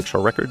out through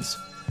Lakeshore Records.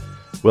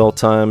 Well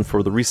timed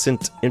for the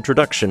recent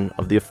introduction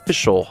of the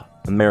official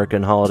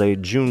American holiday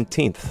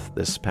Juneteenth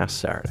this past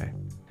Saturday.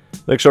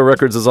 Lakeshore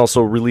Records is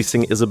also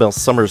releasing Isabel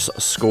Summers'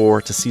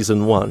 score to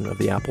Season 1 of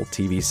the Apple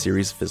TV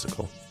series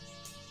Physical.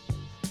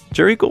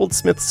 Jerry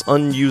Goldsmith's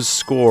unused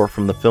score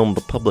from the film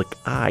The Public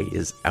Eye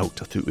is out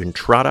through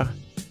Entrada.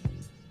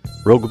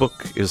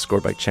 Roguebook is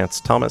scored by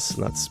Chance Thomas,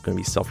 and that's going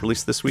to be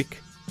self-released this week.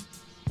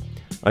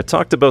 I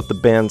talked about the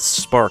band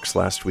Sparks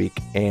last week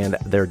and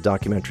their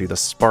documentary The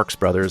Sparks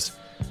Brothers.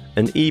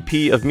 An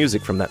EP of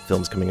music from that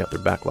film is coming out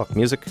through Backlog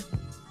Music.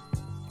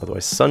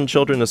 Otherwise, Sun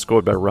Children is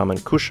scored by Raman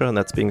Kusha, and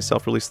that's being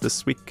self-released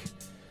this week.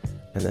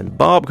 And then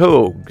Bob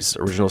Hoag's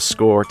original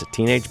score to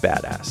Teenage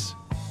Badass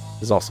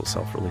is also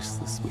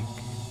self-released this week.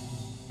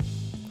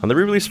 On the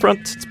re-release front,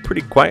 it's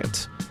pretty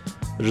quiet.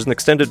 There's an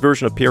extended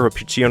version of Piero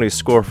Piccioni's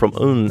score from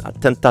Un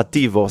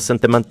Tentativo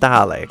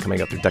Sentimentale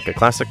coming out through Decca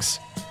Classics.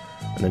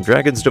 And then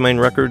Dragon's Domain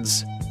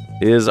Records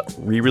is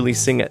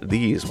re-releasing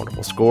these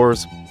wonderful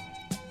scores.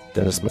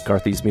 Dennis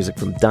McCarthy's music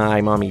from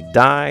Die, Mommy,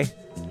 Die.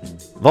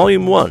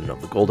 Volume 1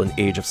 of the Golden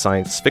Age of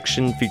Science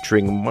Fiction,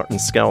 featuring Martin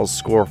Scowell's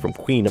score from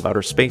Queen of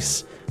Outer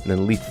Space, and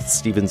then Leith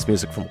Stevens'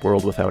 music from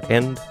World Without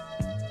End.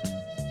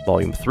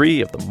 Volume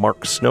 3 of the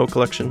Mark Snow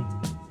Collection,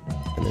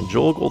 and then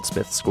Joel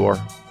Goldsmith's score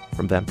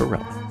from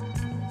Vampirella.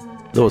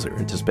 Those are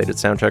anticipated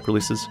soundtrack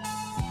releases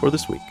for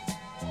this week.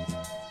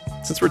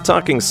 Since we're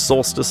talking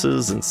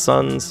solstices and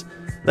suns,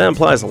 that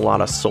implies a lot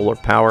of solar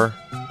power,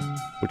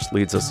 which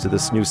leads us to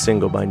this new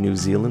single by New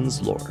Zealand's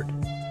Lorde.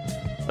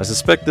 I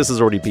suspect this has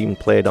already been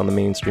played on the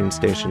mainstream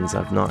stations.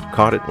 I've not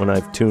caught it when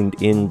I've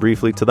tuned in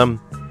briefly to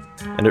them,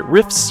 and it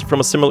riffs from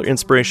a similar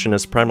inspiration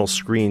as Primal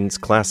Scream's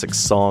classic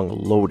song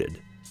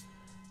Loaded.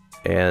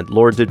 And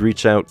Lorde did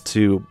reach out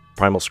to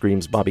Primal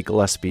Scream's Bobby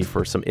Gillespie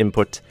for some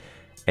input,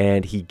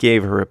 and he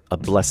gave her a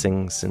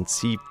blessing since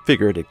he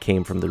figured it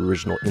came from the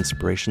original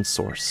inspiration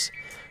source,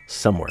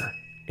 somewhere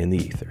in the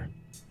ether.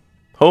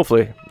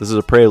 Hopefully, this is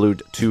a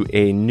prelude to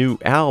a new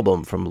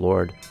album from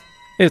Lorde.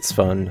 It's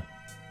fun.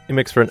 It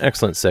makes for an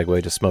excellent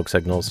segue to Smoke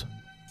Signals.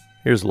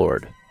 Here's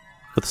Lorde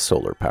with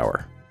Solar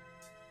Power.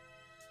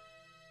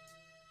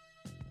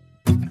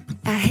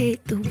 I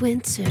hate the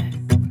winter,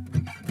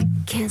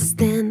 can't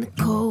stand the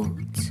cold.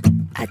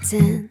 I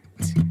tend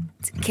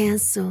to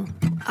cancel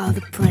all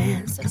the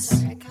plans. I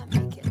can't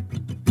make it.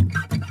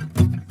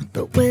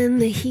 But when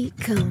the heat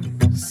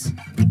comes,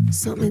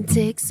 something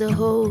takes a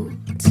hold.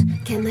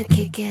 Can I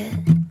kick it?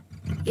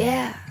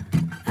 Yeah,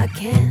 I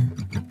can.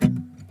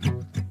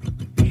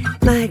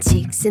 My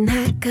cheeks in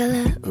hot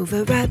color,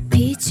 overripe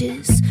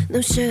peaches.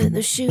 No shirt,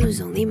 no shoes,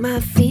 only my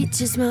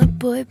features. My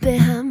boy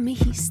behind me,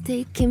 he's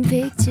taking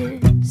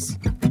pictures.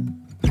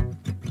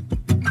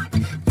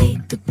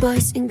 Lead the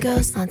boys and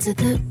girls onto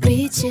the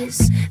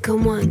beaches.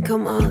 Come on,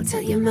 come on, I'll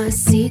tell you my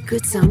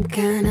secrets. I'm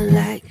kinda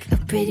like a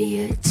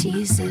prettier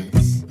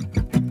Jesus.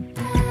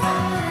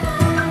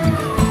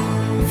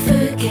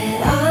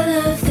 Forget all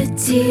of the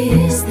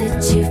tears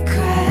that you've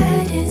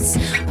cried, it's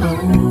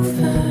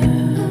over.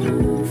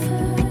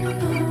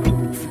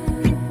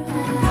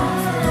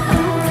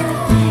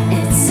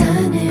 It's a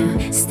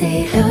new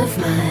state of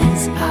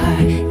mind.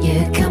 Are you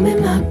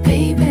coming, my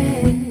baby?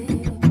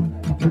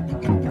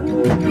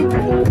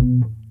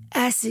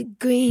 Acid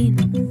green,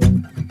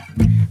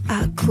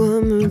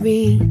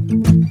 aquamarine.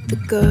 The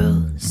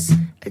girls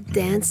are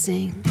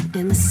dancing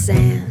in the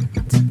sand,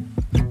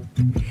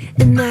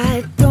 and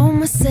I throw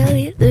my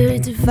cellular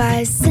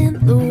device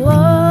in the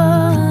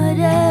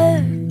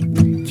water.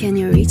 Can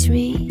you reach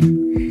me?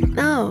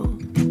 No,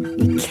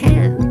 you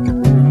can't.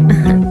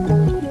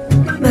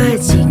 My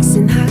cheeks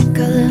in hot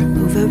color,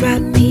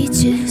 overripe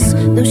peaches.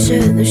 No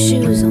shirt, no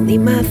shoes, only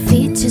my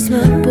features.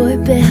 My boy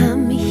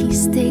behind me,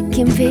 he's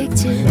taking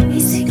pictures.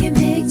 He's taking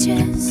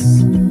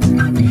pictures.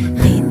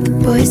 Lead the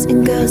boys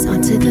and girls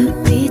onto the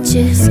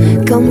beaches.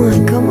 Come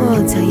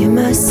on, tell you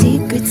my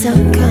secrets.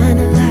 I'm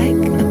kinda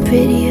like a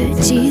prettier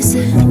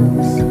Jesus.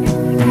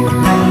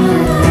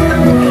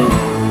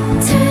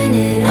 Turn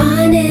it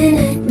on in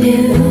a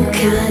new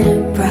kind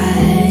of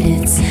bright.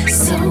 It's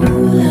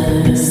solar.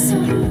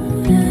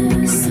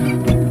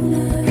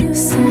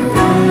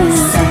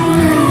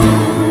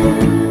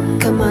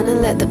 Come on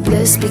and let the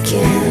bliss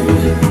begin.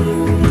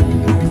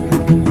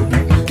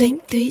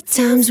 Blink 3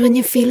 times when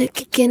you feel it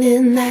kicking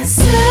in. That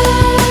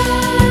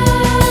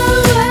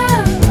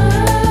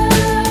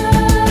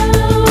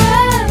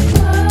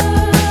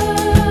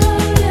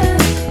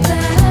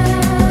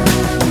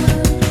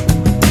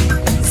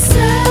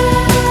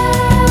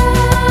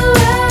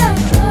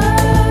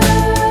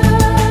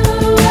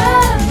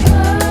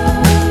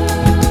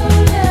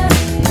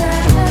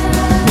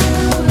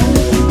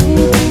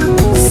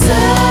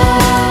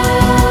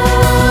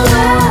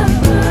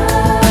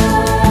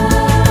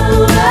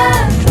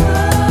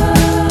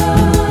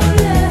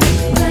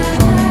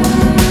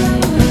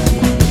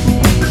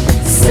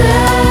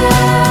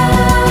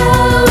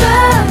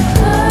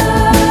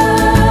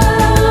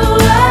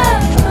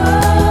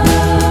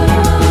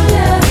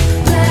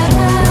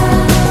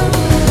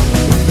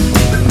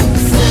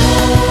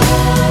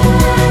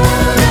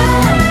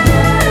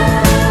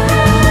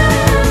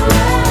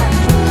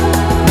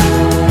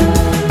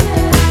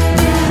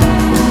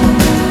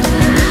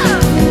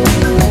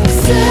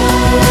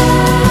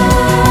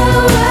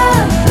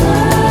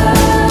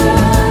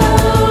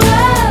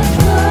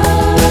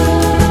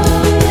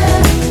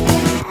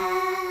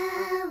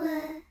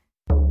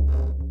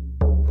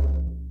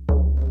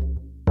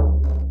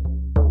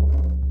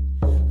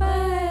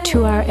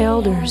to our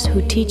elders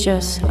who teach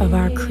us of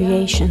our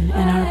creation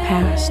and our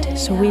past,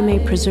 so we may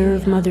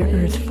preserve Mother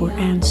Earth for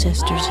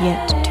ancestors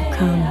yet to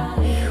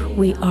come.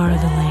 We are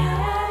the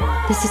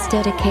land. This is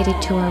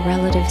dedicated to our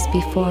relatives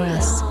before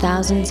us,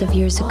 thousands of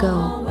years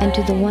ago, and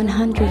to the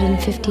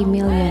 150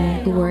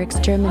 million who were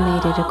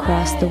exterminated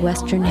across the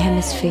Western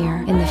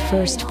Hemisphere in the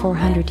first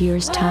 400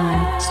 years'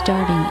 time,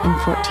 starting in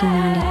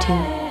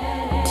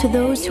 1492. To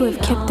those who have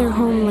kept their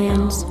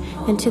homelands,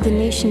 and to the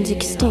nations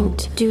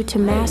extinct due to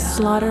mass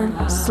slaughter,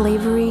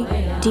 slavery,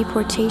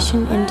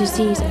 deportation, and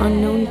disease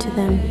unknown to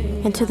them,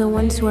 and to the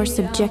ones who are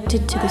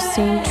subjected to the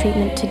same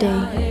treatment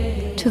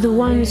today. To the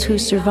ones who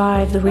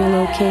survived the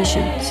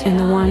relocations, and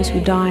the ones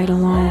who died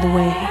along the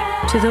way.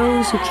 To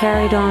those who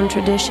carried on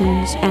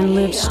traditions and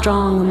lived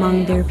strong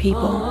among their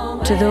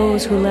people. To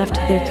those who left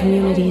their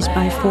communities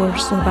by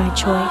force or by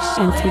choice,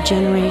 and through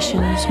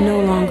generations no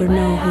longer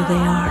know who they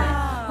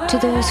are. To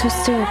those who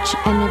search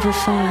and never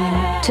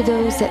find, to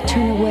those that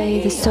turn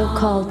away the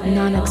so-called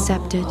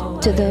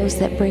non-accepted, to those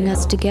that bring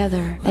us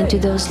together, and to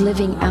those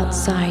living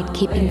outside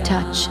keeping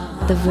touch,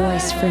 the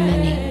voice for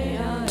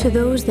many. To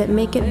those that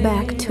make it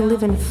back to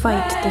live and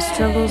fight the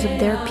struggles of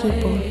their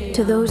people,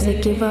 to those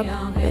that give up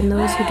and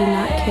those who do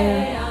not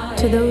care,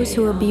 to those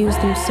who abuse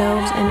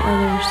themselves and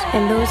others,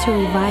 and those who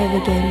revive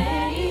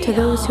again, to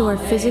those who are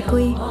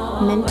physically,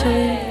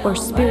 mentally, or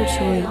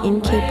spiritually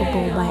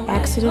incapable by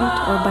accident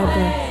or by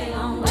birth.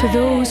 To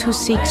those who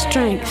seek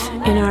strength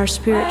in our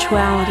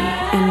spirituality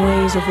and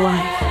ways of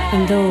life,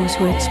 and those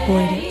who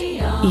exploit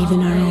it,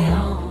 even our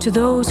own. To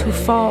those who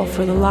fall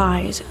for the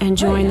lies and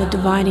join the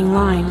dividing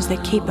lines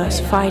that keep us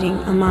fighting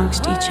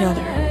amongst each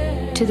other.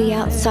 To the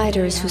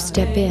outsiders who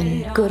step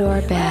in, good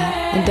or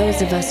bad, and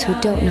those of us who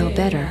don't know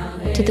better.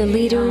 To the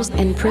leaders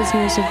and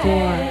prisoners of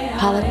war,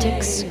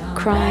 politics,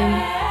 crime,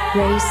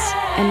 race,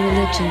 and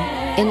religion,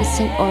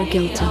 innocent or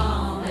guilty.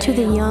 To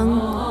the young,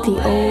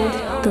 the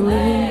old, the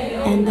living,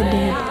 and the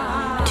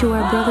dead, to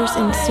our brothers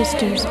and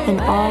sisters and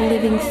all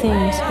living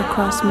things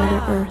across Mother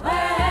Earth,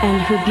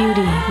 and her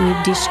beauty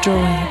we've destroyed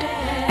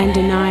and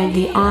denied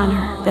the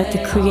honor that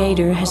the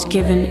Creator has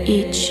given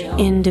each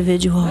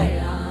individual.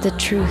 The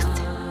truth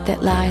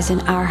that lies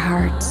in our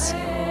hearts,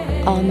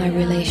 all my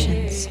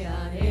relations.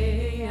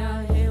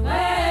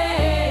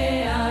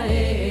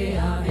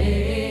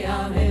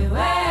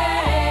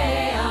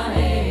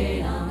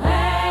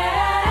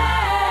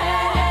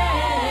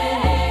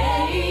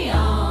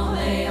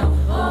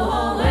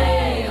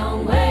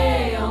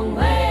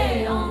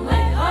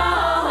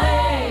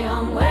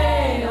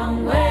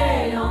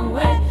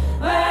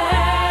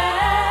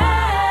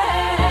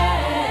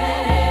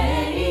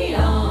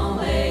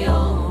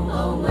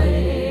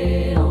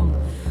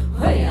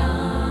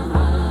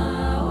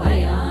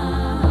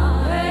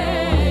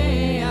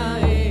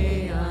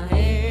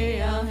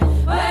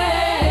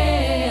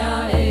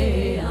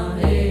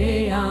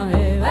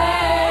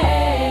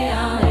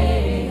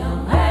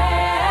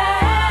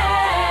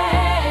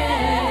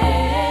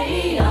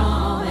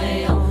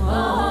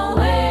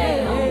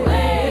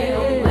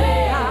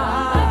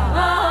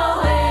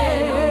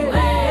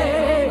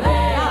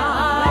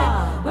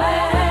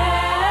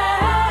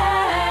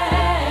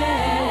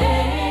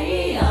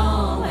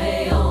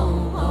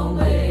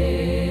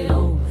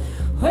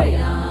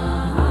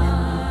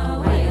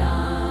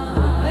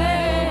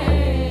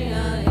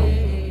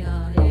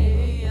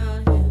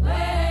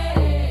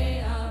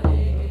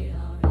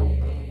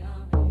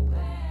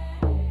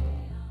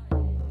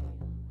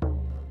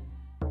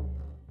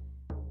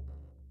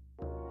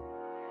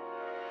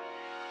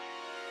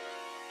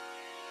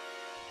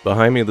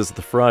 Behind me, this is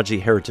the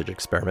Faraji Heritage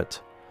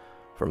Experiment.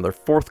 From their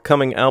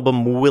forthcoming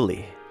album,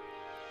 Willie,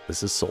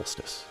 this is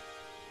Solstice.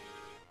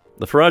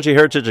 The Faraji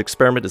Heritage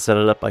Experiment is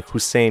headed up by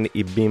Hussein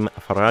Ibn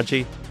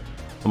Faraji,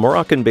 a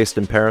Moroccan based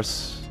in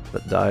Paris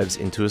that dives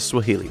into his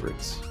Swahili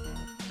roots.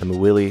 And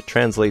Willie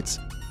translates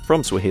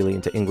from Swahili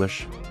into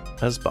English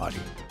as body.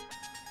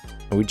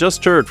 And we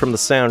just heard from the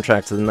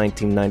soundtrack to the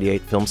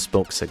 1998 film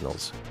Smoke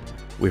Signals.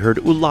 We heard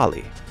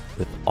Ulali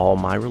with All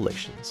My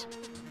Relations.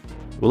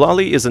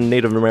 Ulali is a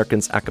Native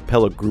Americans a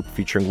cappella group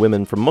featuring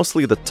women from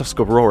mostly the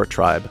Tuscarora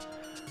tribe,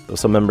 though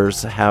some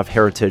members have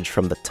heritage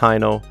from the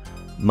Taino,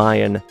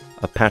 Mayan,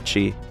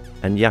 Apache,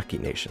 and Yaqui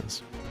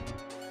nations.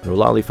 And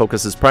Ulali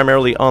focuses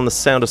primarily on the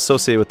sound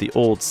associated with the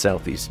old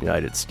Southeast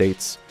United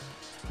States,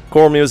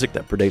 choral music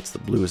that predates the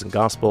blues and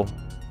gospel,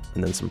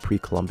 and then some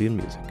pre-Columbian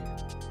music.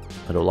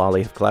 And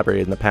Ulali have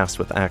collaborated in the past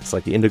with acts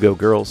like the Indigo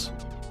Girls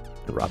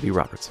and Robbie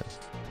Robertson.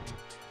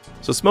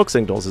 So Smoke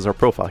Signals is our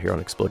profile here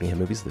on Exploding Head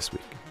Movies this week.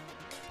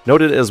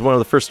 Noted as one of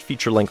the first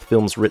feature-length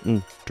films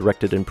written,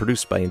 directed, and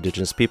produced by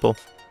Indigenous people,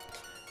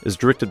 it is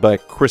directed by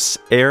Chris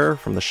Eyre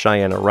from the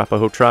Cheyenne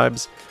Arapaho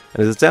tribes,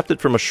 and is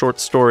adapted from a short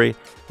story,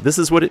 This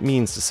Is What It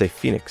Means to Say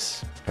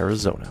Phoenix,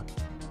 Arizona.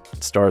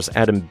 It stars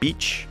Adam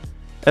Beach,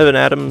 Evan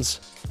Adams,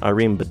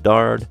 Irene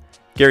Bedard,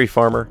 Gary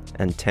Farmer,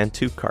 and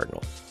Tantu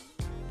Cardinal.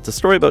 It's a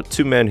story about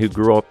two men who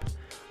grew up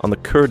on the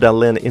Coeur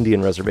d'Alene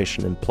Indian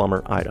Reservation in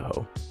Plummer,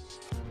 Idaho.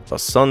 A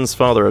son's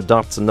father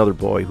adopts another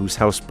boy whose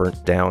house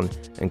burnt down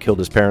and killed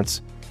his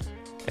parents,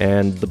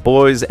 and the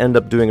boys end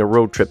up doing a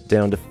road trip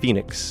down to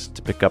Phoenix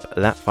to pick up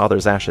that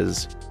father's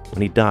ashes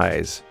when he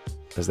dies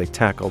as they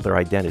tackle their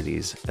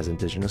identities as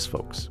Indigenous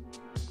folks.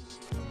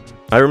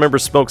 I remember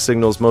Smoke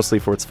Signals mostly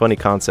for its funny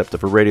concept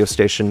of a radio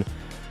station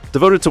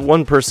devoted to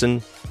one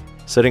person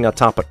sitting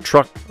atop a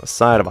truck on the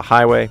side of a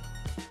highway,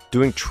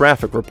 doing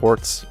traffic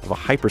reports of a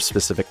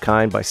hyper-specific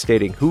kind by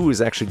stating who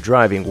is actually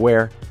driving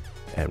where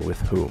and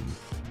with whom.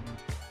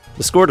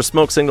 The score to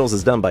Smoke Signals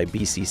is done by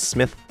B.C.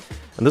 Smith,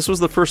 and this was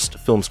the first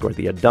film score that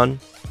he had done,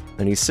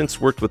 and he's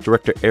since worked with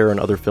director Eyre on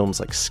other films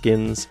like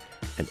Skins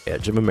and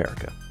Edge of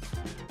America.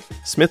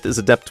 Smith is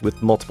adept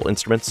with multiple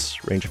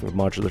instruments, ranging from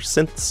modular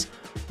synths,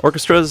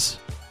 orchestras,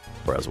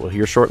 or as we'll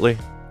hear shortly,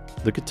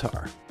 the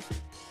guitar.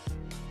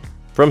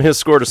 From his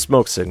score to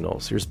Smoke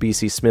Signals, here's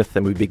B.C. Smith,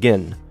 and we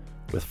begin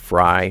with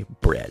Fry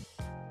Bread.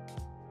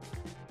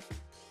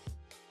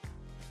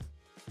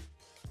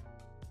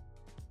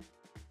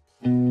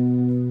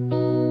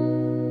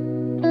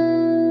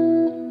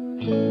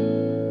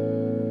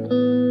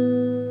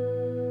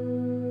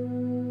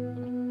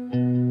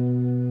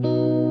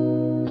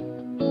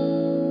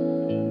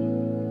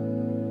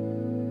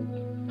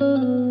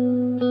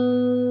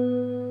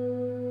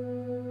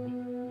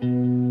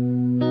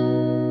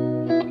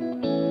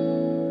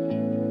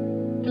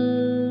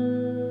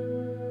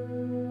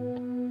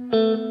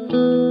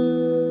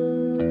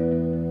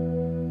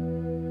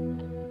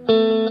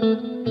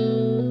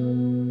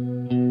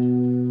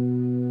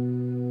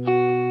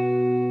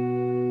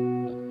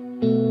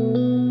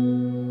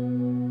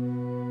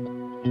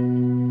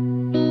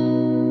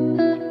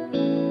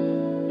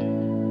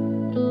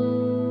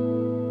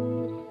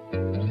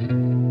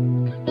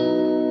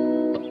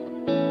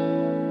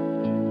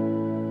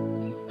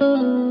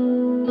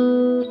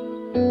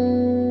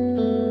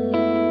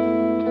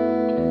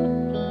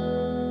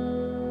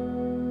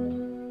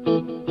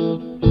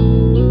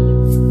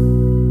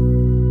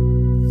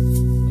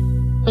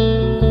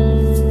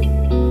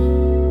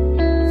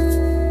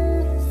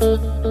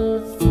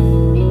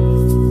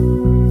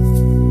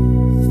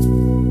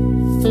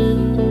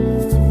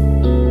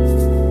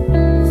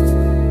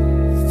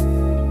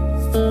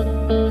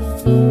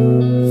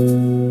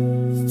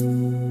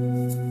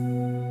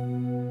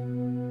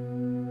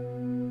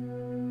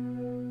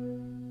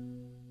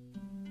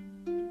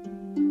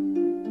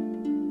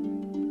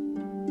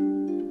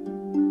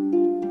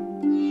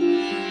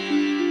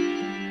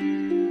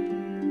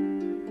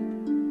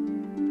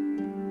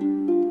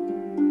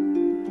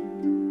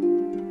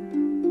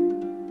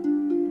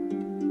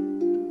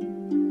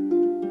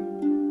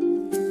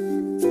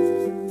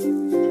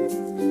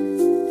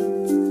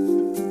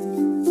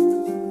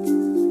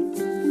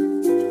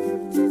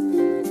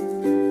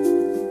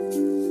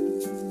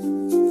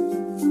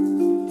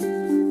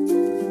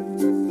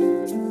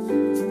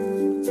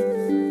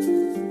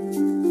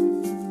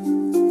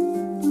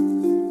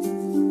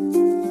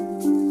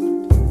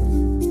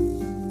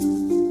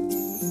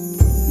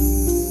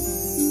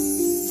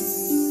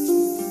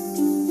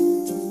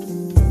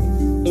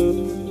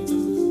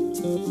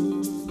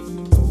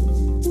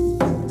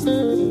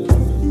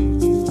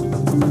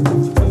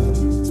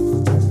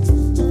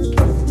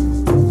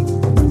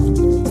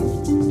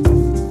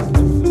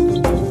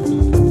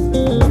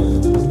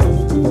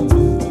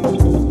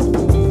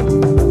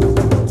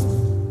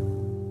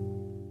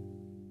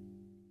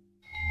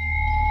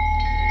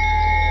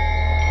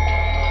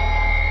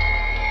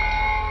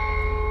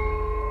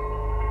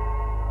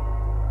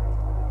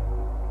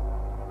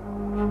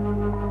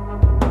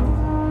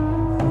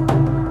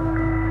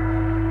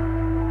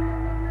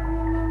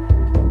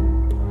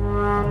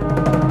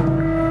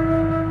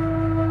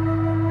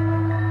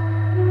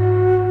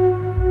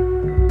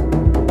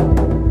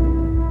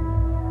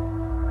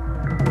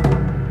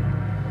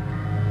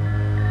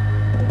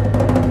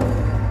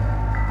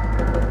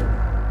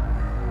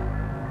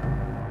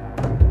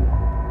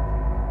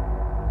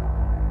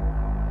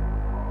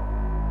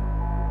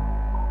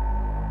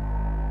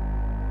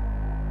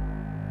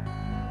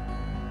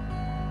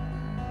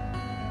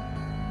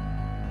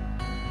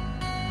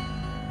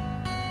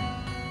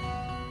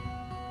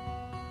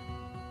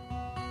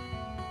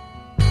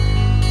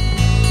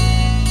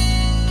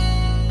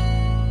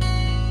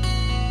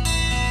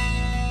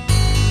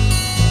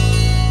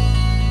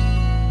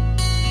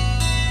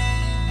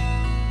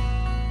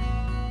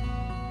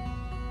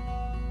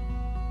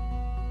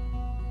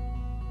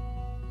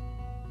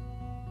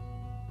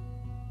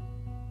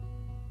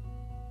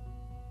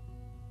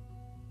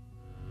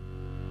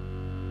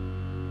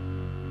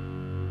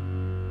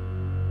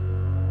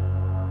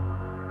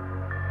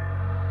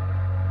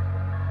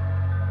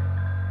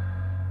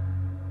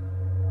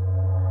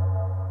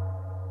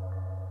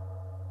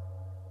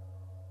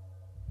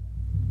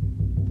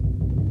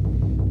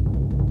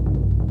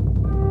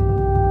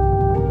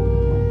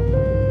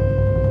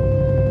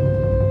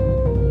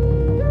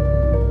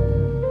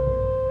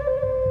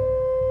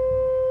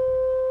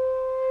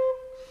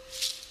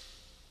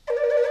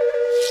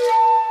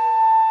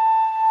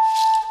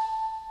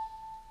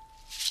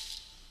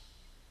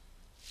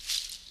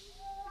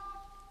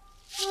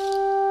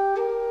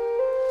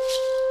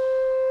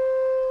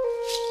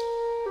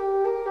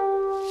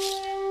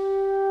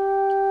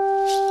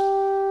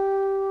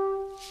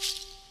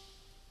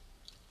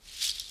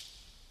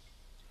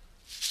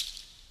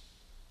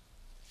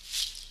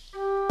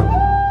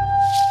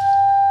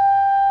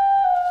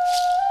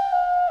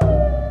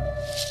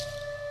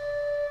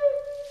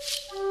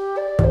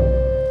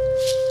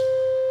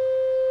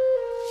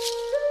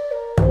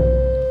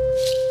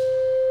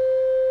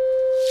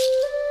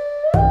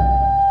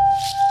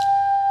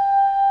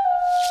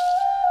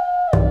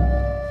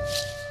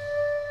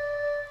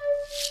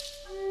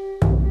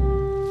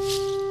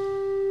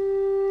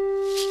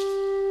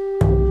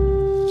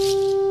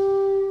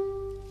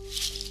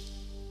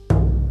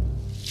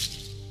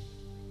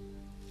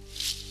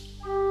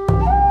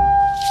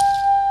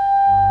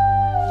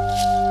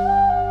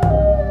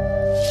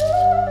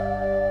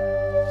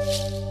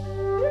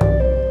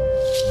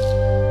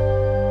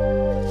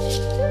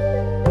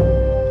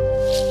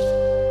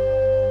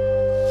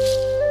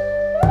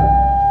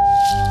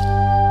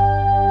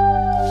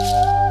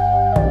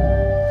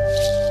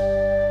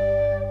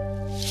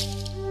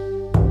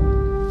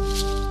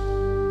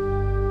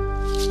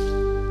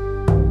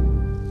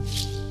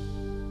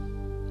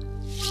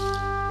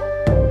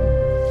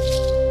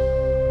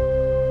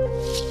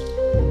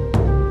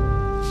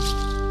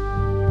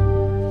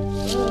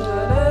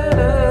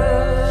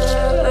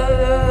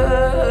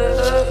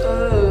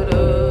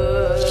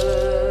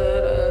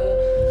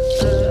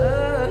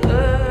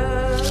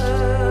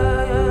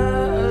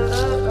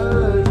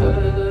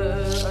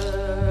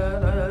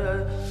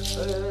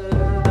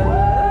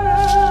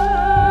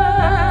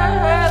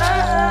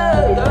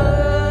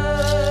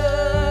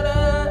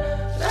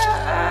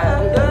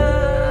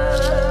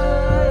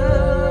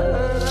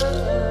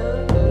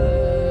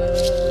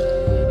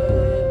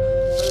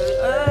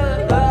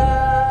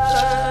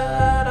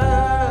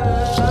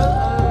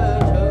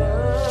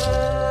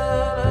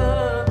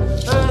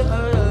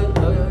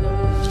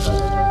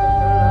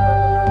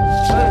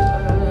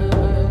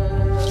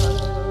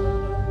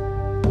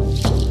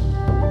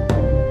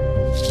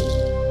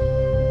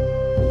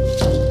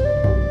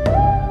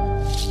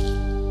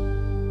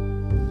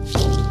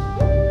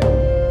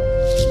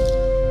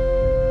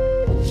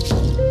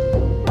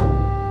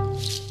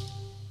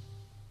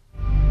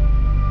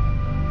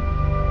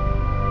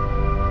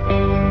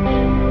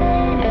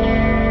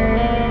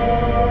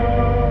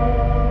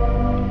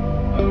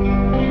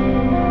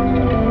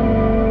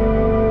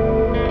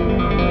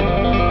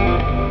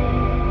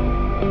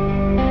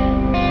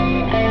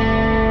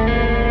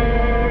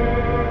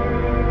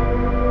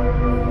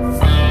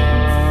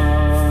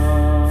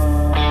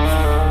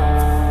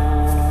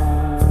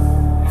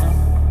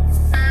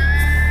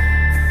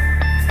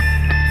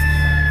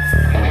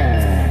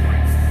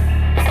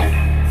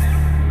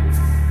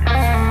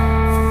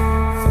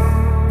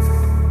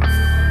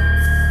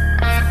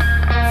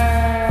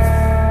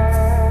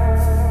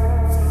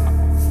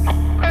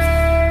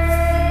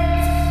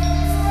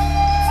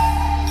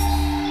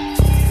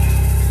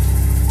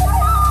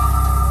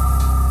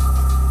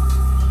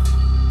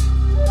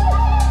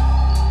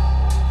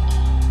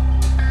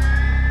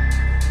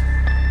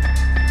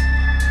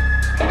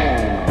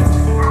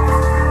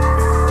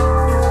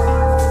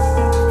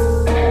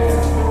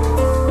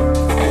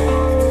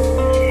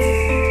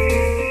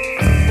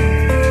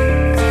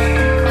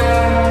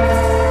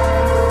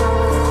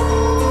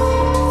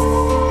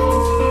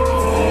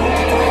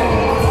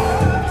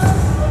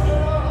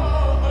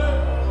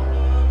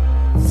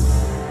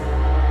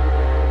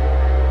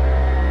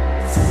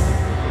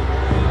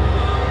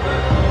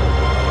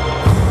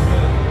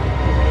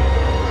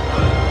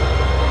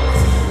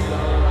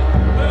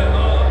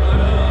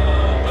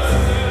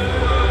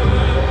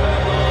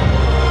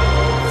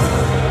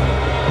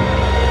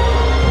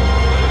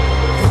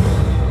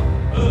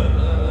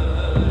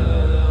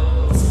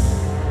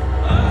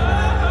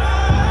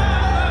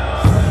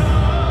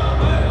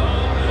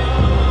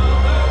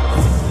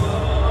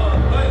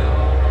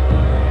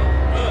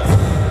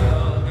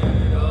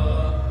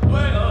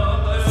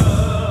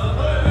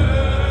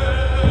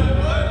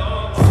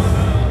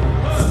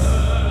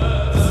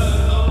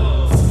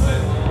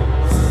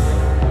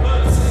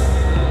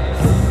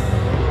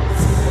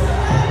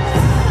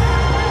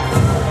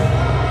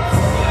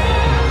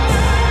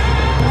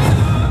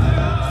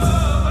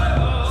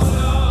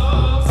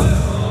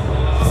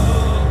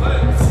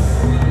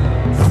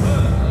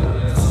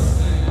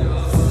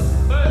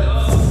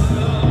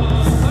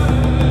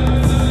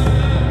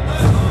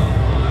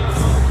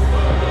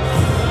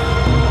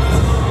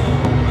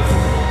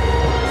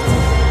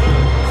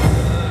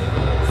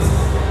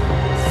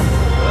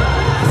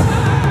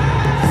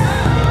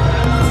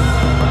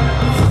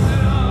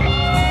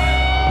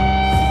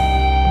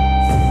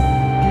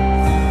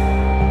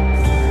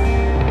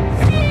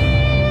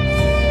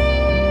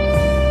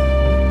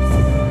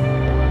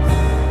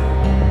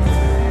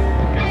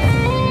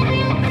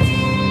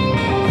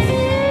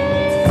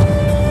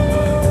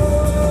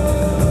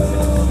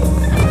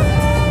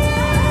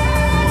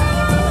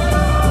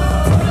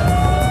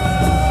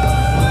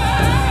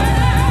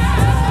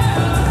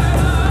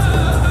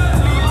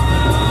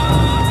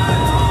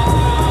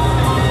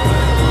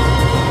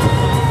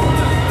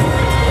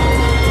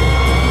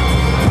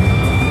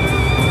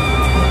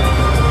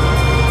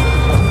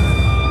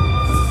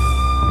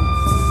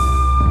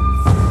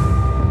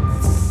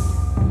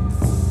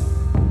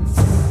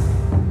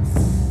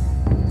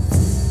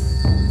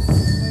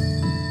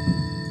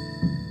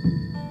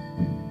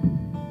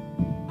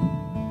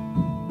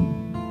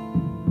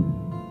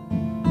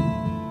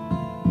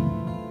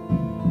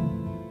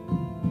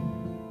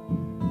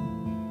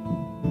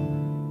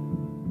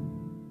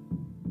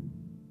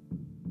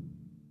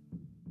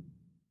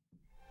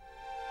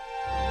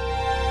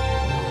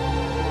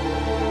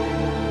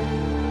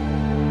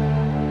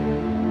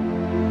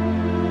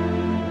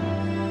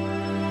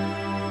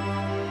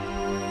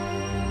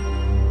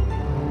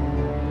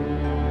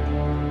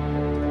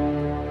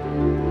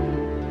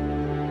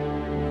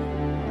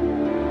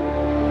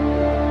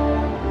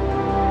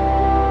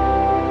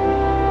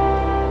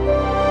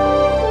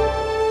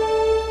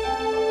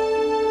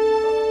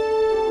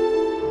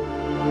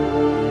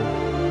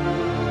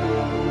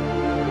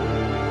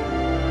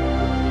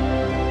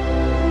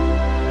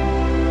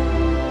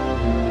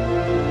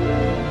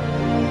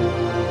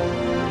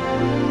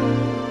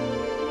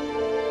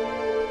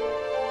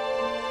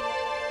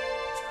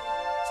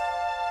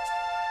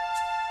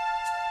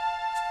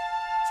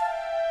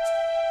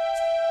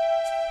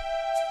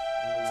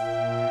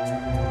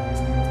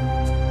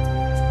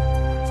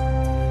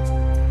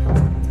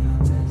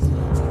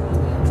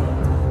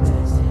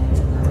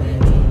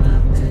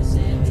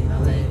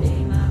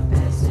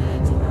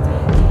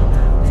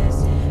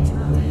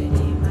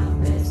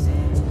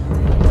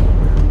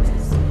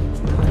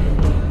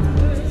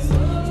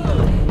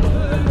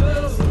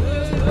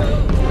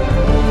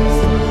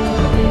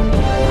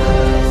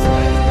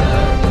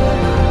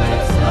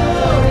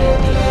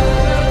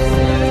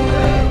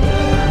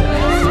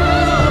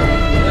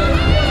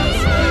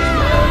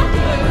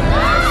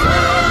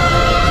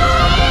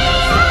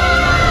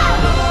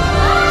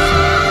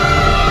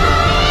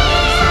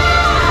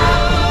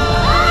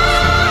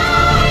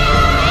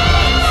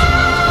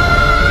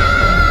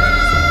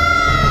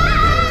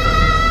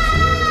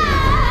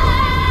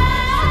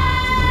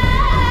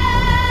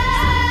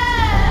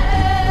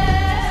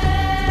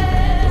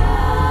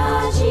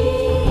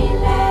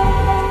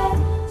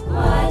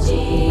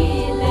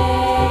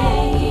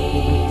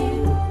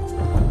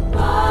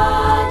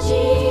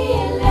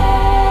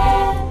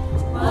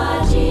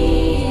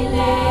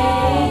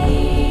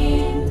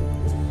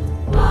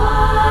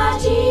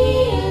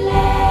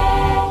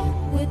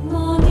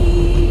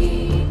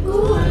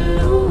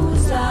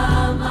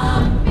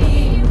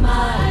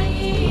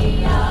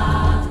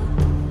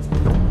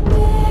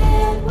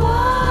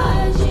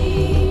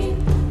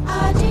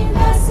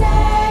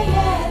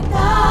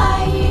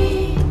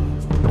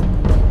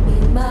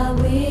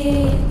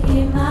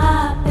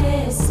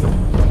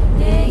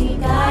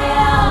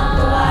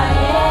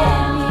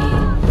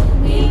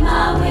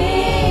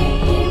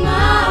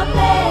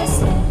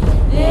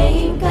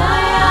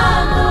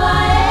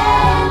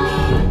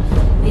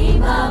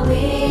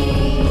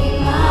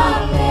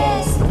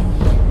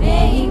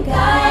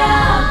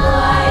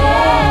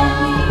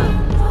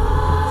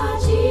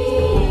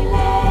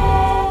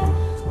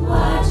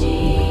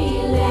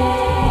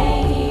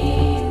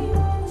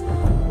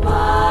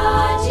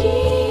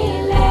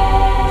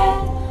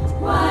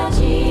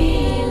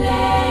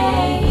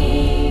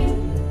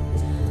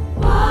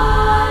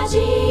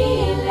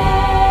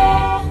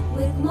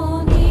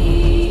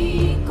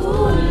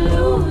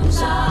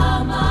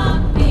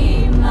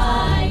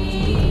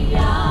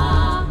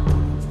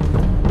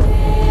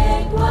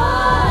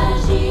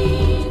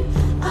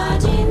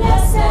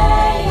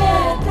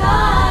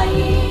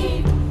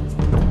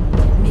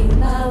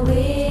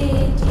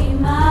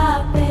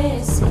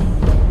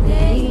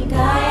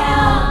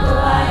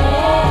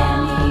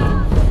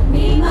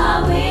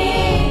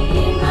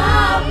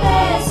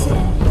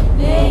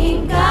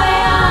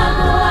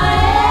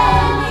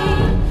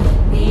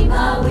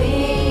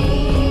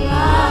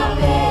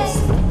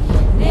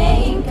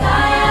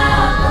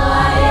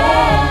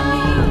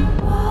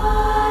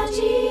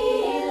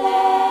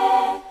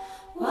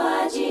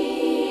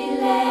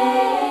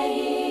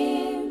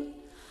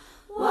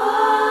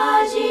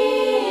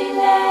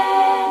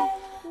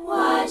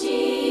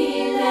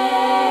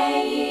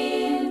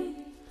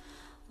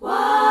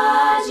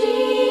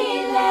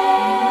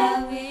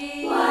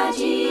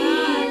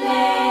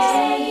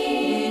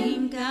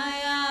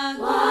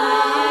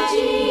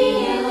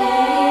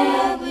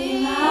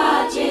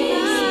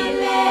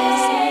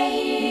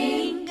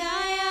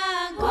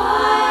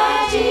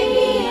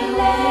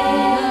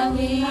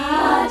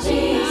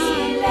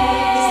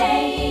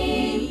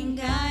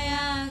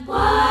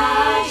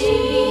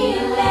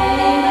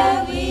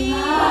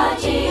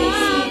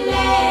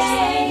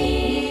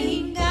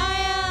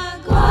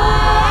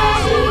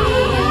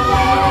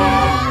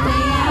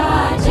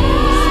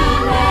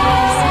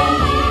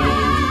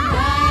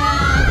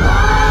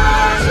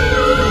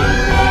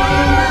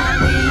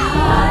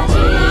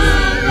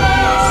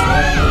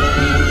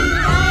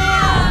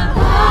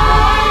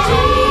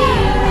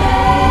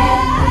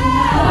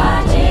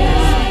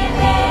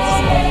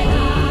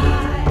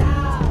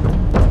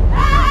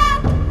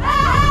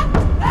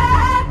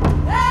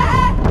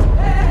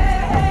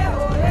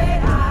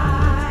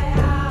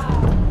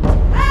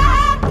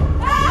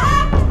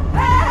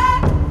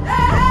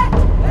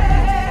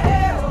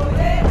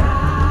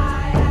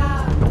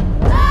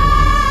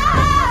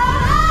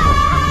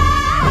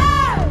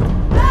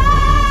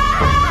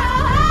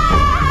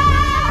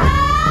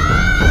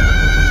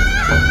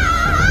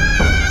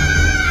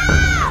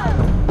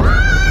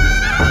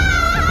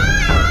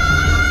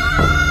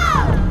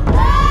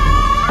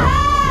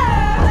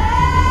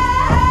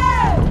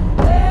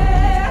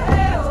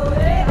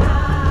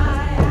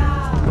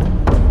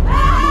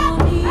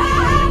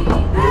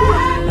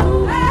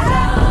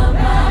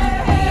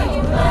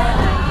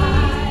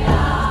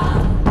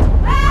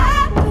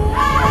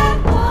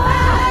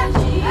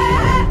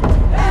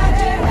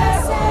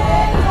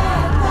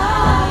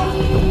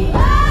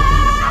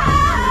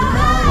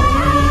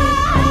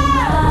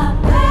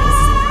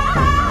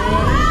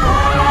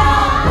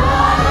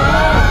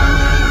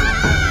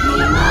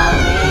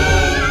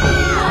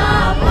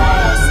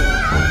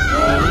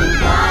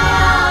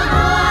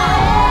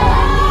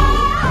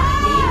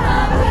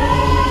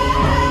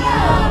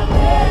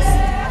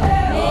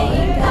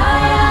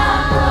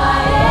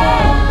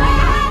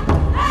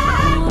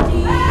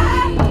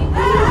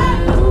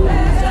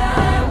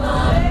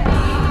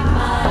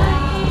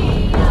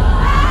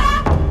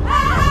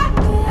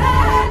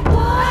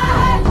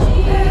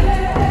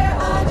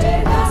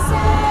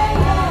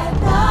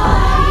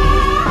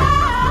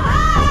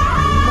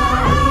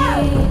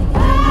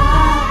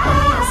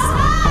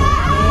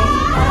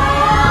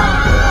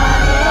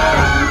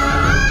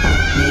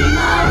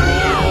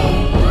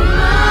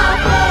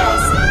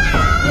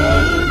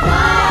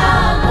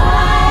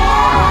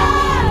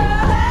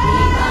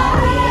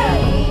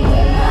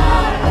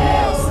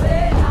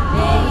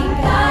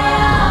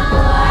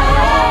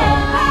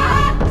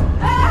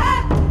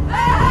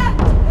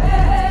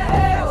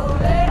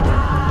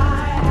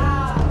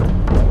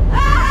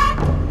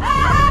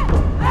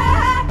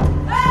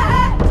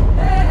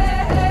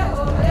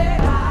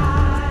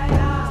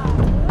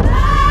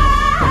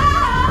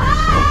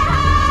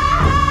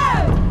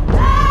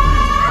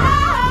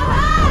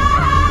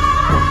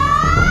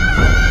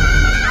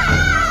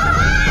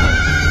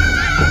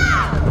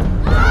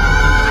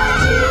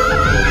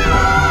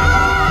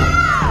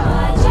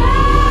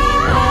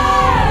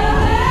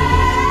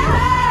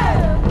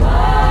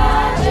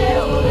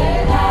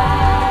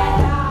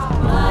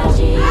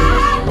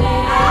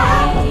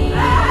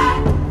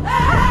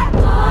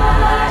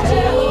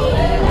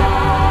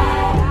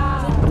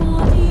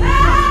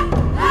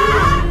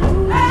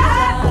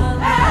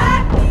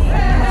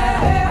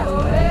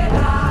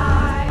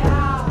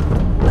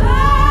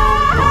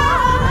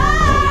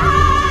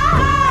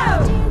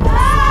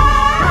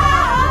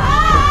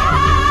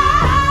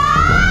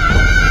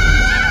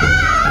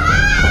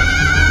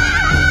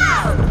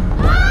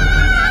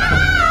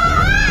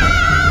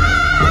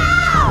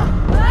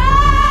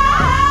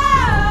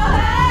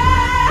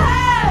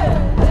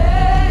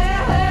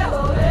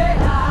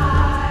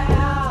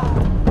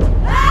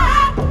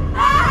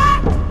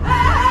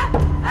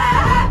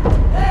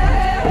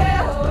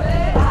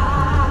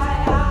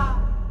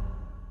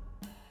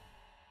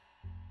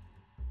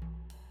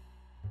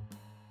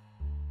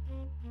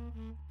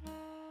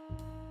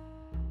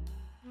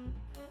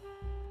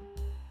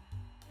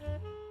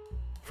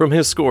 From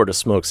his score to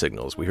Smoke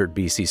Signals, we heard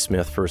B.C.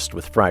 Smith first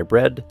with Fry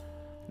Bread,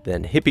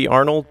 then Hippie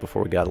Arnold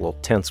before we got a little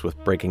tense with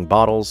Breaking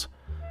Bottles,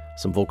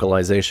 some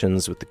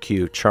vocalizations with the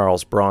cue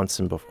Charles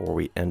Bronson before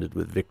we ended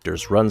with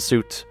Victor's Run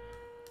Suit.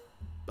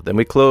 But then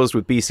we closed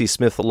with B.C.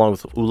 Smith along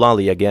with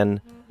Ulali again,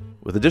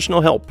 with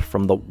additional help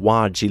from the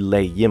Wa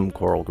Jile Yim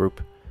choral group.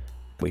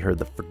 We heard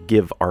the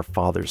Forgive Our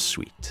Fathers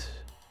Suite.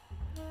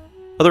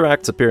 Other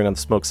acts appearing on the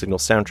Smoke Signal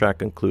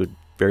soundtrack include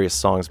various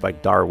songs by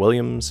Dar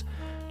Williams,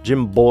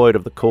 Jim Boyd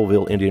of the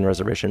Colville Indian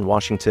Reservation,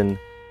 Washington,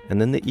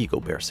 and then the Eagle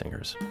Bear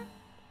Singers.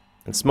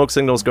 And Smoke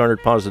Signals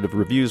garnered positive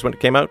reviews when it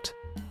came out,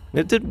 and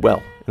it did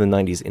well in the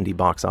 90s indie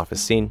box office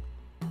scene.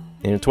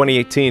 And in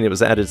 2018, it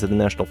was added to the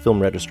National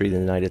Film Registry of the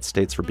United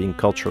States for being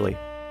culturally,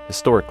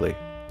 historically,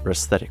 or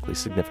aesthetically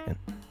significant.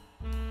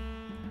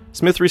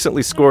 Smith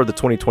recently scored the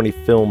 2020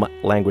 film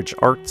Language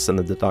Arts and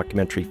the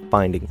documentary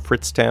Finding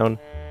Fritztown.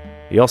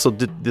 He also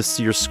did this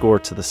year's score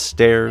to The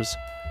Stairs,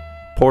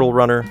 Portal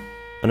Runner,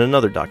 and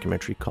another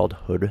documentary called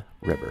Hood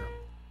River.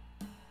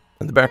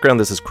 In the background,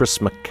 this is Chris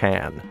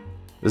McCann.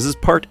 This is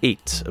part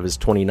 8 of his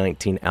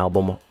 2019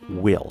 album,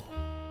 Will.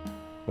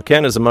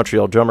 McCann is a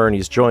Montreal drummer, and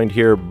he's joined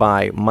here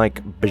by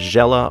Mike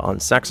Bajella on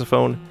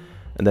saxophone,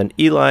 and then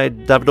Eli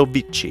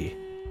Davidovici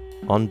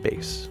on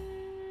bass.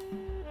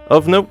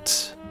 Of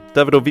note,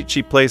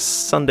 Davidovici plays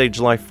Sunday,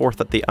 July 4th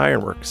at the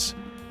Ironworks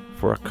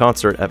for a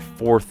concert at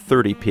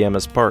 4:30 p.m.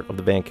 as part of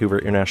the Vancouver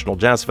International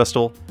Jazz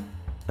Festival,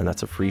 and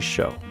that's a free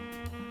show.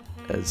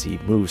 As he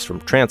moves from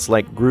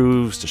trance-like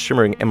grooves to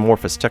shimmering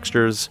amorphous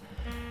textures,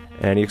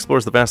 and he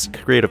explores the vast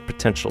creative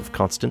potential of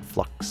constant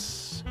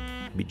flux.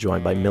 He'll be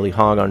joined by Millie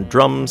Hogg on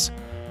drums,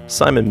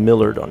 Simon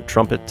Millard on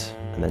trumpet,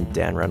 and then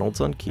Dan Reynolds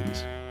on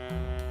keys.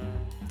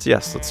 So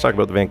yes, let's talk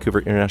about the Vancouver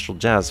International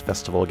Jazz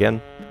Festival again.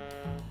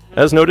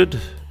 As noted,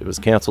 it was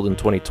cancelled in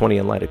 2020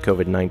 in light of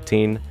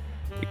COVID-19.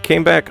 It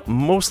came back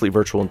mostly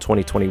virtual in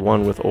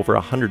 2021 with over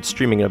 100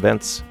 streaming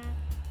events.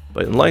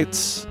 But in light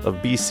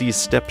of BC's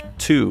step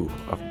 2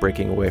 of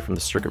breaking away from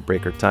the circuit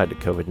breaker tied to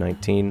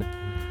COVID-19,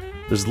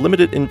 there's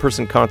limited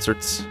in-person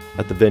concerts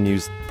at the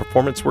venues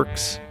Performance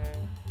Works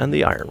and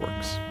the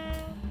Ironworks.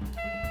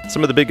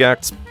 Some of the big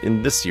acts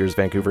in this year's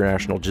Vancouver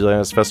International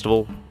Jazz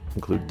Festival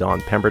include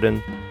Don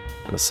Pemberton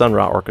and the Sun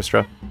Ra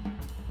Orchestra.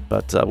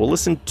 But we'll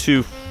listen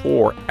to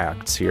 4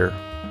 acts here.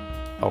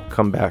 I'll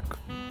come back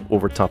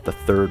over top the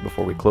third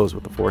before we close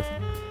with the fourth.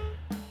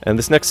 And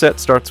this next set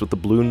starts with the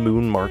Blue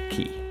Moon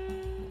Marquee,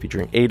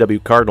 featuring A.W.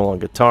 Cardinal on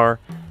guitar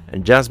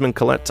and Jasmine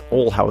Collette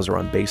Olhauser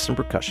on bass and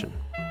percussion.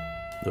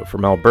 They're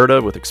from Alberta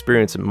with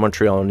experience in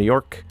Montreal and New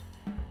York.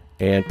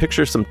 And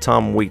picture some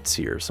Tom Waits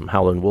here, some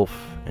Howlin' Wolf,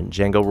 and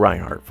Django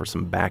Reinhardt for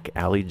some back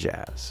alley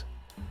jazz.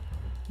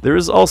 There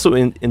is also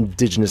an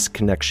indigenous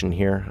connection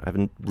here. I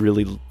haven't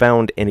really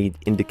found any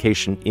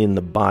indication in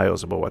the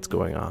bios about what's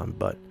going on,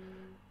 but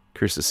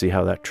curious to see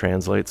how that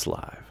translates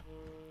live.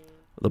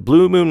 The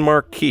Blue Moon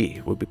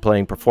Marquee will be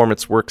playing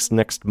Performance Works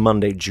next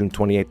Monday, June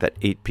 28th at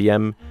 8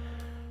 p.m.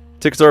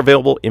 Tickets are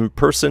available in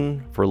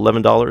person for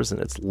 $11,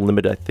 and it's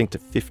limited, I think, to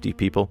 50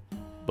 people,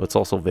 but it's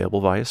also available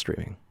via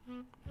streaming.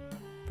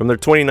 From their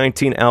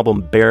 2019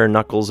 album Bare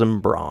Knuckles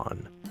and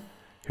Brawn,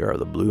 here are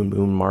the Blue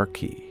Moon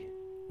Marquee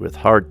with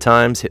Hard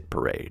Times Hit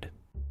Parade.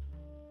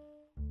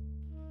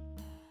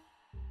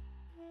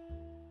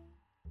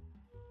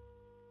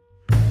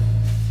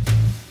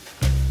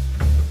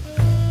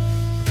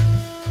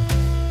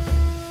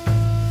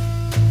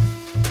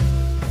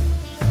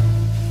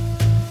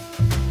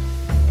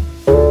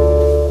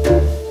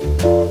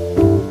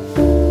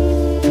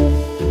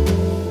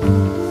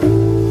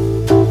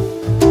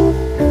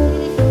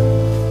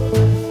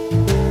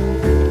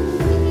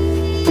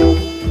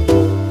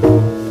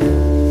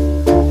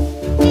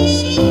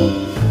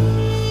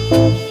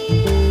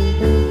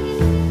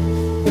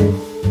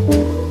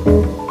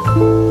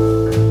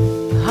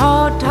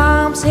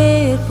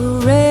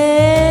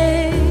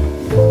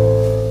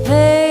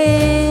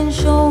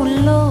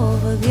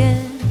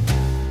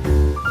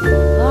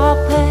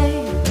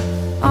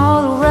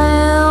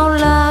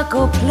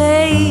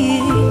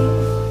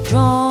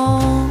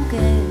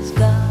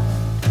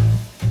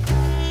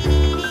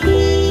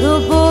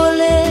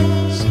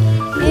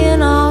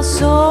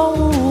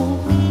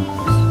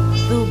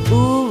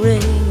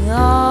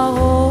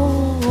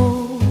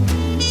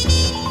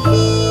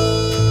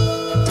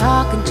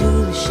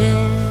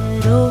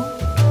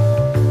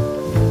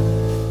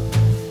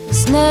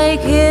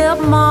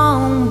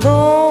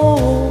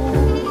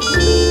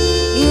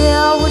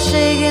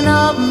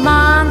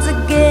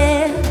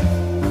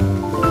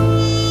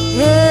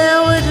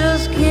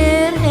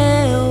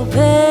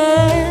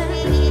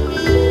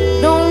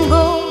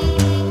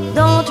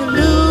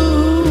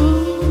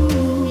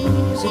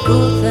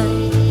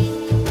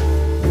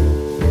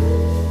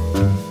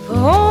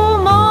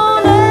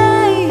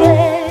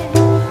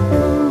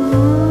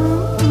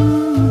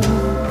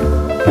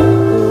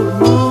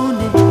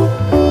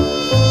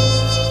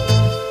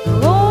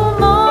 Oh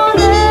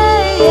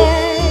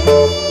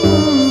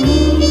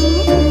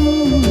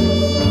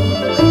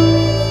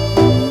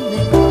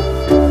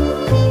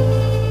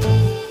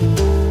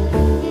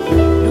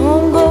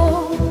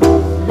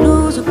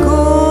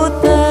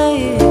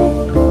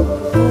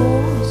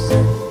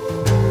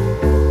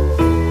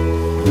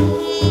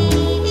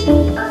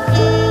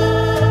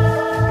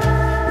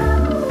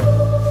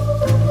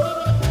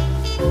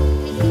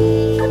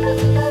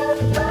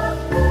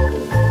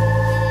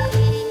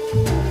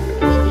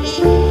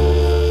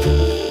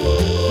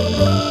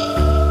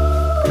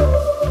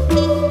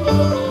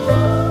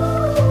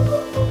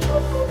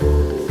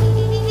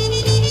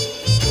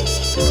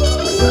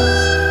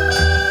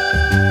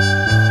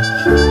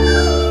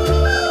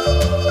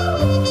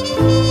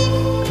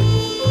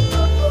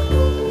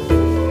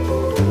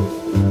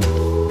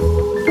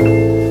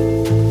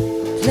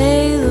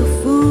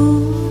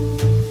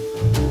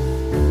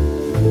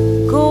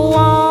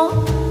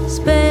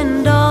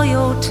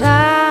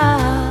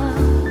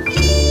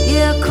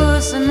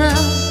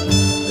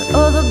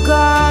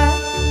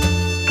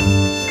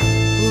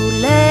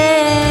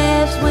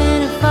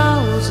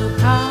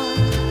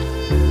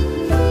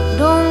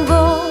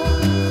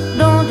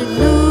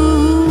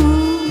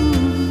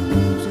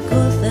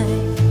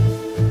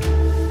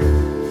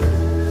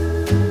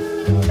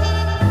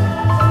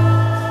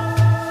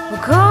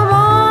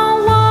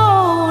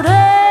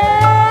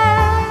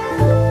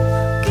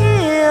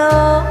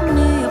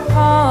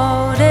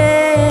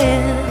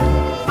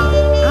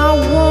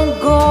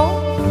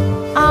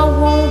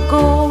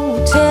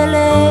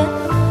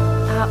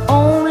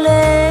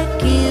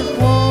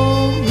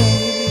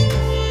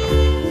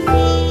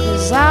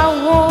 'cause I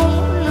won't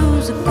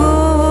lose a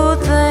good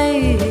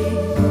thing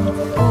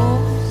for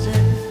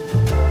posing.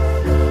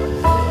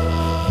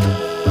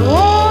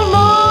 Oh,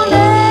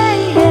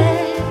 morning, yeah.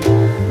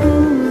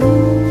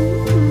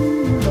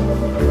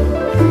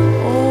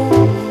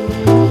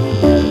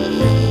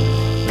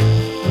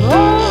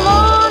 Oh,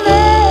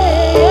 morning,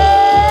 yeah.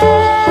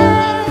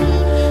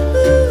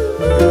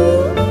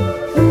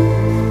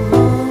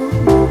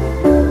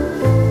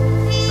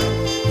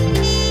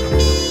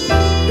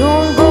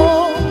 Don't go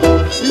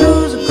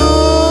lose a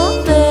good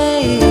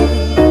thing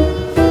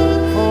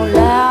for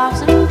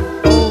lousy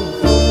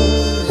posing.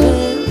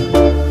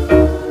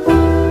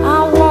 I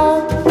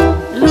won't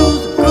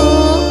lose a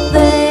good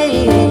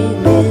thing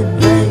in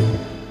vain.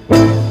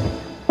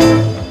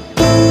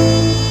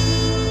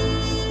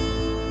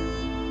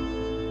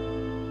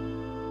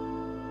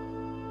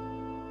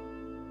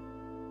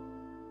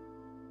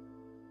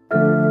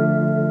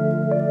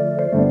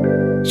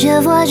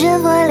 Je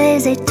vois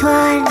les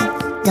étoiles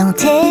dans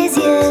tes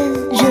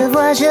yeux.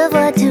 Je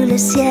vois tout le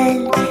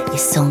ciel. Ils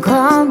sont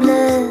grands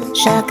bleus.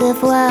 Chaque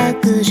fois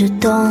que je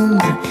tombe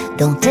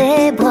dans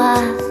tes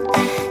bras,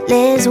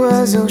 les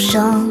oiseaux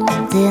chantent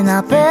d'un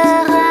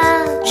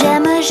opéra.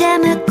 J'aime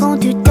quand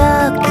tu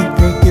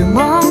t'occupes de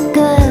mon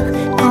cœur.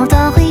 Quand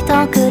on rit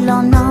tant que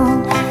l'on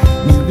en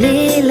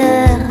oublie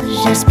l'heure.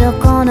 J'espère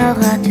qu'on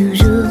aura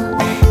toujours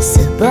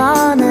ce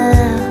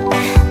bonheur.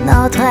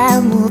 Notre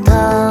amour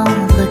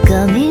tendre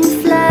comme une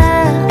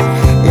fleur.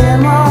 Le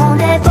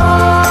monde est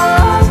beau,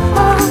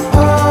 oh,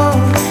 oh.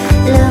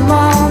 Le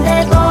monde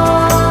est beau,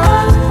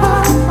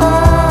 oh,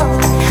 oh.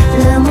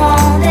 Le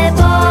monde est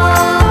beau,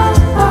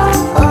 oh,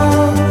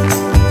 oh.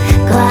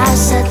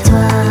 Grâce à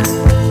toi.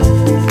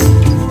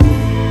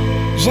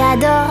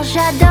 J'adore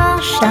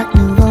chaque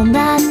nouveau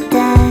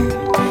matin.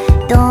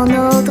 Dans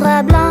nos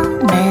draps blancs,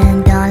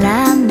 main dans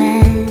la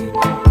main.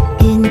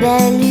 Une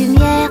belle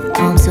lumière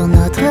tombe sur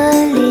notre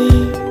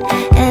lit.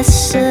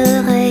 Est-ce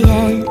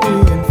réel ou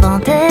une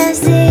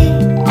fantaisie?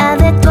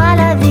 Avec toi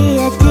la vie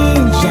est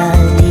une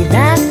jolie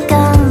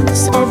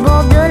vacance. Au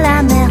bord de la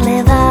mer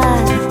les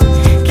vagues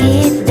qui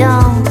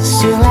dansent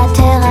sur la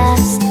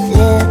terrasse.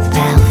 Le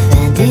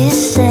parfum du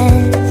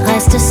sel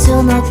reste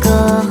sur nos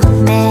corps,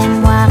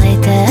 mémoire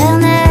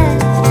éternelle.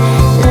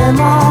 Le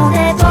monde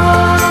est beau,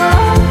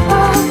 oh,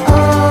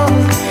 oh.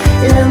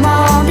 Le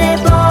monde est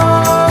beau,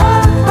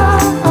 oh,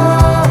 oh.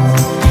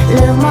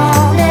 Le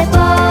monde est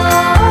beau,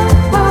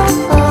 oh,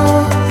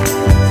 oh.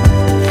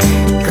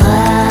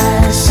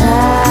 Grâce à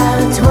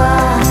toi,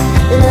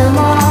 le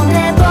monde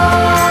est beau,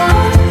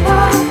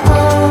 oh,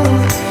 oh.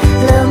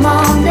 Le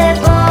monde est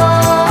beau,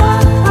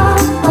 oh,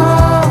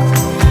 oh.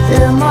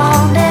 Le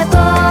monde est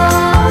beau,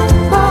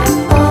 oh,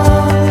 oh.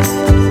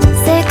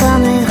 C'est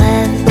comme un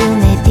rêve où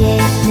mes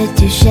pieds ne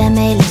touchent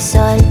jamais le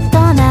sol.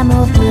 Ton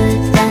amour bleu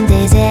donne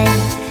des ailes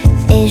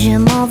et je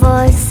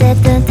m'envole.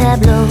 C'est un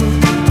tableau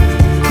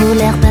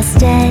couleur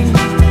pastel,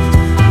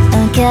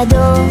 un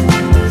cadeau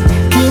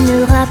qui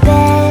nous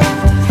rappelle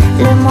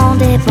le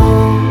monde est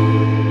beau.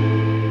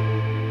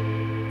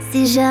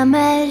 Si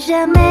jamais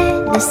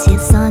le ciel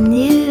sans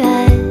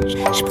nuage,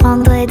 je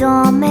prendrai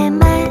dans mes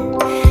mains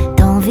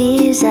ton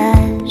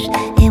visage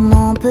et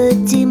mon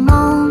petit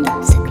monde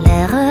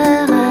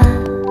s'éclairera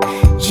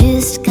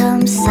juste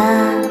comme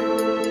ça.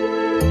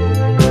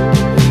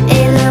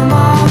 Et le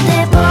monde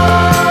est beau,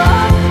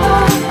 oh,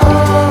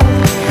 oh.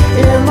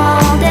 Le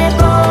monde est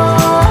beau,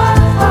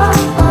 oh,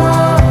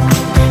 oh.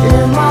 Le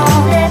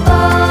monde est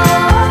beau,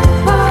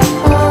 oh,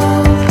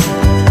 oh.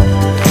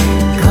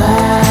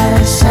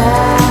 Grâce à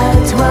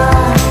toi,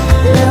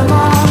 le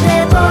monde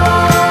est beau,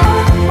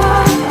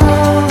 oh,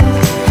 oh.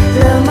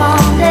 Le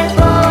monde est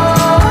beau,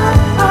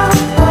 oh,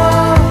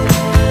 oh.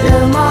 Le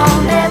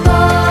monde est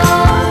beau,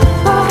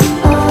 oh,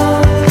 oh.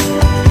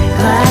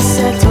 Grâce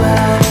à toi.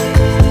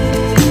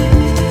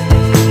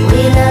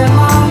 Oui, le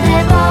monde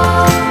est beau,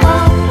 oh,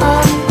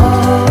 oh,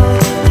 oh.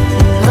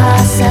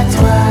 Grâce à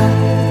toi.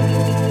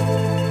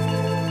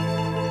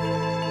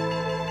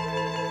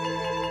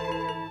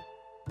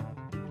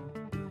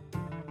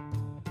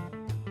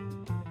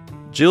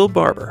 Jill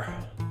Barber,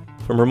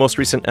 from her most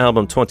recent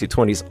album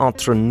 2020's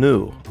Entre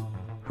Nous,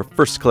 her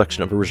first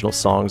collection of original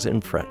songs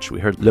in French, we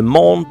heard Le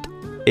Monde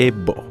est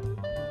beau,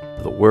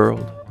 the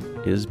world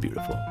is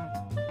beautiful.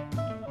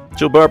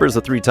 Jill Barber is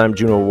a 3-time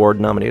Juno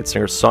Award-nominated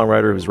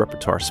singer-songwriter whose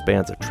repertoire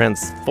spans a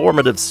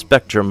transformative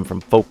spectrum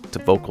from folk to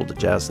vocal to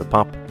jazz to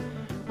pop,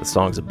 with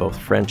songs in both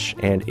French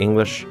and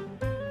English.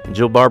 And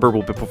Jill Barber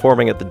will be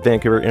performing at the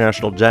Vancouver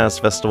International Jazz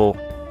Festival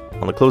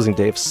on the closing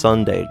day of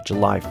Sunday,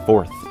 July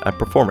 4th, at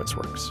Performance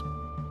Works,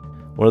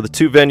 one of the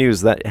 2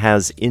 venues that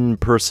has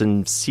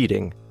in-person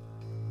seating,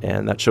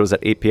 and that shows at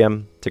 8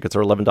 p.m. Tickets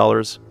are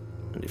 $11,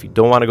 and if you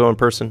don't want to go in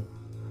person,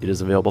 it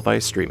is available via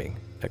streaming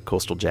at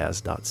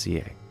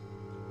coastaljazz.ca.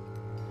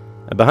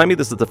 And behind me,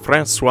 this is the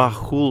Francois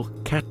Houle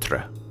 4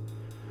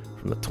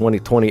 from the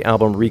 2020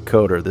 album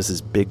Recoder. This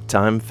is Big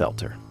Time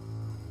Felter.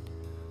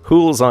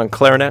 Houle's on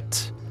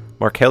clarinet,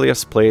 Mark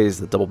Helias plays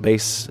the double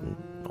bass and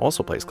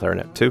also plays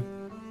clarinet too.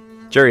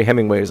 Jerry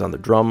Hemingway is on the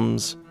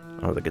drums,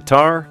 on the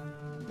guitar,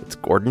 It's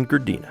Gordon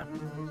Gerdina.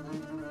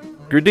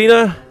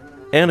 Gerdina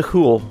and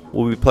Hool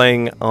will be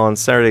playing on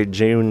Saturday,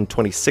 June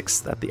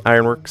 26th at the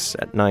Ironworks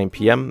at 9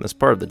 p.m. as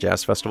part of the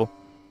Jazz Festival.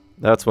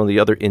 That's one of the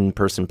other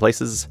in-person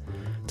places.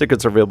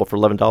 Tickets are available for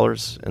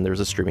 $11, and there's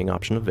a streaming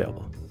option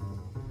available.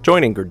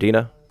 Joining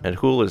Gerdina and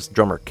Hool is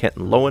drummer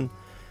Kenton Lowen,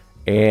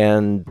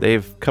 and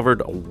they've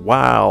covered a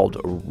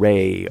wild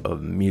array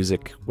of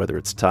music, whether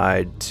it's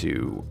tied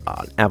to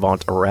an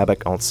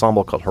avant-Arabic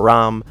ensemble called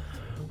Haram,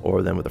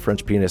 or then with the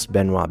French pianist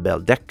Benoit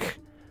Beldec.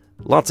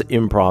 Lots of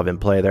improv in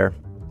play there,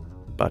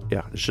 but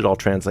yeah, it should all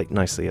translate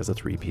nicely as a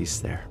three-piece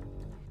there.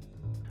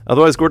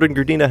 Otherwise, Gordon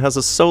Gerdina has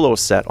a solo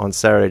set on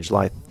Saturday,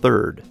 July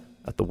 3rd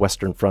at the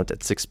Western Front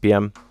at 6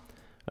 p.m.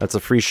 That's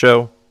a free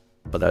show,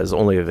 but that is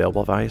only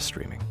available via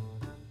streaming.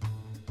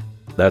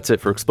 That's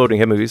it for Exploding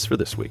Head Movies for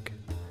this week.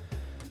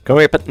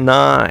 Coming up at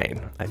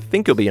 9, I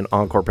think it'll be an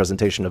encore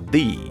presentation of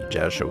The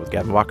Jazz Show with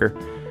Gavin Walker,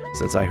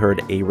 since I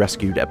heard a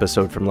rescued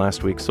episode from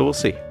last week, so we'll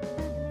see.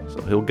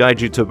 So he'll guide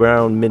you to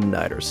around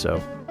midnight or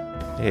so.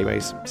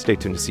 Anyways, stay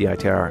tuned to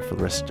CITR for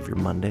the rest of your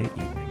Monday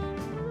evening.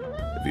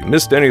 If you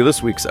missed any of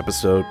this week's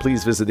episode,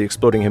 please visit the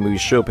Exploding Head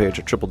Movies show page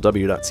at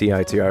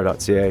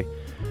www.citr.ca.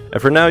 And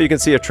for now, you can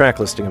see a track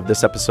listing of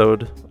this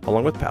episode,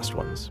 along with past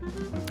ones.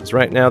 So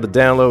right now, the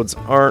downloads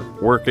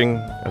aren't working,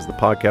 as the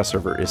podcast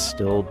server is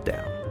still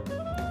down.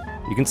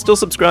 You can still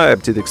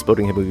subscribe to the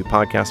Exploding Head Movie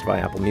podcast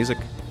via Apple Music,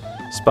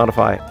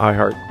 Spotify,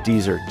 iHeart,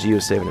 Deezer,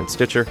 GeoSaven, and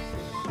Stitcher.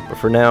 But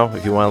for now,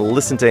 if you want to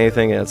listen to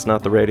anything and it's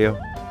not the radio,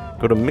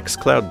 go to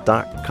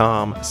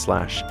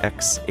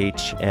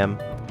mixcloud.com/XHM,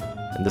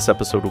 and this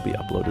episode will be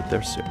uploaded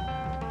there soon.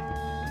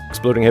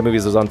 Exploding Head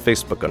Movies is on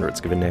Facebook under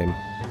its given name,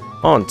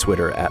 on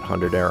Twitter at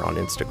 100air, on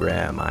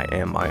Instagram. I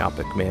am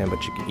Myopic Man,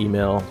 but you can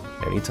email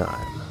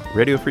anytime.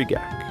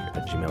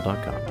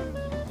 radiofreegack@gmail.com.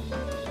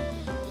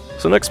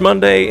 So next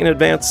Monday, in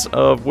advance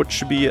of what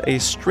should be a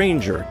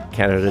stranger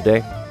Canada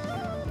Day,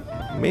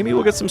 maybe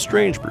we'll get some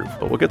Strange Brew,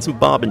 but we'll get some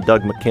Bob and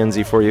Doug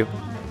McKenzie for you.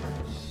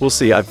 We'll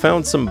see. I've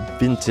found some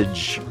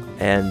vintage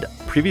and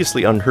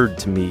previously unheard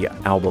to me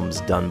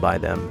albums done by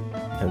them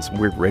and some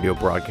weird radio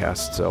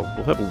broadcasts, so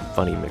we'll have a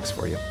funny mix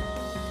for you.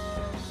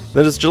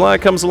 Then as July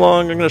comes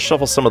along, I'm going to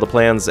shuffle some of the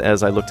plans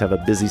as I look to have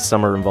a busy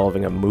summer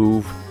involving a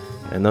move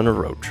and then a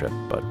road trip.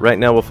 But right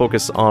now we'll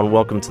focus on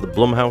Welcome to the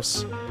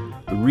Blumhouse,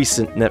 the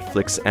recent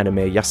Netflix anime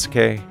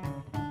Yasuke,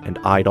 and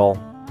Idol.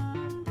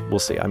 We'll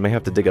see. I may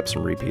have to dig up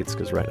some repeats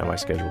because right now my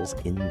schedule is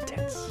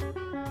intense.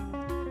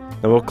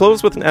 Now we'll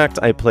close with an act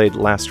I played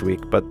last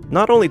week, but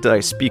not only did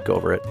I speak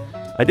over it,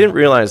 I didn't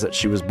realize that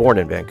she was born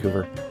in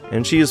Vancouver,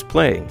 and she is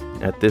playing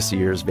at this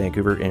year's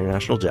Vancouver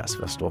International Jazz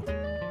Festival.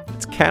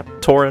 It's Kat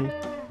Toren.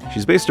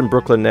 She's based in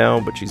Brooklyn now,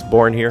 but she's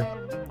born here,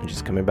 and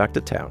she's coming back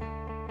to town.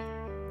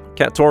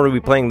 Kat Toren will be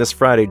playing this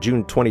Friday,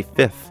 June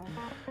 25th,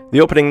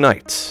 the opening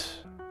night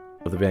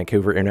of the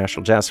Vancouver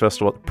International Jazz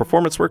Festival at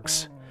Performance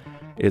Works.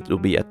 It will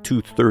be at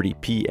 2:30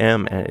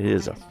 p.m., and it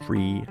is a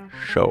free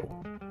show.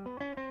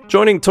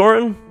 Joining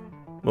Toren,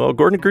 well,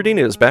 Gordon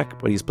Gerdina is back,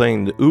 but he's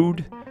playing the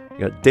oud. You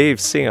got Dave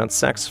Say on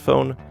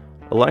saxophone,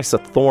 Elisa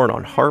Thorne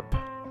on harp,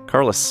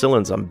 Carla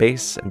Sillins on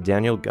bass, and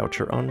Daniel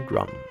Goucher on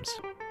drums.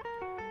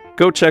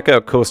 Go check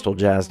out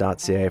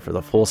coastaljazz.ca for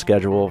the full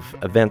schedule of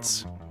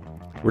events.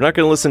 We're not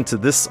going to listen to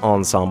this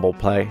ensemble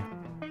play,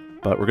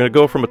 but we're going to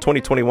go from a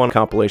 2021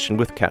 compilation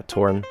with Kat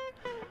Toren.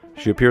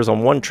 She appears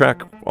on one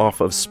track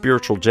off of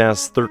Spiritual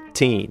Jazz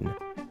 13.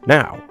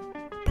 Now,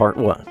 Part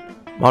 1,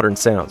 Modern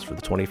Sounds for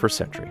the 21st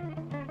Century.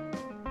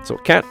 So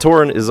Kat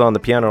Toren is on the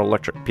piano,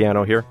 electric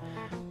piano here.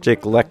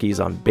 Jake Lecky's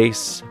on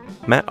bass.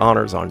 Matt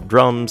Honors on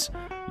drums.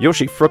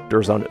 Yoshi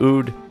Fruchter's on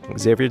oud. And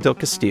Xavier Del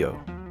Castillo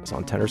is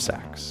on tenor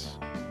sax.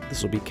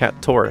 This will be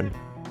Kat Toren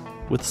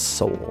with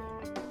Soul.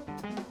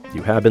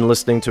 You have been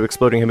listening to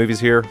Exploding Head Movies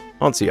here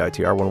on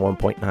CITR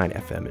 101.9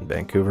 FM in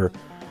Vancouver.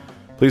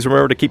 Please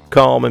remember to keep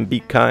calm and be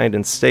kind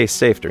and stay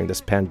safe during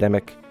this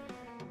pandemic.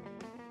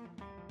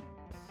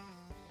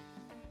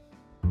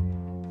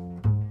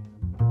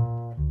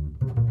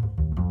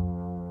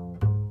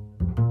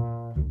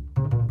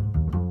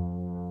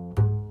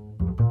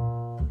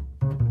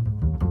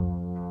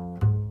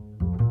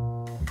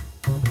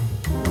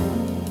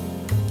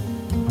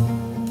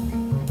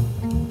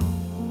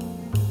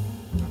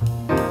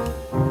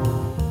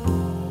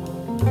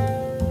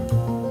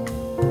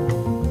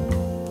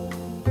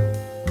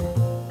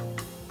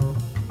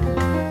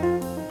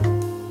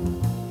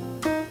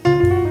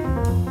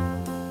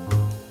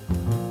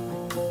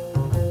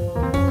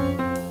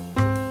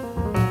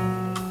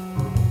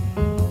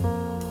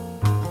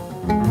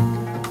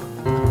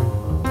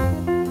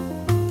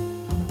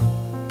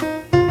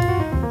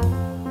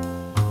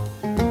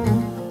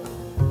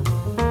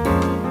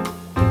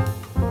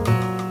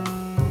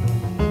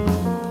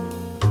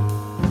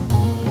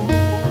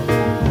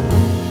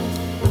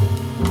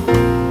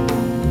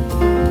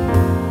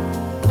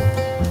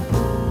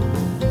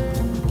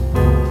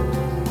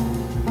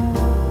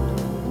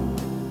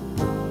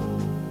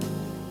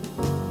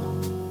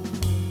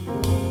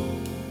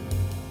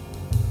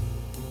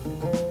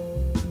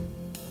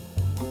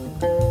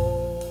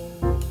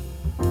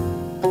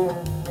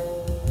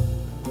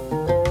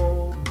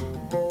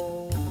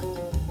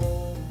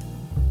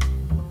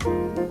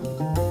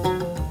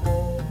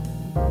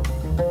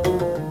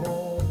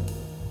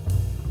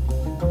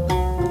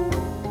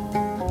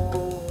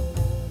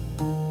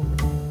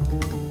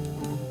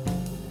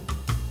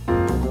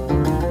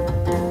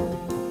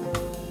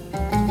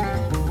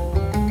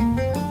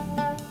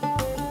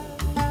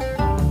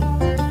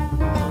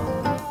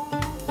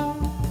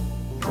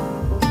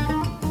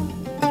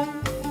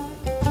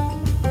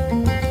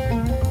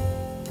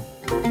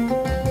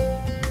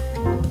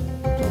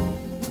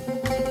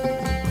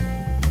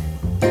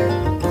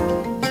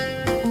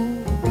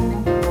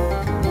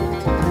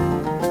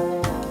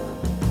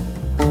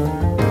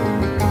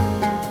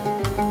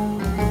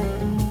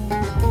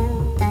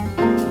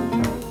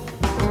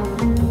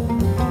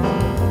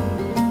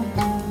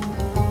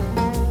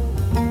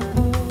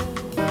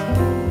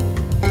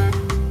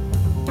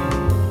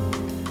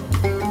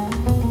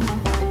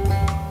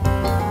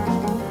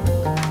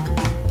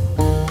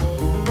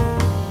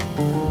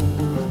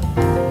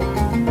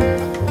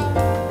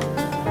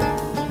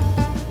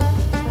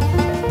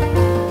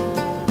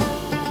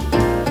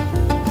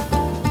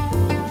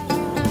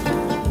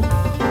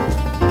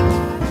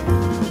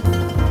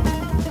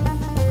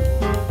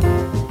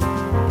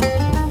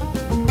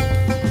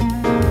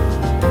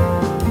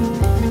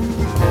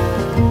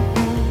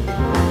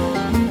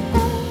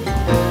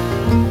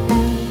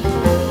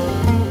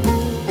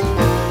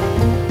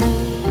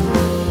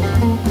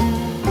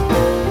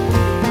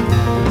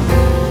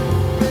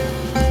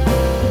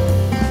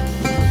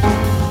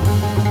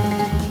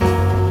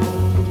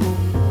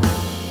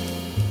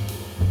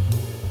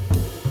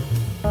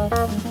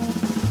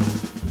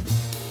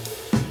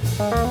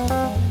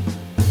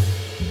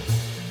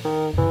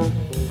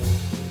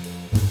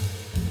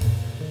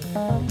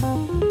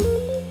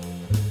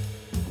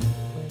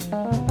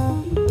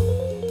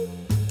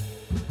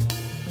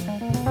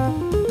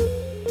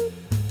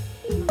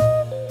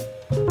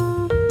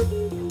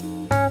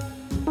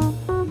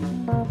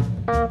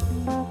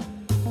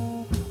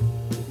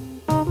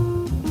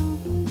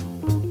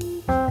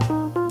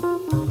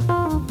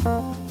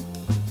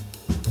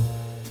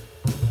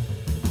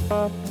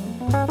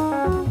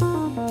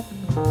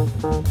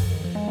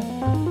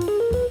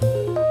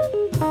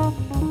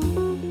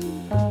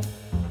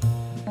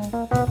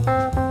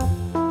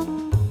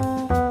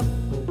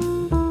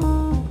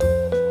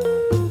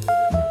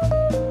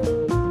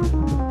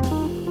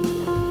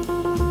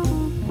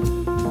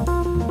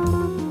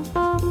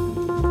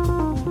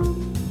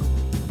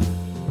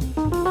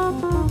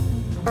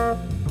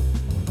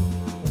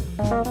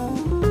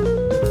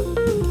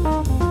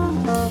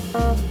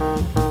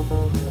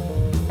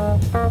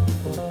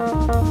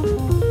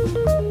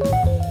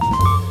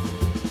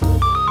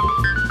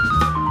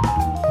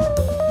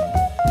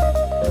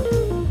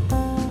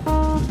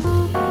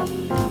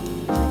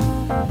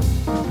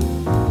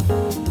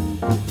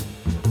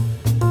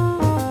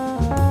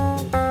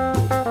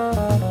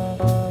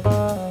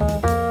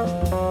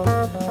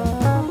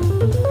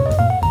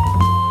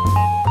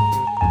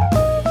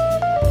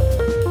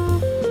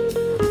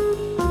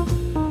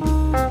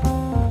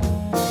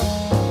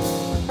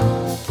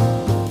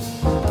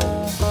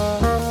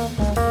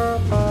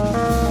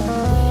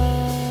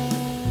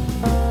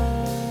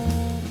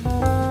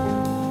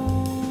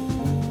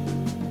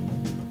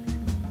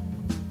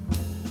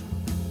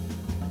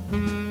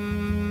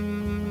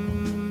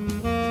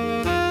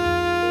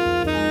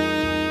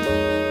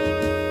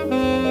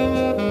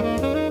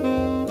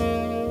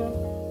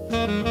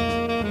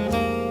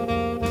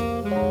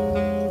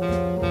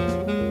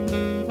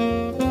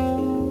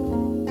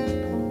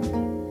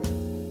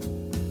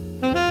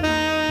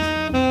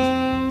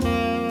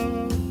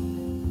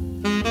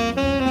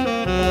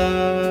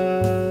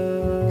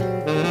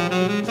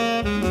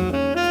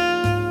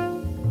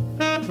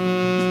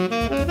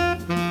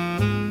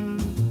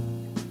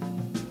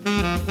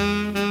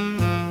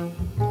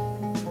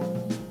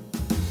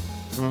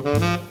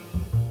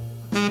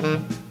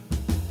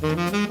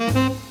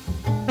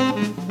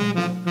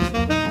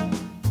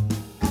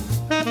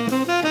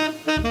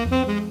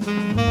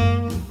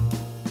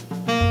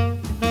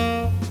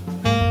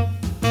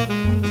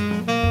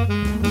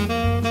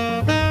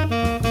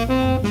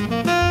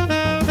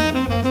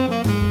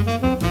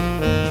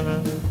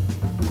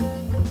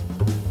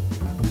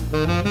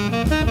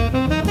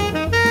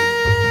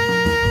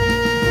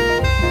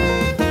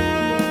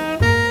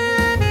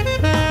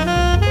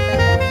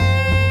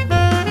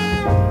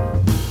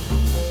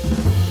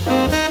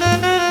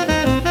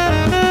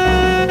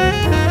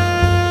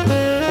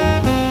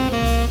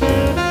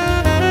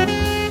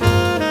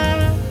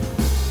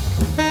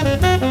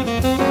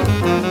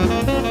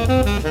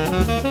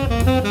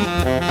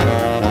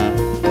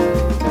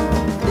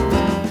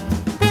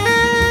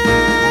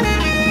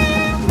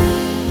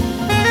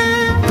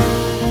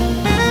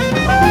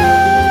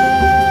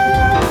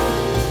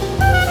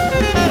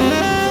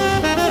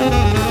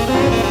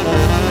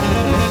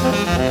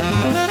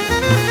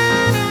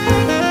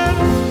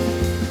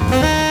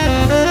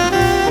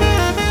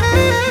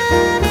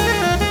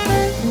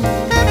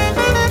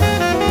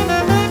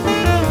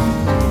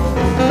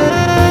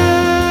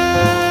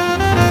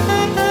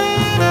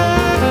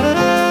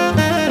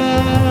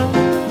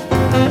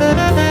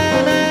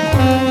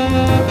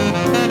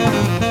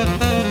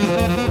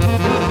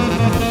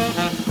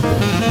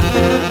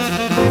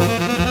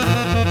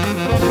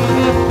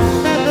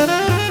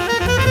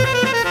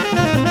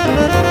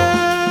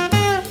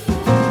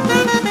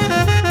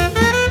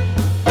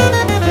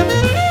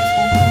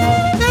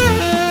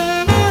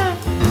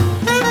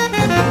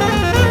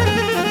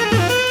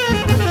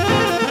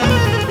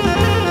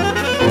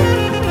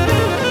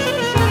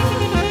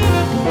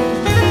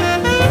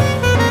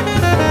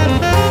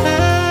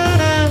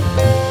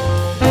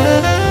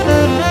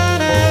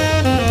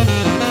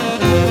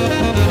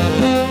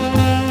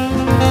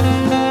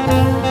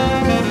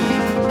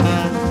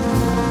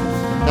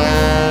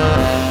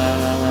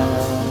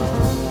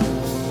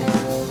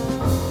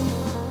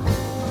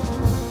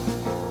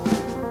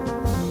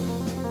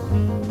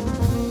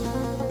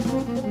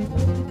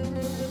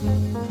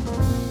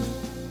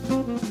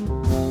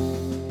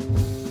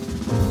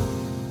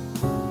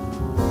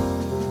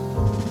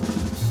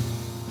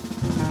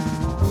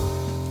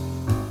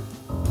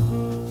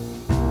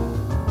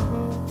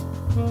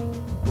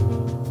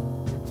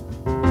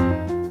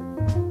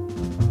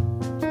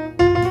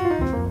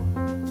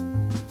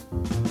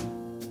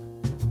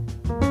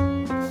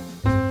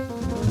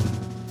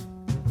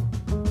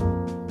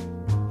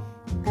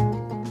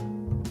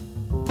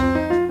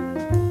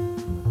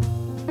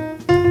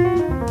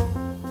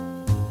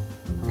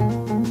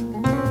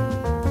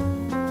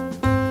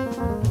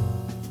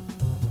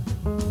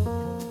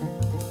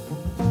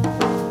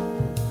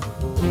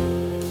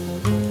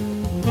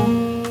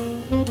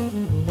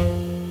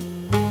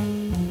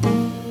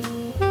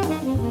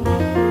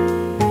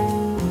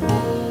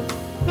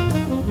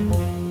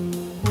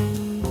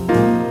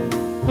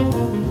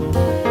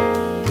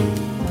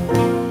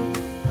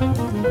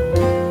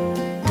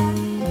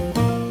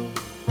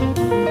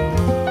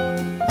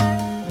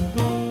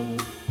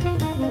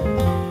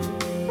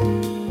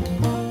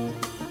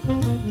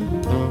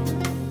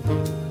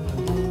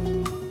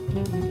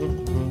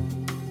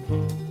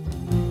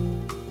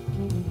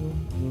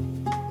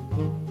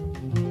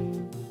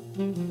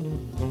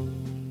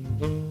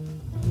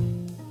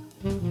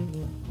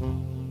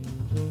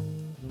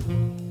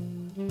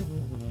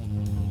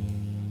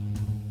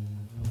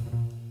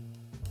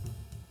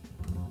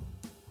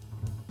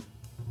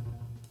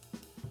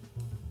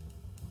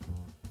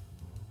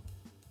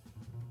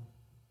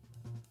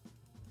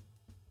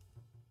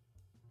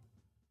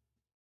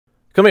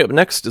 Coming up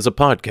next is a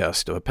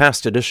podcast of a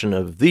past edition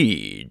of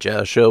The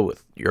Jazz Show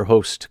with your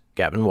host,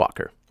 Gavin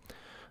Walker.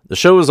 The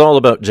show is all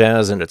about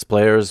jazz and its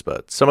players,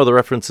 but some of the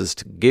references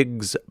to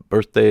gigs,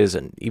 birthdays,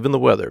 and even the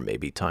weather may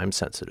be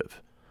time-sensitive.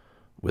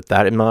 With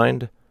that in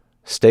mind,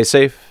 stay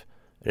safe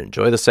and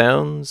enjoy the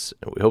sounds,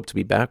 and we hope to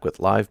be back with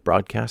live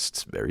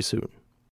broadcasts very soon.